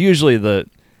later because usually the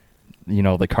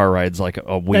car ride's like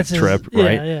a week That's his- trip, yeah,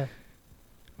 right? Yeah.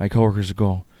 My coworkers would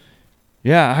go,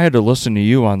 "Yeah, I had to listen to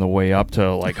you on the way up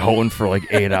to like Houghton for like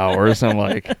 8 hours." I'm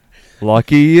like,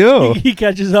 "Lucky you." He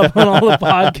catches up on all the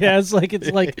podcasts like it's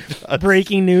like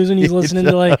breaking news when he's listening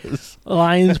to like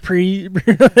Lions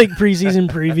preseason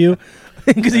preview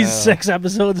because he's 6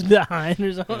 episodes behind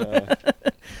or something.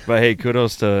 But hey,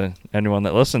 kudos to anyone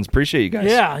that listens. Appreciate you guys.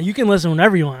 Yeah, you can listen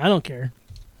whenever you want. I don't care.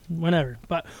 Whenever.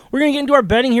 But we're going to get into our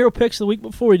Betting Hero picks of the week.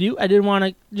 Before we do, I did want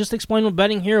to just explain what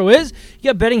Betting Hero is.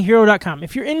 You got bettinghero.com.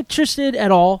 If you're interested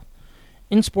at all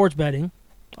in sports betting,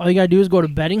 all you got to do is go to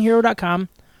bettinghero.com,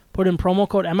 put in promo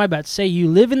code MIBETS, say you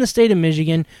live in the state of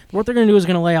Michigan. What they're going to do is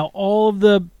going to lay out all of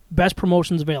the best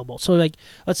promotions available. So, like,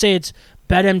 let's say it's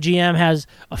BetMGM has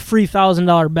a free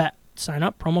 $1,000 bet. Sign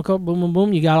up, promo code, boom, boom,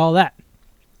 boom. You got all that.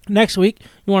 Next week,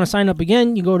 you want to sign up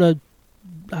again, you go to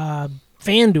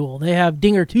FanDuel. They have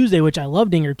Dinger Tuesday, which I love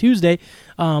Dinger Tuesday.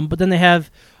 But then they have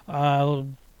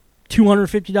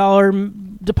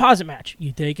 $250 deposit match.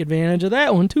 You take advantage of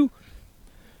that one, too.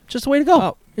 Just the way to go.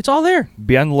 Oh. It's all there.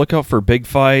 Be on the lookout for big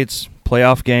fights,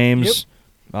 playoff games.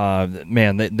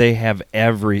 Man, they have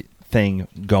everything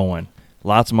going.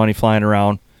 Lots of money flying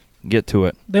around. Get to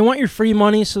it. They want your free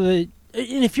money so that,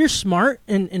 and if you're smart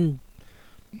and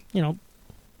you know,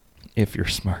 If you're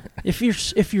smart. if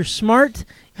you're smart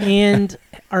and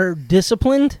are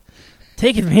disciplined,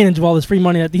 take advantage of all this free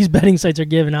money that these betting sites are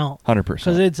giving out 100%.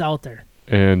 because it's out there.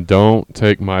 And don't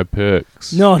take my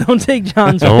picks. No, don't take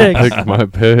John's Don't picks. pick my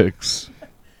picks.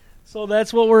 So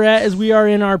that's what we're at, as we are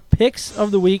in our picks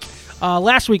of the week.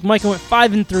 Last week, Micah went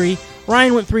 5-3.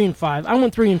 Ryan went 3-5. I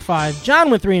went 3-5. John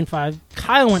went 3-5.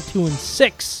 Kyle went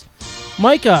 2-6.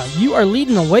 Micah, you are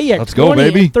leading the way at Let's go, 20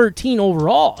 baby. and 13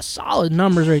 overall. Solid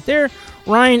numbers right there.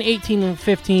 Ryan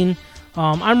 18-15.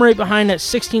 I'm right behind at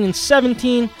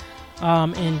 16-17.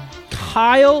 And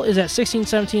Kyle is at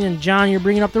 16-17. And John, you're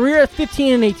bringing up the rear at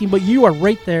 15-18. But you are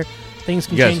right there. Things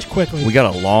can Yes, change quickly. We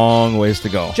got a long ways to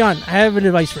go. John, I have an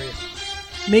advice for you.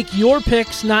 Make your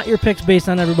picks, not your picks based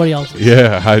on everybody else's.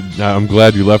 Yeah, I'm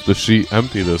glad you left the sheet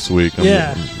empty this week.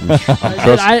 Yeah.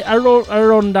 I wrote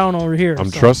them down over here. I'm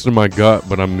so. trusting my gut,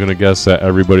 but I'm going to guess that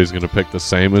everybody's going to pick the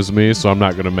same as me, so I'm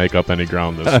not going to make up any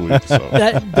ground this week. So.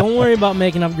 Don't worry about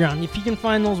making up ground. If you can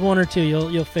find those one or two,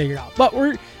 you'll figure it out. But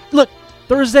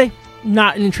Thursday,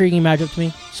 not an intriguing matchup to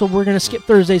me, so we're going to skip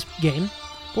Thursday's game.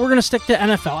 But we're going to stick to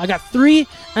NFL. I got 3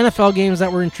 NFL games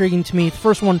that were intriguing to me. The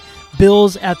first one,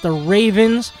 Bills at the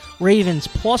Ravens. Ravens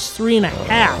plus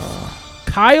 3.5.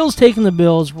 Kyle's taking the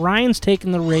Bills. Ryan's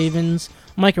taking the Ravens.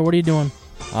 Micah, what are you doing?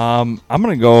 I'm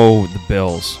going to go the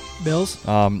Bills. Bills?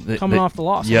 Coming off the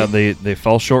loss. Yeah, right? they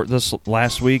fell short this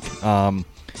last week.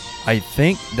 I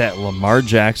think that Lamar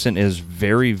Jackson is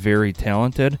very, very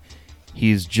talented.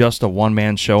 He's just a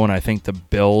one-man show, and I think the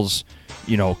Bills,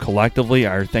 collectively,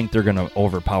 I think they're going to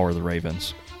overpower the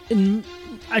Ravens. And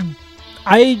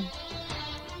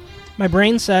my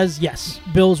brain says yes,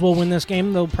 Bills will win this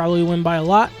game. They'll probably win by a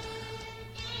lot.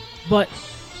 But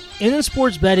in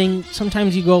sports betting,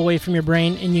 sometimes you go away from your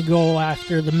brain and you go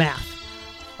after the math.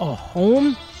 A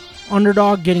home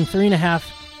underdog getting 3.5,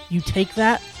 you take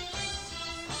that.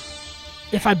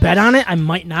 if I bet on it, I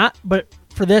might not. But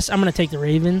for this, I'm going to take the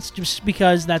Ravens just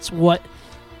because that's what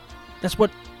you're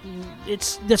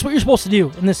supposed to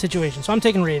do in this situation. So I'm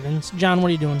taking Ravens. John, what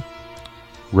are you doing?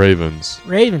 Ravens.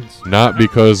 Not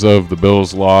because of the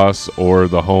Bills' loss or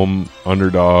the home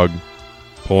underdog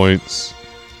points.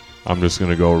 I'm just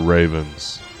going to go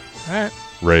Ravens. All right.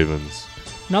 Ravens.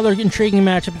 Another intriguing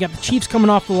matchup. You got the Chiefs coming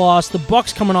off the loss. The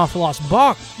Bucks coming off the loss.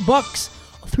 Bucks,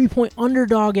 a 3-point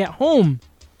underdog at home.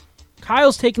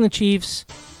 Kyle's taking the Chiefs.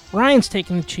 Ryan's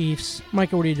taking the Chiefs.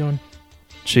 Micah, what are you doing?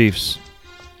 Chiefs.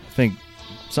 I think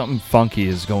something funky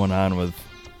is going on with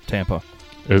Tampa.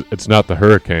 It's not the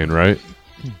hurricane, right?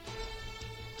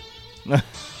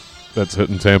 That's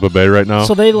hitting Tampa Bay right now?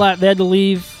 So they had to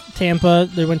leave Tampa.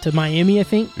 They went to Miami, I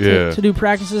think, to do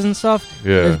practices and stuff.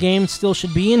 Yeah. The game still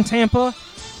should be in Tampa.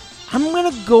 I'm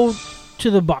going to go to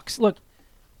the Bucks. Look,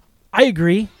 I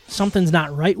agree. Something's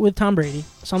not right with Tom Brady.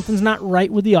 Something's not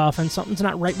right with the offense. Something's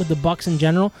not right with the Bucks in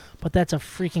general. But that's a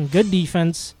freaking good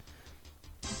defense.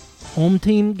 Home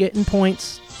team getting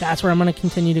points. That's where I'm going to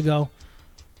continue to go.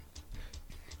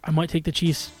 I might take the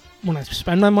Chiefs when I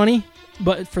spend my money.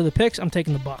 But for the picks, I'm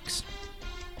taking the Bucks.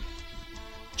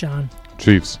 John.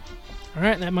 Chiefs. All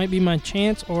right, that might be my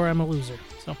chance, or I'm a loser.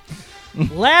 So,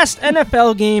 last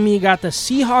NFL game, you got the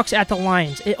Seahawks at the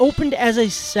Lions. It opened as a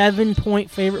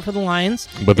 7-point favorite for the Lions.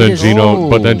 But then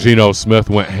Geno Smith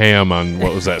went ham on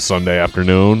what was that Sunday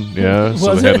afternoon? Yeah,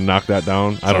 so they had to knock that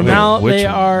down. I don't know.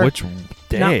 Which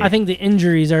day? Now, I think the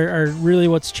injuries are really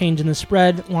what's changing the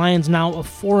spread. Lions now a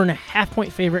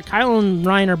 4.5-point favorite. Kyle and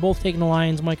Ryan are both taking the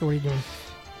Lions. Micah, what are you doing?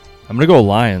 I'm going to go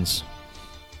Lions.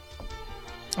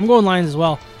 I'm going Lions as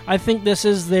well. I think this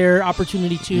is their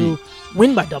opportunity to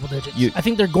win by double digits. I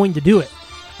think they're going to do it.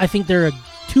 I think they're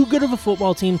too good of a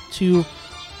football team to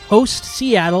host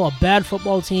Seattle, a bad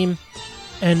football team,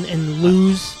 and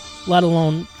lose. Let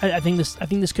alone, I think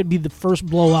this could be the first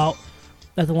blowout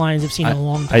that the Lions have seen in a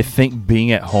long time. I think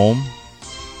being at home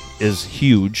is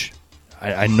huge.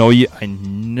 I know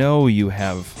you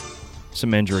have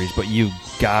some injuries, but you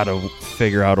gotta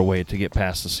figure out a way to get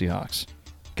past the Seahawks.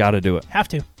 Gotta do it. Have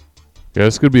to. Yeah,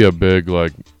 this could be a big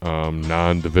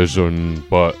non-division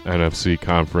but NFC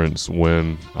conference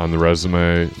win on the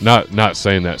resume. Not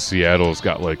saying that Seattle's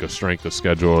got like a strength of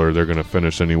schedule or they're going to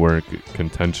finish anywhere in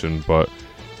contention, but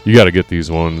you got to get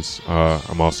these ones.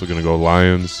 I'm also going to go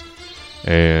Lions,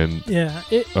 and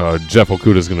Jeff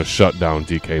Okudah's going to shut down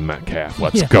DK Metcalf.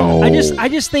 Let's go. I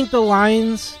just think the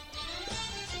Lions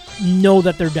know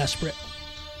that they're desperate.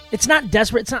 It's not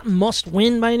desperate. It's not must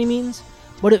win by any means,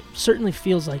 but it certainly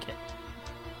feels like it.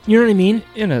 You know what I mean?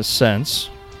 In a sense.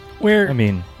 Where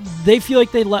they feel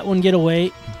like they let one get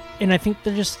away, and I think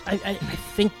they're just I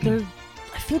think they're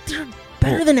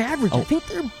better than average. I think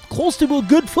they're close to a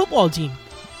good football team.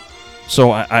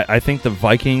 So I think the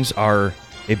Vikings are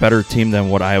a better team than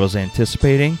what I was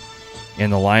anticipating,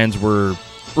 and the Lions were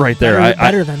right there.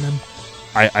 Better than them.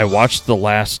 I watched the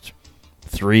last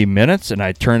 3 minutes, and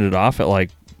I turned it off at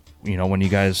when you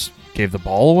guys gave the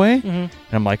ball away, and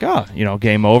I'm like,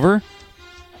 game over.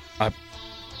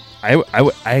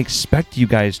 I expect you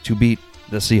guys to beat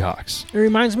the Seahawks. It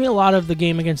reminds me a lot of the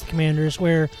game against the Commanders,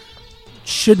 where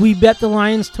should we bet the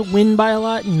Lions to win by a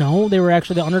lot? No, they were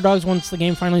actually the underdogs once the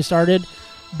game finally started.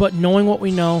 But knowing what we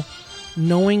know,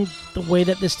 knowing the way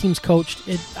that this team's coached,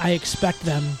 I expect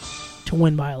them to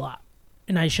win by a lot.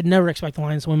 And I should never expect the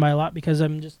Lions to win by a lot because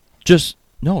I'm just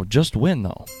win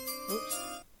though. Oops,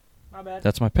 my bad.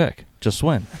 That's my pick. Just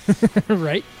win.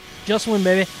 Right, just win,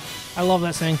 baby. I love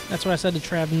that saying. That's what I said to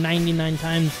Trav 99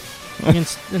 times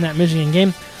in that Michigan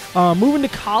game. Moving to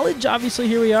college, obviously,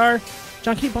 here we are.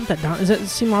 John, can you bump that down? Does that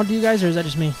seem loud to you guys, or is that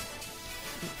just me?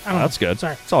 I don't know. That's good.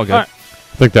 Sorry. It's all good. All right.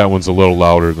 I think that one's a little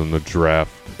louder than the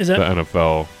draft. Is it? The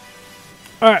NFL.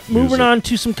 All right, moving on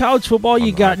to some college football.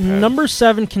 You got number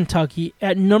 7 Kentucky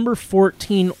at number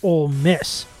 14 Ole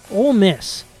Miss. Ole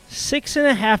Miss,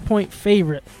 6.5-point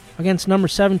favorite against number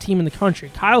 7 team in the country.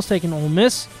 Kyle's taking Ole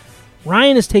Miss.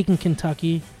 Ryan is taking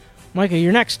Kentucky. Micah,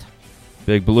 you're next.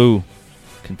 Big Blue,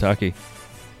 Kentucky.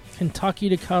 Kentucky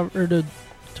to cover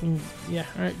yeah.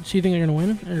 All right. So you think they're going to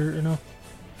win or no?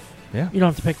 Yeah. You don't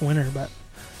have to pick a winner, but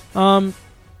I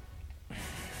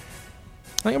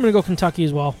think I'm going to go Kentucky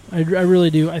as well. I really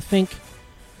do. I think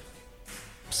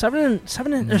 7 or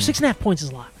 6.5 points is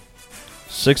a lot.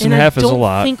 6.5 is a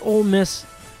lot. I think Ole Miss,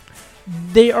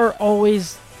 they are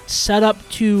always set up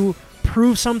to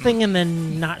prove something and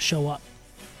then not show up.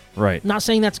 Right. Not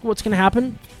saying that's what's going to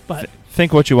happen, but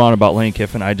think what you want about Lane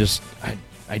Kiffin. I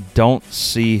don't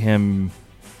see him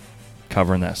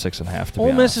covering that 6.5.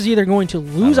 Ole Miss is either going to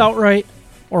lose outright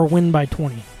or win by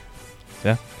 20.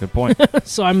 Yeah, good point.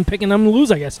 So I'm picking them to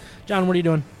lose, I guess. John, what are you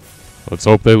doing? Let's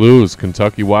hope they lose.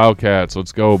 Kentucky Wildcats.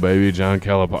 Let's go, baby. John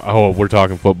Calipari. Oh, we're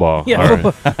talking football. Yeah, all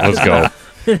right. Let's go.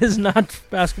 It is not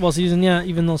basketball season yet,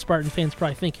 even though Spartan fans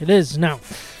probably think it is now.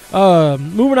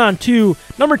 Moving on to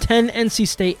number 10, NC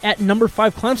State, at number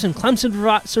 5, Clemson.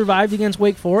 Clemson survived against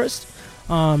Wake Forest.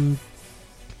 Man,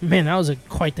 that was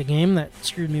quite the game. That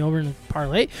screwed me over in the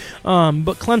parlay.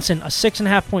 But Clemson, a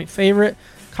 6.5-point favorite.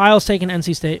 Kyle's taking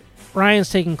NC State. Ryan's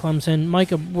taking Clemson.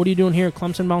 Micah, what are you doing here?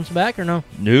 Clemson bounce back or no?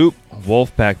 Nope.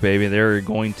 Wolfpack, baby. They're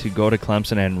going to go to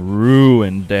Clemson and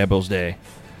ruin Dabo's day.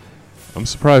 I'm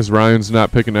surprised Ryan's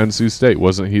not picking NC State.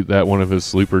 Wasn't he that one of his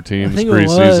sleeper teams I think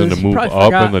preseason to move up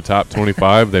forgot. In the top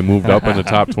 25? They moved up in the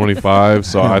top 25,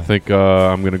 so I think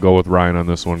I'm going to go with Ryan on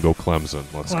this one. Go Clemson.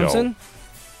 Let's Clemson? go.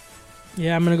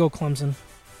 Yeah, I'm going to go Clemson.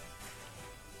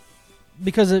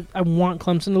 Because I want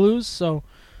Clemson to lose, so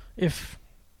if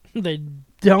they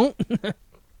don't,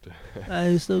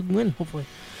 I still win, hopefully.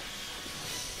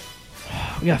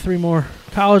 We got 3 more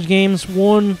college games.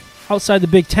 One outside the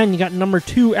Big Ten, you got number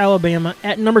 2, Alabama,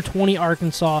 at number 20,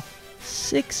 Arkansas.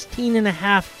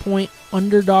 16.5-point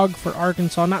underdog for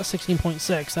Arkansas. Not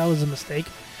 16.6. That was a mistake.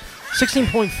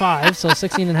 16.5, so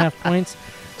 16.5 points.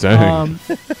 Dang.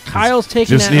 Kyle's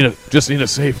taking just need a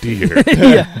safety here.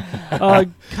 yeah.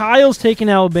 Kyle's taking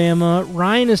Alabama.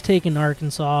 Ryan is taking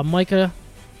Arkansas. Micah,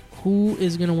 who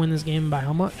is going to win this game by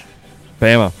how much?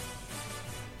 Bama.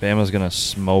 Bama's going to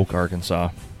smoke Arkansas.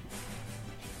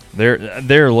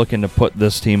 They're looking to put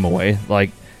this team away.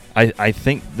 Like, I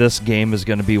think this game is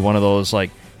going to be one of those, like,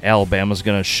 Alabama's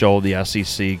going to show the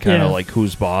SEC kind of like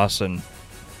who's boss, and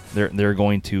they're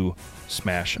going to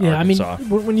smash Arkansas. I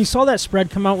mean, when you saw that spread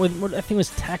come out with, what I think it was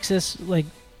Texas, like,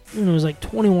 it was like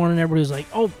 21, and everybody was like,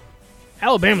 oh,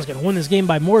 Alabama's going to win this game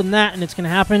by more than that, and it's going to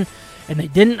happen. And they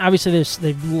didn't. Obviously,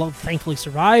 they thankfully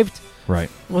survived. Right.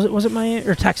 Was it Miami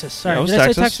or Texas? Sorry, yeah, it was did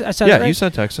Texas. I say Texas? I said yeah, it right? You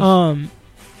said Texas.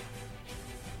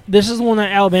 This is the one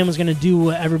that Alabama's going to do.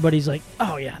 What everybody's like,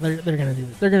 oh yeah, they're going to do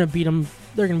this. They're going to beat them.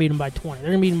 They're going to beat them by 20. They're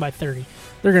going to beat them by 30.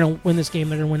 They're going to win this game.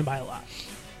 They're going to win it by a lot.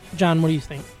 John, what do you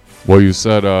think? Well, you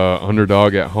said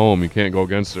underdog at home. You can't go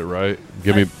against it, right?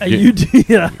 Give me. You do.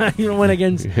 Yeah, you don't win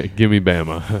against. Give me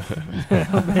Bama.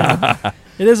 Bama.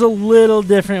 It is a little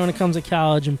different when it comes to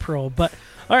college and pro. But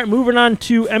all right, moving on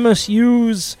to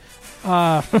MSU's.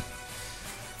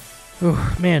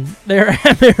 Oh, man, they're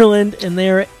at Maryland, and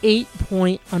they're an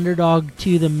 8-point underdog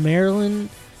to the Maryland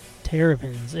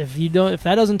Terrapins. If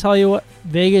that doesn't tell you what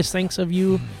Vegas thinks of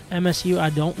you, MSU,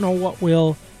 I don't know what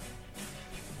will.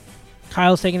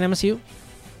 Kyle's taking MSU.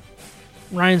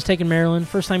 Ryan's taking Maryland.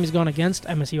 First time he's gone against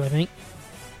MSU, I think.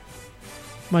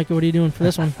 Micah, what are you doing for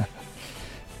this one?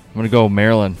 I'm going to go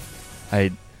Maryland.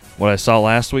 What I saw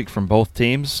last week from both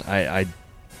teams, I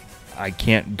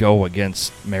can't go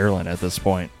against Maryland at this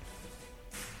point.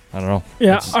 I don't know.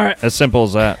 Yeah, all right. As simple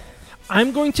as that.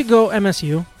 I'm going to go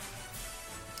MSU.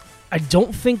 I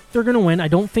don't think they're going to win. I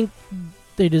don't think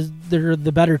they're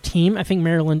the better team. I think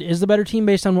Maryland is the better team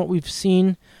based on what we've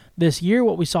seen this year,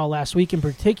 what we saw last week in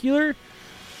particular.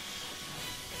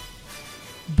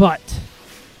 But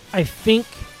I think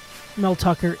Mel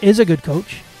Tucker is a good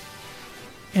coach,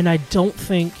 and I don't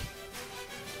think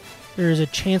there is a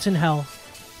chance in hell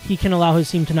he can allow his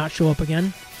team to not show up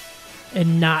again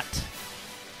and not.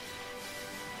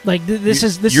 Like,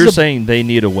 You're saying they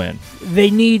need a win.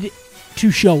 They need to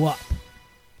show up.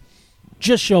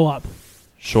 Just show up.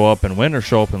 Show up and win or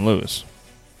show up and lose?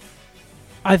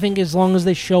 I think as long as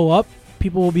they show up,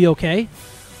 people will be okay.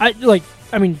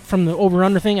 From the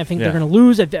over-under thing, I think they're going to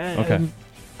lose.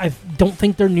 I don't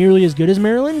think they're nearly as good as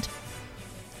Maryland.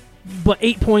 But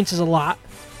 8 points is a lot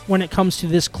when it comes to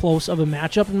this close of a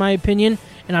matchup, in my opinion.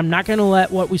 And I'm not going to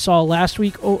let what we saw last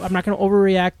week. I'm not going to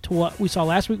overreact to what we saw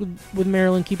last week with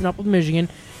Maryland keeping up with Michigan.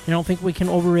 I don't think we can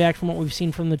overreact from what we've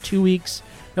seen from the 2 weeks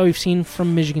that we've seen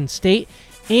from Michigan State.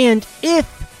 And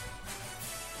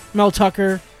if Mel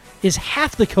Tucker is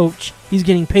half the coach he's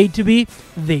getting paid to be,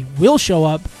 they will show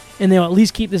up, and they'll at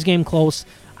least keep this game close.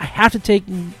 I have to take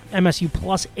MSU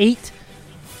 +8,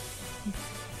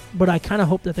 but I kind of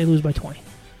hope that they lose by 20.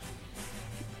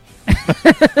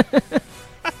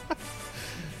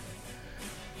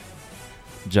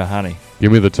 Jahani.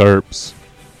 Give me the Terps.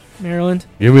 Maryland.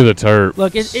 Give me the Terps.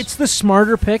 Look, it's the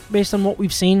smarter pick based on what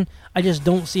we've seen. I just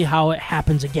don't see how it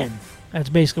happens again. That's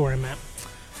basically where I'm at.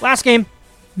 Last game,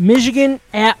 Michigan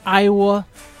at Iowa.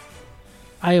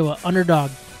 Iowa,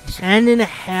 underdog.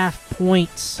 10.5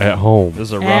 points. At home. This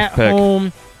is a rough pick. At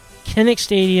home. Kinnick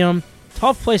Stadium.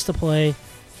 Tough place to play.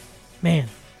 Man,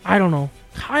 I don't know.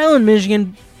 Kyle and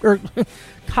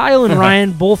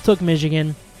Ryan both took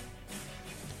Michigan.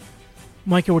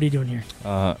 Micah, what are you doing here?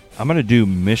 I'm going to do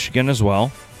Michigan as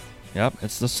well. Yep,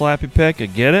 it's the slappy pick. I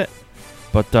get it.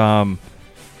 But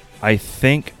I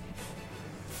think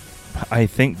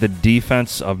the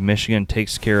defense of Michigan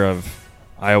takes care of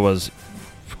Iowa's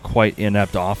quite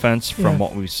inept offense from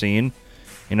what we've seen.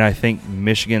 And I think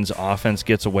Michigan's offense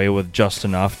gets away with just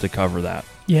enough to cover that.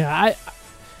 Yeah,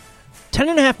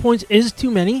 10.5 points is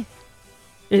too many.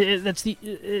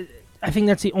 I think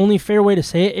that's the only fair way to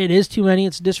say it. It is too many.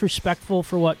 It's disrespectful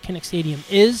for what Kinnick Stadium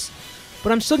is.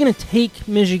 But I'm still going to take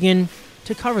Michigan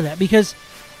to cover that because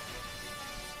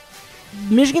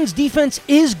Michigan's defense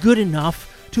is good enough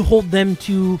to hold them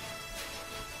to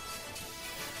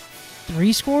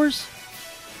 3 scores.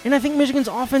 And I think Michigan's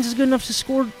offense is good enough to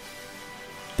score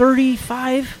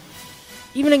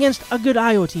 35, even against a good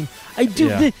Iowa team. I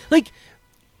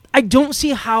don't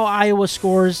see how Iowa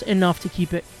scores enough to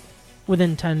keep it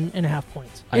within 10.5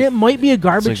 points. And it might be a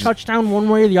garbage touchdown one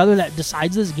way or the other that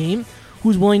decides this game,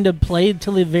 who's willing to play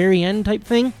till the very end type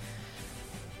thing.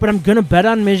 But I'm going to bet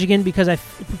on Michigan because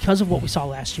of what we saw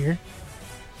last year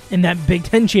in that Big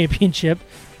Ten championship.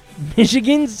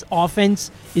 Michigan's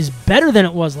offense is better than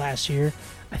it was last year.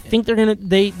 I think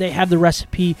they have the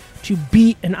recipe to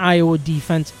beat an Iowa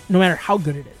defense no matter how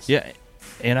good it is. Yeah,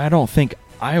 and I don't think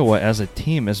Iowa as a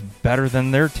team is better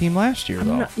than their team last year,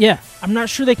 though. I'm not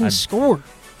sure they can score.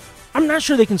 I'm not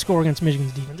sure they can score against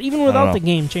Michigan's defense, even without the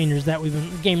game changers that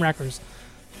game wreckers.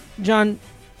 John,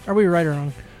 are we right or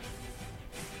wrong?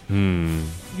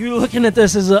 You're looking at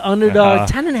this as an underdog.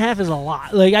 10.5 is a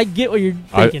lot. Like, I get what you're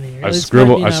thinking here. I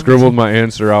scribbled my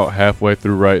answer out halfway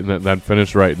through writing it, then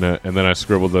finished writing it, and then I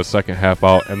scribbled the second half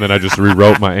out, and then I just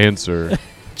rewrote my answer.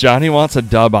 Johnny wants a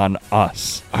dub on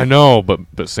us. I know, but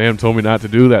Sam told me not to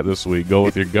do that this week. Go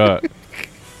with your gut.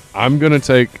 I'm going to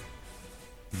take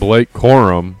Blake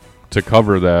Corum to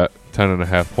cover that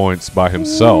 10.5 points by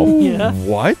himself. Yeah.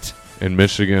 What? And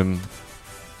Michigan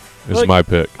is my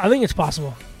pick. I think it's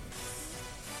possible.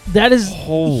 That is,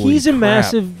 he's a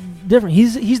massive difference.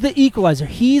 He's the equalizer.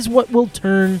 He's what will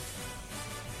turn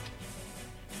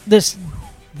this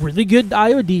really good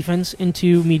Iowa defense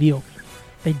into mediocre.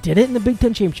 They did it in the Big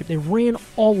Ten championship. They ran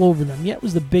all over them. Yeah, it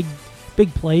was the big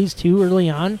plays too early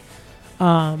on.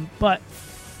 But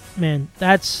man,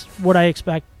 that's what I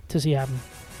expect to see happen.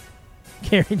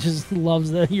 Gary just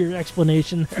loves your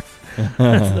explanation there.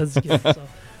 that's good. So,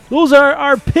 those are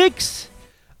our picks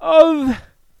of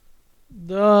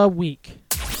the week.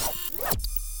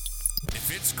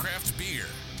 If it's craft beer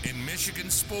in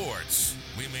Michigan sports,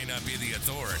 we may not be the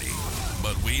authority,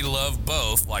 but we love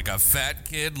both like a fat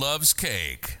kid loves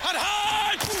cake. Hot,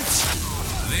 hot!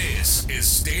 This is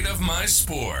State of My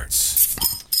Sports.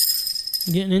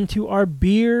 Getting into our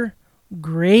beer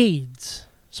grades.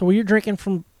 So we're drinking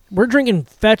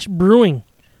Fetch Brewing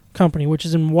Company, which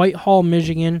is in Whitehall,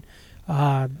 Michigan.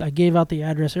 I gave out the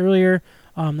address earlier.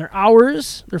 Their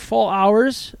fall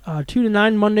hours, 2 to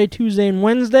 9 Monday, Tuesday, and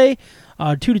Wednesday,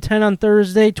 2 to 10 on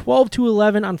Thursday, 12 to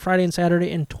 11 on Friday and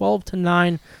Saturday, and 12 to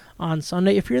 9 on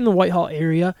Sunday. If you're in the Whitehall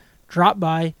area, drop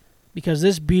by because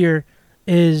this beer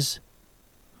is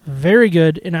very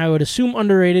good, and I would assume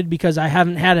underrated because I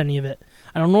haven't had any of it.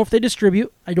 I don't know if they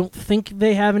distribute. I don't think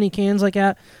they have any cans like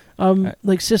that,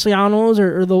 like Siciliano's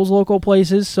or those local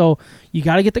places. So you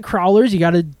got to get the crowlers. You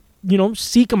got to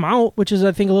seek them out, which is,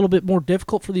 I think, a little bit more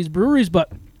difficult for these breweries,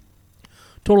 but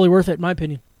totally worth it, in my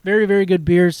opinion. Very, very good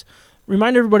beers.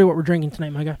 Remind everybody what we're drinking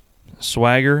tonight, my guy.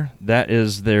 Swagger, that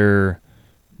is their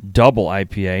double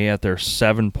IPA at their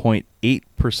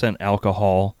 7.8%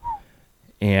 alcohol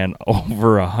and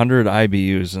over 100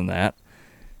 IBUs in that.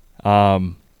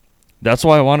 That's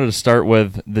why I wanted to start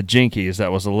with the Jinkies.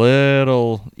 That was a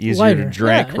little easier to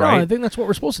drink, right? No, I think that's what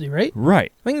we're supposed to do, right?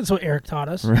 Right. I think that's what Eric taught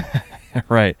us.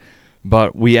 Right.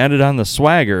 But we ended on the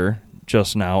Swagger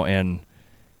just now, and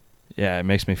yeah, it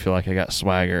makes me feel like I got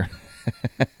Swagger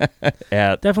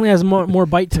at definitely has more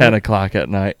bite to 10 o'clock at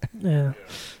night. Yeah.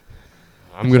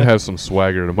 I'm going to have some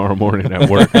Swagger tomorrow morning at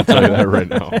work. I'll tell you that right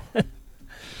now.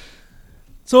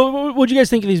 So what'd you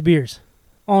guys think of these beers?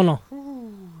 All in all.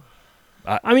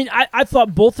 I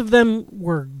thought both of them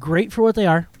were great for what they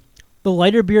are. The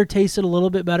lighter beer tasted a little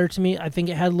bit better to me. I think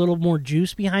it had a little more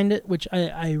juice behind it, which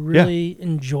I really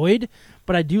enjoyed.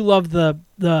 But I do love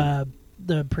the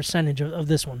percentage of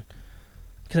this one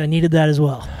because I needed that as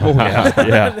well. Oh yeah.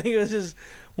 I think it was just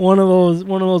one of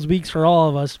those weeks for all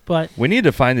of us. But we need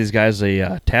to find these guys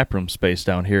a taproom space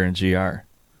down here in GR,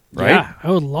 right? Yeah,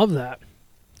 I would love that.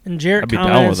 And Jarrett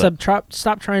commented, said,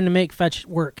 "Stop trying to make Fetch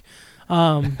work."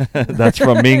 That's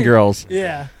from Mean Girls.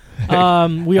 Yeah.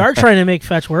 We are trying to make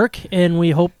Fetch work, and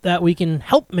we hope that we can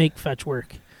help make Fetch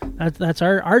work. That's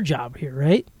our job here,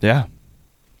 right? Yeah.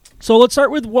 So let's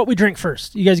start with what we drink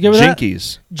first. You guys good with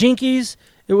Jinkies. that? Jinkies.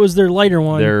 It was their lighter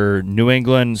one. They're New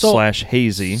England /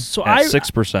 hazy at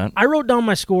 6%. I wrote down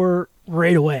my score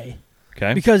right away.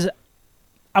 Okay. Because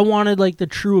I wanted like the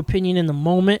true opinion in the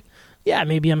moment. Yeah,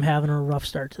 maybe I'm having a rough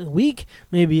start to the week.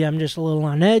 Maybe I'm just a little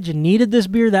on edge and needed this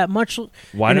beer that much.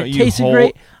 Why don't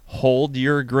you hold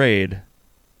your grade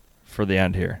for the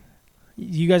end here?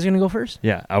 You guys gonna go first?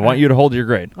 Yeah, I want you to hold your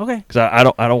grade. Okay. Because I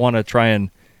don't want to try and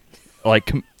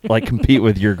compete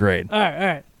with your grade. All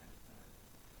right.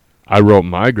 I wrote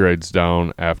my grades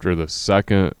down after the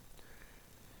second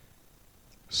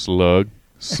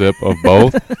sip of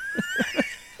both.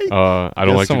 I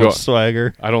don't like to go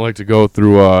swagger. I don't like to go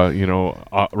through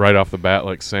right off the bat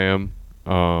like Sam.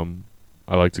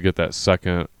 I like to get that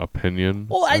second opinion.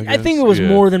 Well, I think it was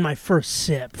more than my first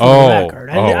sip. For the record.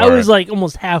 I was like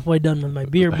almost halfway done with my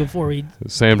beer before we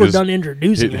were done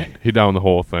introducing it. He downed the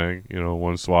whole thing,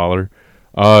 one swaller.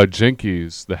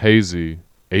 Jinkies, the hazy,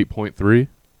 8.3.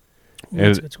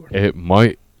 That's a good score. It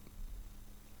might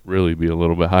really be a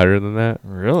little bit higher than that.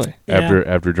 Really? Yeah.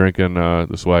 After drinking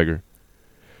the swagger.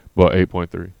 But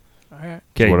 8.3. All right.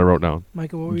 That's what I wrote down.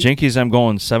 Michael, what were you? Jinkies, I'm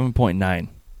going 7.9.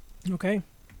 Okay.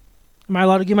 Am I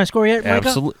allowed to give my score yet, Micah?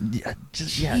 Absolutely.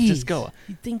 Yeah, just go.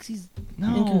 He thinks he's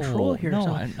in control here.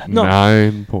 No, No.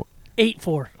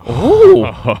 8.4.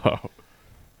 Oh.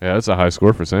 Yeah, that's a high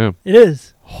score for Sam. It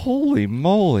is. Holy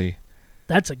moly.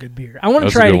 That's a good beer. I want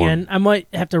to try it again. I might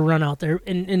have to run out there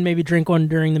and maybe drink one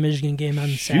during the Michigan game on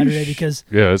Saturday because...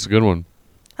 Yeah, that's a good one.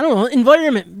 I don't know.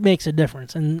 Environment makes a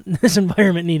difference, and this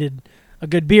environment needed a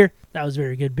good beer. That was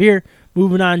very good beer.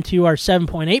 Moving on to our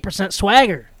 7.8%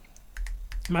 swagger.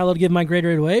 Am I allowed to give my grade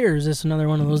right away, or is this another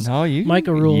one of those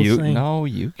Micah rules thing? No,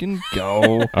 you can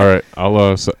go. All right, I'm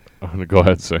gonna go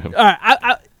ahead, Sam. All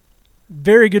right,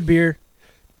 very good beer.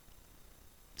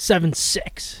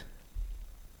 7.6.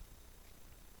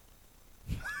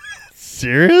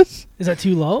 Serious? Is that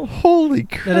too low? Holy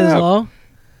crap! That is low.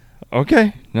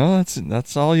 Okay, no,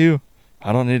 that's all you.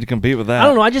 I don't need to compete with that. I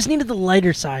don't know. I just needed the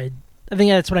lighter side. I think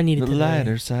that's what I needed. The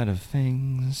lighter side of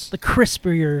things. The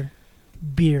crispier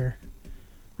beer,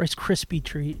 Rice Krispie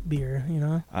treat beer.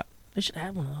 They should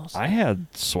have one of those. I had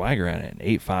swagger at it,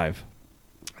 8.5.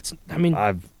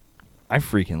 I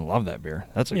freaking love that beer.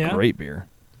 That's a great beer.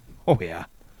 Oh yeah.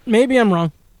 Maybe I'm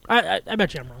wrong. I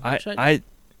bet you I'm wrong.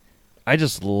 I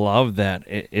just love that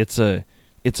it's a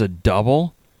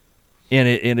double, and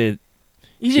it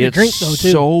easy to drink though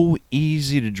too. So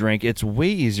easy to drink. It's way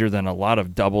easier than a lot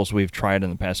of doubles we've tried in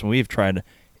the past, and we've tried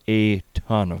a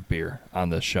ton of beer on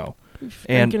this show.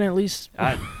 And at least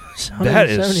that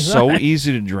is so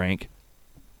easy to drink.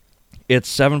 It's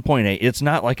 7.8. It's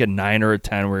not like a 9 or a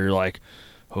 10 where you're like,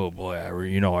 oh boy, I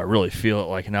really feel it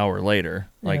like an hour later.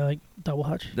 Like Double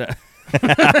Hutch.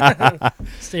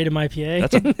 State of IPA.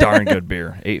 That's a darn good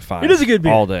beer. 8.5. It is a good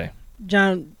beer. All day.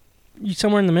 John, you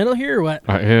somewhere in the middle here or what?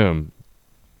 I am.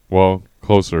 Well,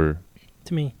 closer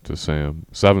to me. To Sam.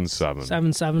 7.7.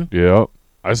 7.7. Yeah.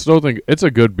 I still think it's a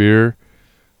good beer.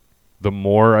 The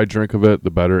more I drink of it,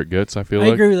 the better it gets, I feel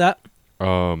like. I agree with that.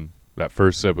 That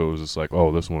first sip, it was just like,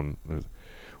 oh, this one.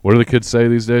 What do the kids say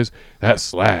these days? That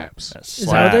slaps. Is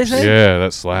that what they say? Yeah,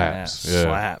 that slaps. Yeah,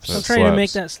 slaps. I'm trying to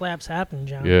make that slaps happen,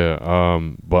 John. Yeah.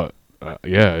 But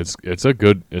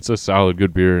it's a solid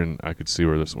good beer, and I could see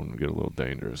where this one would get a little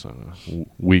dangerous on a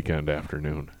weekend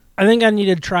afternoon. I think I need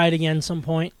to try it again some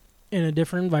point in a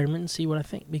different environment and see what I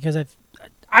think, because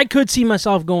I could see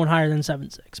myself going higher than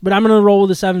 7.6, but I'm going to roll with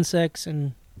the 7.6,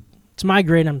 and it's my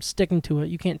grade. I'm sticking to it.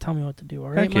 You can't tell me what to do,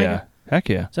 all right, Micah? Heck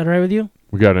yeah. Is that all right with you?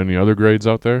 We got any other grades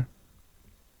out there?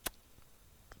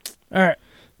 All right.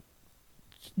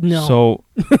 No. So,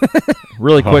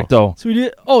 really quick, though. So we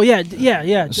did. Oh,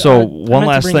 yeah. So, one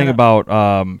last thing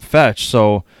about Fetch.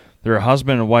 So, they're a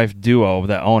husband and wife duo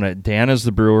that own it. Dan is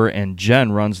the brewer, and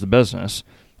Jen runs the business.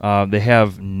 They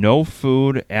have no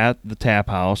food at the tap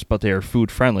house, but they are food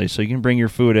friendly. So, you can bring your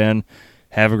food in,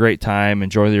 have a great time,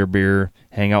 enjoy your beer,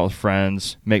 hang out with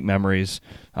friends, make memories.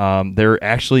 They're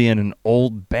actually in an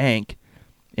old bank,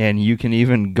 and you can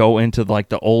even go into like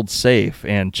the old safe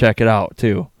and check it out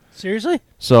too. Seriously?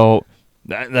 So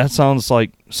that sounds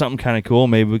like something kind of cool.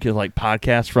 Maybe we could like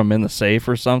podcast from in the safe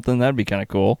or something. That'd be kind of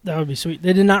cool. That would be sweet.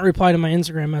 They did not reply to my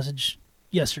Instagram message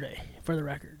yesterday, for the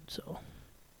record. So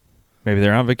maybe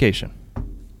they're on vacation.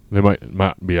 They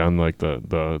might be on like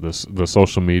the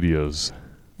social medias.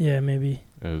 Yeah, maybe.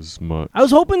 As much. I was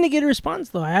hoping to get a response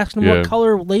though. I asked them what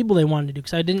color label they wanted to do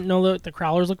because I didn't know what the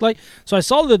crawlers looked like. So I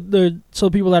saw so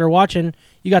people that are watching,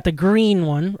 you got the green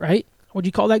one, right? What do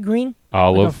you call that green?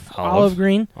 Olive. Like olive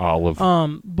green. Olive.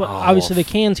 But obviously the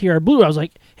cans here are blue. I was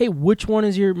like, hey, which one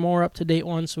is your more up-to-date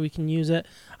one so we can use it?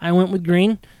 I went with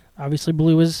green. Obviously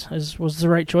blue was the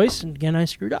right choice, and again I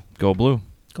screwed up. Go blue.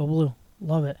 Go blue.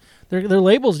 Love it. Their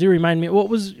labels do remind me. What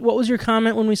was your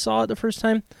comment when we saw it the first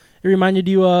time? It reminded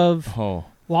you of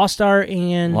Lost Star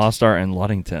and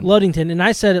Ludington. Ludington, and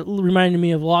I said it reminded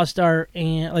me of Lost Star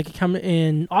and like it come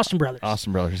in Austin Brothers.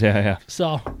 Austin Brothers, yeah.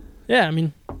 So, yeah, I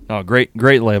mean, great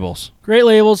labels. Great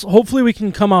labels. Hopefully, we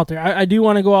can come out there. I do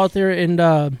want to go out there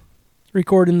and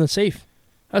record in the safe.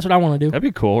 That's what I want to do. That'd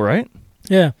be cool, right?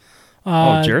 Yeah.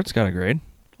 Jarrett's got a grade.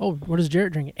 Oh, what is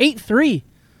Jarrett drinking? 8.3.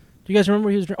 Do you guys remember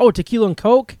he was drinking? Oh, tequila and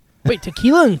Coke. Wait,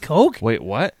 tequila and Coke? Wait,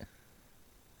 what?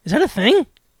 Is that a thing?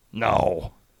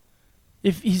 No.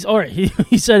 If he's all right,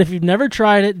 he said if you've never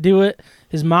tried it, do it.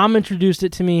 His mom introduced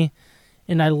it to me,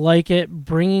 and I like it.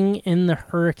 Bringing in the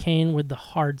hurricane with the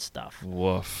hard stuff.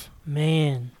 Woof.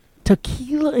 Man,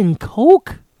 tequila and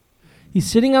Coke. He's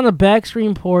sitting on the back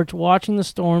screen porch watching the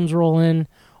storms roll in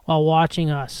while watching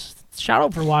us. Shout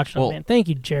out for watching, man. Thank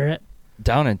you, Jarrett.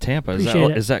 Down in Tampa,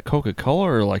 is that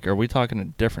Coca-Cola or like are we talking a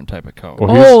different type of Coke?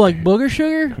 Like booger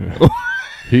sugar?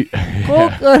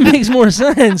 Coke, that makes more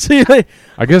sense.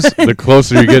 I guess the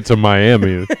closer you get to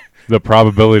Miami, the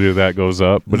probability of that goes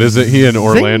up. But isn't he in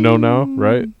Orlando now,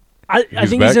 right? I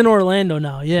think he's in Orlando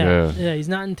now. Yeah, he's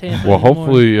not in Tampa. Well,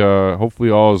 hopefully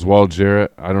all is well,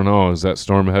 Jarrett. I don't know. Is that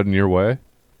storm heading your way?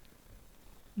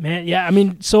 Man, yeah. I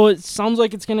mean, so it sounds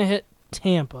like it's gonna hit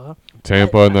Tampa,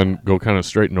 and then go kind of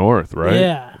straight north, right?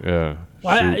 Yeah.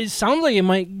 Well, it sounds like it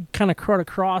might kind of cut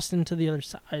across into the other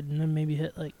side and then maybe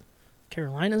hit like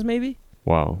Carolinas, maybe.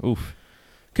 Wow. Oof.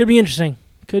 Could be interesting.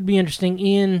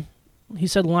 Ian, he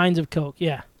said lines of Coke.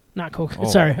 Yeah, not Coke. Oh.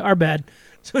 Sorry, our bad.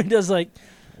 So he does like.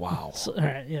 Wow. So, all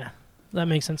right, yeah. That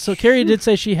makes sense. So Carrie did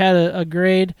say she had a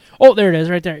grade. Oh, there it is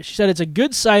right there. She said it's a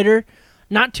good cider,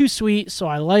 not too sweet, so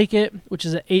I like it, which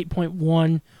is an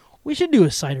 8.1. We should do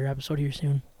a cider episode here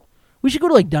soon. We should go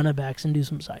to like Dunabacks and do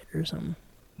some cider or something.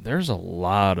 There's a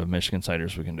lot of Michigan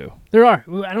ciders we can do. There are.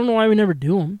 I don't know why we never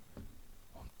do them.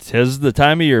 'Tis the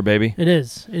time of year, baby. It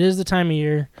is. It is the time of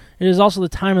year. It is also the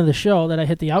time of the show that I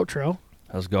hit the outro.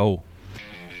 Let's go.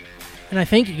 And I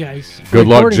thank you guys. Good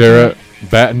luck, Jarrett.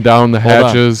 Batten down the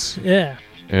hatches. Yeah.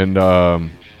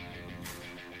 And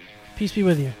peace be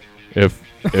with you.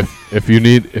 If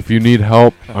you need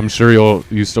help, I'm sure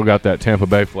you still got that Tampa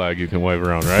Bay flag you can wave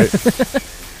around, right?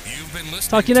 You've been listening.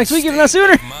 Talk to you next week, if not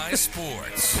sooner. My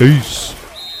Sports. Peace.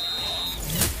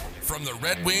 From the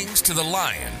Red Wings to the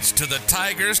Lions to the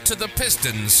Tigers to the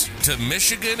Pistons to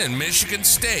Michigan and Michigan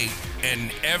State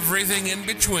and everything in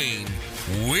between,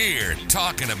 we're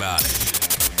talking about it.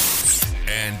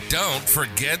 And don't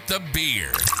forget the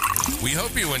beer. We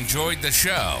hope you enjoyed the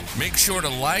show. Make sure to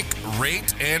like,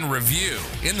 rate, and review.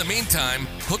 In the meantime,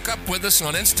 hook up with us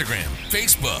on Instagram,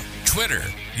 Facebook, Twitter,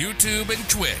 YouTube, and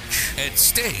Twitch at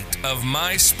State of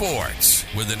My Sports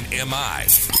with an MI.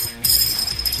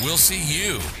 We'll see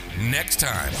you next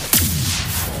time.